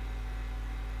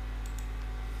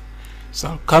 So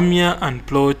I'll come here and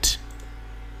plot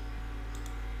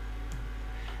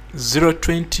 0,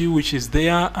 20 which is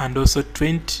there, and also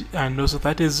 20 and also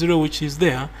 30, 0 which is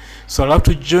there. So I'll have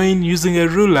to join using a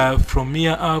ruler from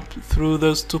here up through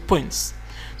those 2 points.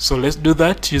 So let's do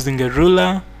that using a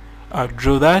ruler. I'll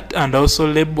draw that and also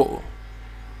label.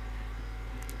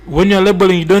 When you're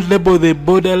labeling, you don't label the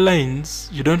border lines,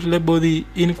 you don't label the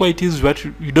inequalities,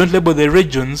 you don't label the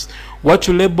regions. What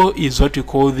you label is what you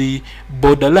call the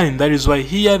border line. That is why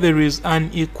here there is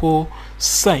an equal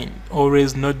sign.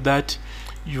 Always note that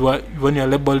when you're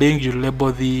labeling, you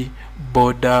label the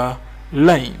border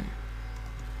line.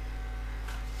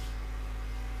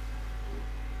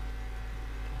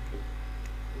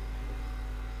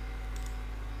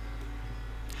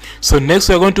 So next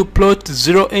we are going to plot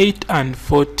 0, 8 and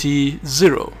 40,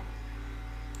 0.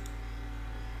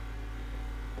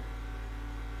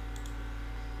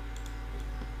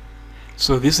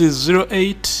 So this is 0,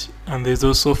 8 and there's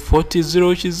also 40, 0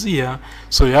 which is here.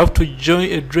 So you have to draw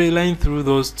a line through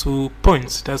those 2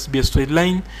 points. It has to be a straight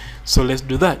line. So let's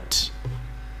do that.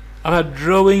 After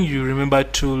drawing, you remember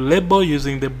to label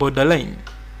using the border line.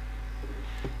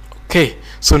 Okay,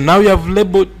 so now we have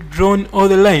drawn all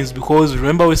the lines, because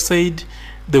remember we said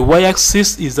the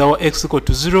y-axis is our x equal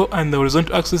to 0 and the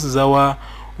horizontal axis is our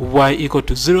y equal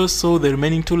to 0. So the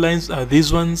remaining 2 lines are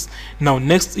these ones. Now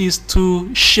next is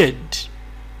to shade.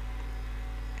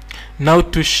 Now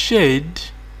to shade,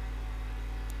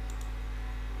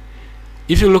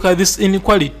 if you look at this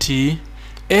inequality,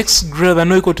 x greater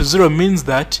than or equal to 0 means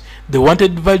that the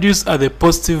wanted values are the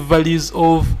positive values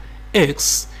of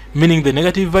x, meaning the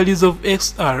negative values of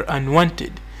x are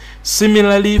unwanted.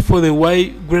 Similarly, for the y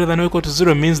greater than or equal to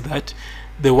 0 means that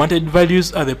the wanted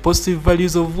values are the positive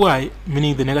values of y,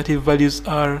 meaning the negative values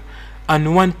are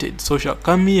unwanted. So shall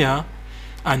come here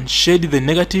and shade the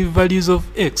negative values of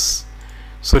x.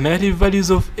 So negative values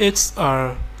of x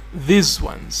are these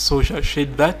ones, so shall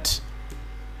shade that.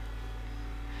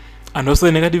 And also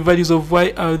the negative values of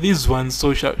y are these ones,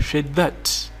 so shall shade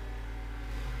that.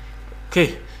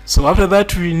 Okay, so after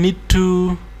that we need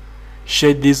to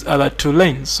shade these other 2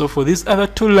 lines. So for these other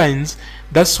 2 lines,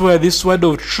 that's where this word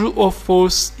of true or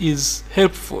false is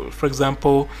helpful. For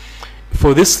example,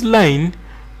 for this line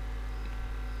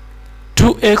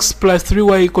 2x plus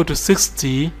 3y equal to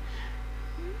 60,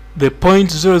 the point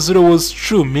 0, 0 was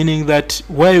true, meaning that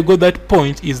where you got that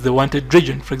point is the wanted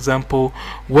region. For example,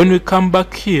 when we come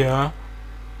back here,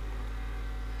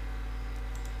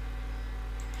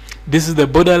 this is the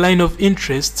borderline of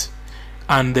interest,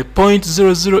 and the point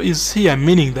 0, 0 is here,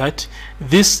 meaning that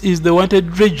this is the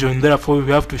wanted region. Therefore we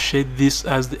have to shade this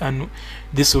as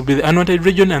this will be the unwanted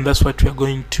region, and that's what we are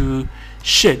going to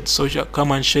shade. So we shall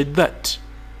come and shade that.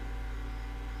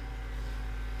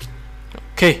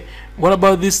 Okay, what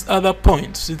about this other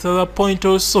point? This other point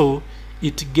also,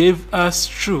 it gave us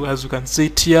true. As you can see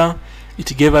it here,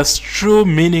 it gave us true,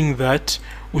 meaning that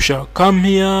we shall come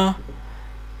here.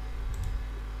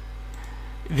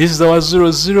 This is our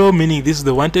 0, 0, meaning this is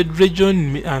the wanted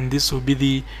region, and this will be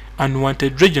the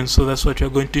unwanted region. So that's what we are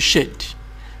going to shade.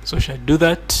 So we shall do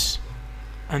that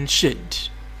and shade.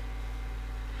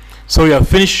 So we have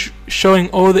finished showing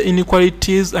all the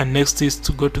inequalities, and next is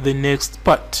to go to the next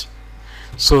part.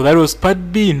 So that was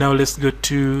part B. Now let's go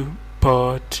to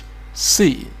part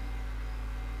C.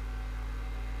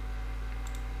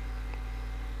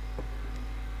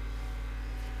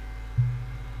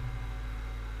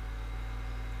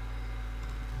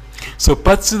 So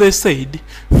part C, they said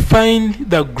find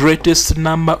the greatest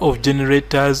number of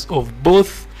generators of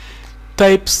both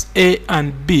types A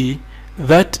and B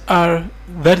that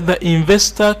the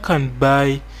investor can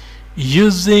buy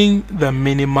using the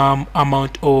minimum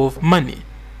amount of money.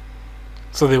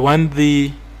 So they want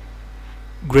the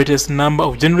greatest number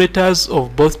of generators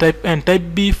of both type A and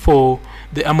type B for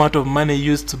the amount of money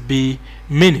used to be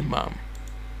minimum.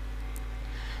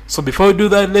 So before we do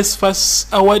that, let's first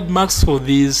award marks for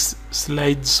these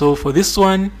slides. So for this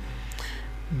one,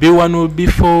 B1 will be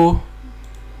for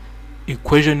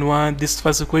equation 1, this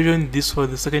first equation, this for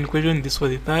the second equation, this for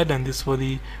the third, and this for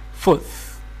the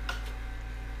fourth.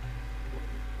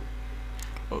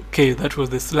 Okay, that was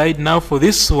the slide. Now for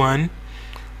this one,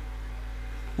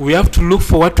 we have to look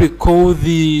for what we call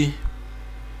the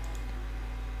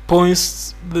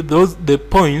points, the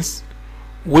points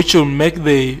which will make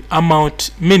the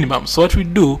amount minimum. So what we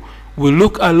do, we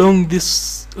look along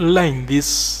this line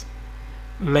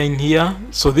here.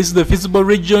 So this is the feasible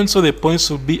region, so the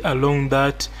points will be along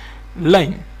that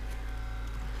line.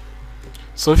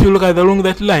 So if you look at along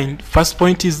that line, first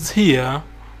point is here.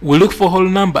 We look for whole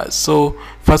numbers. So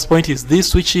first point is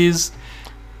this, which is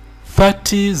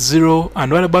 30, 0,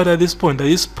 and what about at this point? At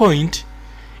this point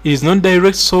it is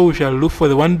non-direct, so we shall look for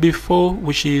the one before,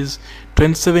 which is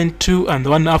 27, 2, and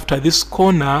the one after this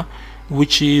corner,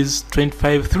 which is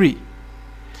 25, 3.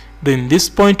 Then this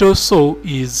point also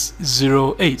is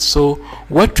 0, 8. So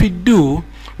what we do,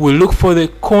 we look for the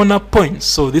corner points.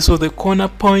 So this was the corner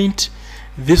point,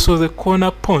 this was the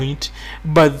corner point,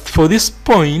 but for this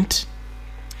point,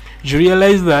 you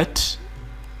realize that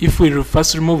if we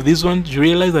first remove this one, you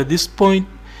realize that this point,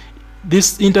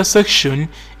 this intersection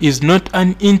is not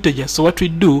an integer. So what we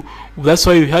do, that's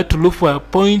why we had to look for a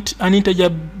point, an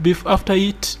integer after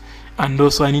it, and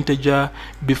also an integer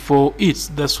before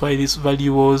it. That's why this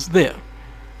value was there.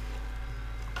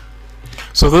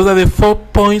 So those are the 4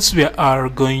 points we are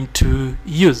going to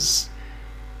use.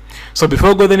 So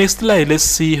before we go to the next slide, let's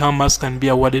see how much can be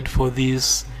awarded for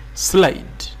this slide.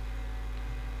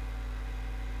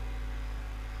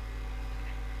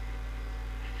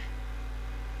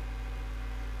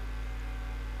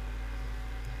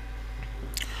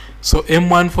 So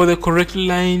M1 for the correct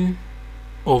line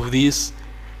of this,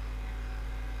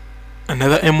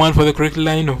 another M1 for the correct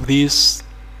line of this,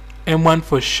 M1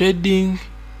 for shading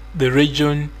the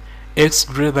region X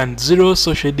greater than 0,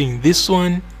 so shading this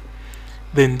one,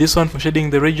 then this one for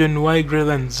shading the region Y greater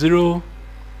than 0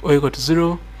 or equal to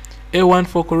 0, A1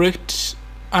 for correct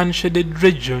unshaded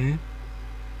region,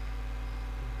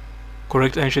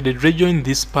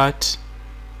 this part,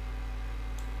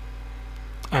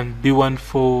 and B1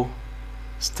 for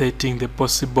stating the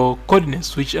possible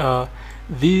coordinates, which are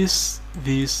this,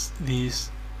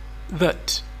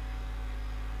 that.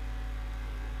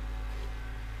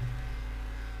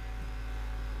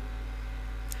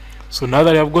 So now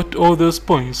that I've got all those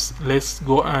points, let's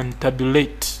go and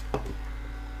tabulate.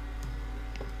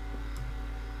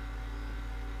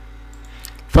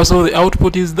 First of all, the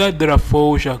output is that,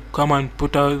 therefore we shall come and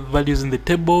put our values in the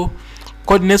table.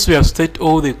 Coordinates, we have stated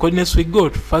all the coordinates we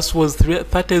got. First was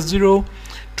 30, 0,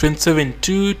 27,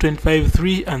 2, 25,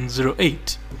 3, and 0,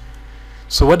 8.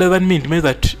 So what does that mean? It means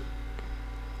that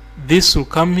this will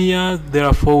come here,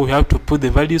 therefore we have to put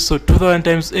the values. So 2000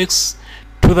 times x,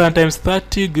 2000 times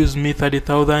 30 gives me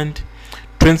 30,000,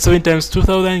 27 times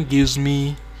 2000 gives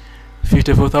me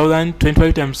 54,000,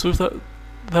 25 times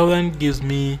 2000 gives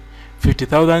me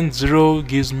 50,000, 0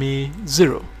 gives me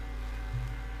 0.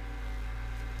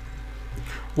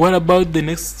 What about the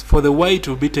next? For the y, it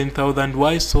will be 10,000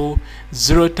 y, so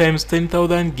 0 times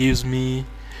 10,000 gives me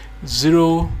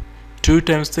 0, 2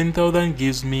 times 10,000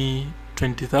 gives me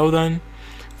 20,000,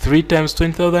 3 times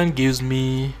 20,000 gives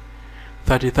me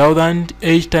 30,000,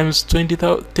 8 times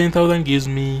 10,000 gives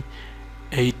me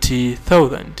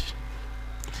 80,000.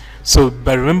 So,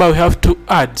 but remember we have to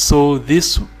add, so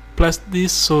this plus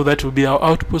this, so that will be our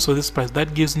output. So this plus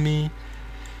that gives me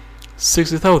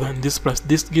 60,000, this plus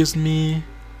this gives me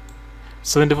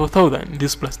 74,000,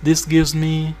 this plus this gives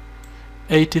me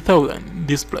 80,000,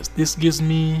 this plus this gives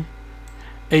me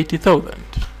 80,000.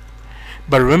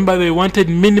 But remember they wanted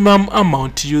minimum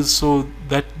amount to use, so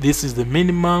that this is the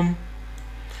minimum.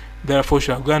 Therefore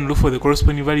shall go and look for the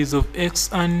corresponding values of x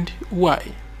and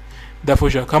y. Therefore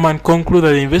shall come and conclude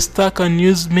that the investor can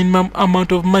use minimum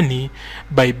amount of money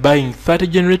by buying 30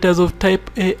 generators of type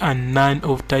A and none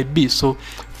of type B. So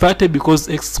 30 because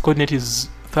x coordinate is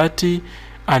 30,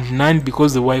 and 9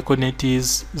 because the y coordinate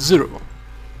is 0.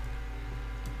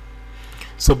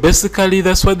 So basically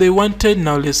that's what they wanted.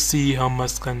 Now let's see how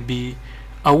much can be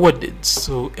awarded.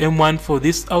 So M1 for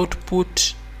this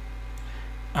output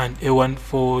and A1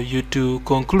 for you to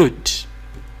conclude.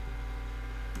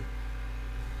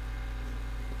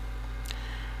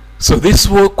 So this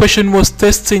question was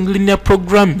testing linear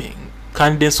programming.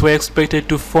 Candidates were expected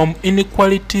to form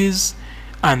inequalities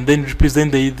and then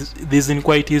represent these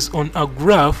inequalities on a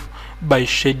graph by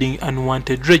shading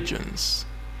unwanted regions.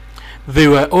 They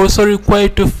were also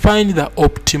required to find the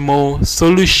optimal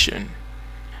solution.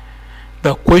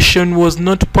 The question was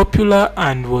not popular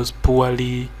and was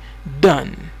poorly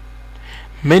done.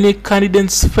 Many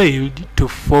candidates failed to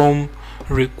form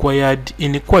required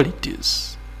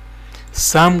inequalities.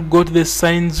 Some got the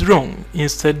signs wrong.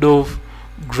 Instead of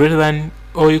greater than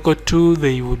or equal to,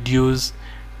 they would use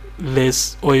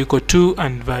less or equal to,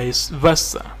 and vice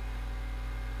versa.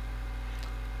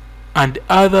 And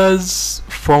others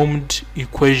formed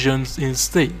equations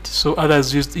instead. So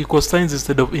others used equal signs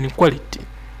instead of inequality.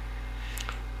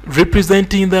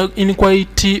 Representing the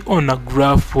inequality on a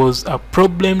graph was a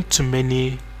problem to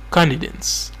many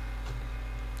candidates.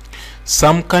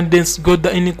 Some candidates got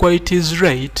the inequalities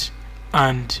right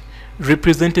and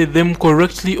represented them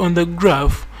correctly on the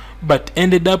graph, but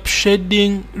ended up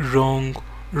shading wrong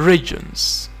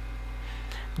regions.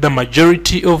 The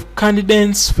majority of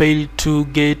candidates failed to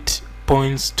get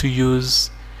points to use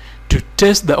to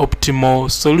test the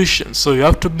optimal solution. So you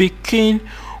have to be keen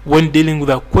when dealing with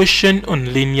a question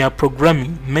on linear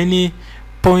programming. Many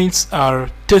points are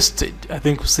tested. I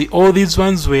think you see all these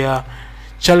ones were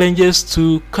challenges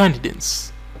to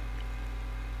candidates.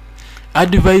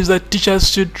 Advise that teachers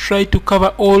should try to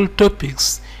cover all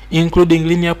topics, including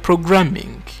linear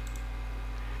programming.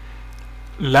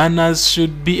 Learners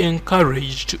should be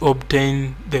encouraged to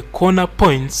obtain the corner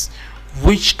points,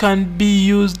 which can be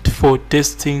used for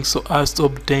testing so as to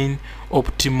obtain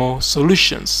optimal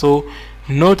solutions. So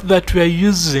note that we are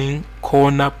using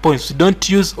corner points. We don't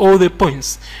use all the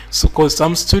points. So because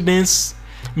some students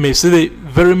may see the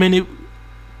very many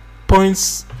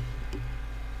points,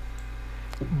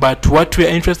 but what we are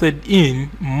interested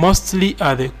in mostly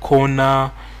are the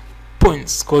corner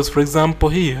points. Because for example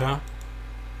here,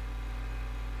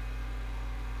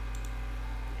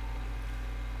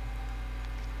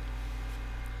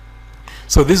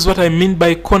 so this is what I mean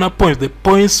by corner points, the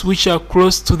points which are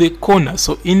close to the corner.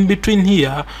 So in between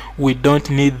here, we don't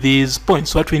need these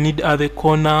points. What we need are the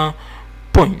corner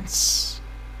points.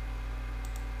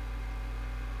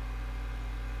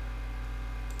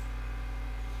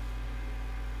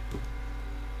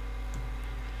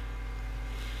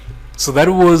 So that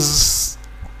was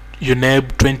UNEB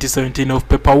 2017 of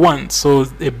paper 1. So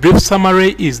a brief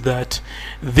summary is that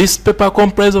this paper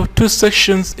comprised of two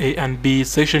sections, A and B.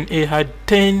 Section A had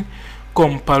 10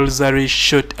 compulsory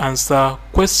short answer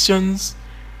questions,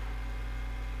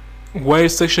 while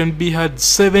section B had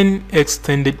 7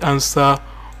 extended answer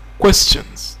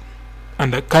questions,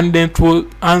 and the candidate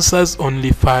answers only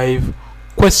 5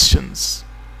 questions.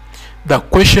 The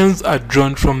questions are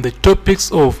drawn from the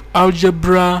topics of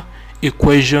algebra,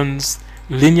 equations,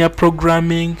 linear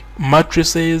programming,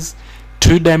 matrices,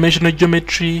 two-dimensional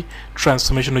geometry,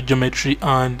 transformational geometry,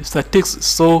 and statistics.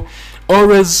 So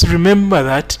always remember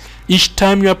that each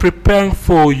time you are preparing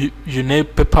for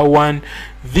UNEB paper 1,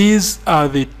 these are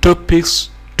the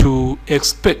topics to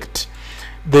expect.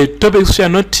 The topics which are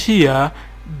not here,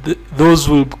 those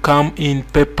will come in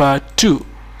paper 2.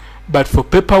 But for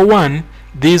paper 1,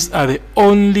 these are the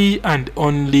only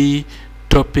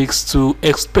topics to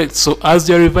expect. So as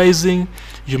you're revising,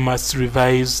 you must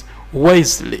revise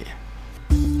wisely.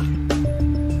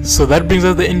 So that brings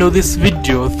us to the end of this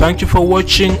video. Thank you for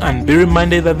watching, and be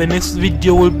reminded that the next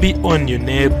video will be on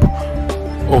UNEB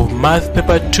of Math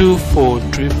Paper 2 for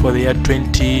the year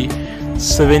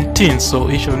 2017. So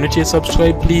if you have not yet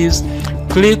subscribed, please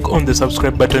click on the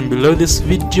subscribe button below this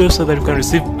video so that you can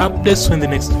receive updates when the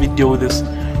next video with this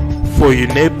for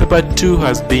UNEB paper 2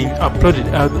 has been uploaded.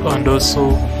 And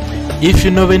also, if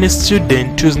you know of any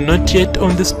student who is not yet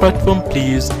on this platform,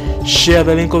 please share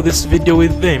the link of this video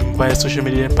with them via social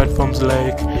media platforms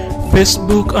like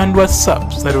Facebook and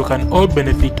WhatsApp so that we can all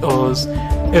benefit as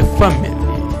a family.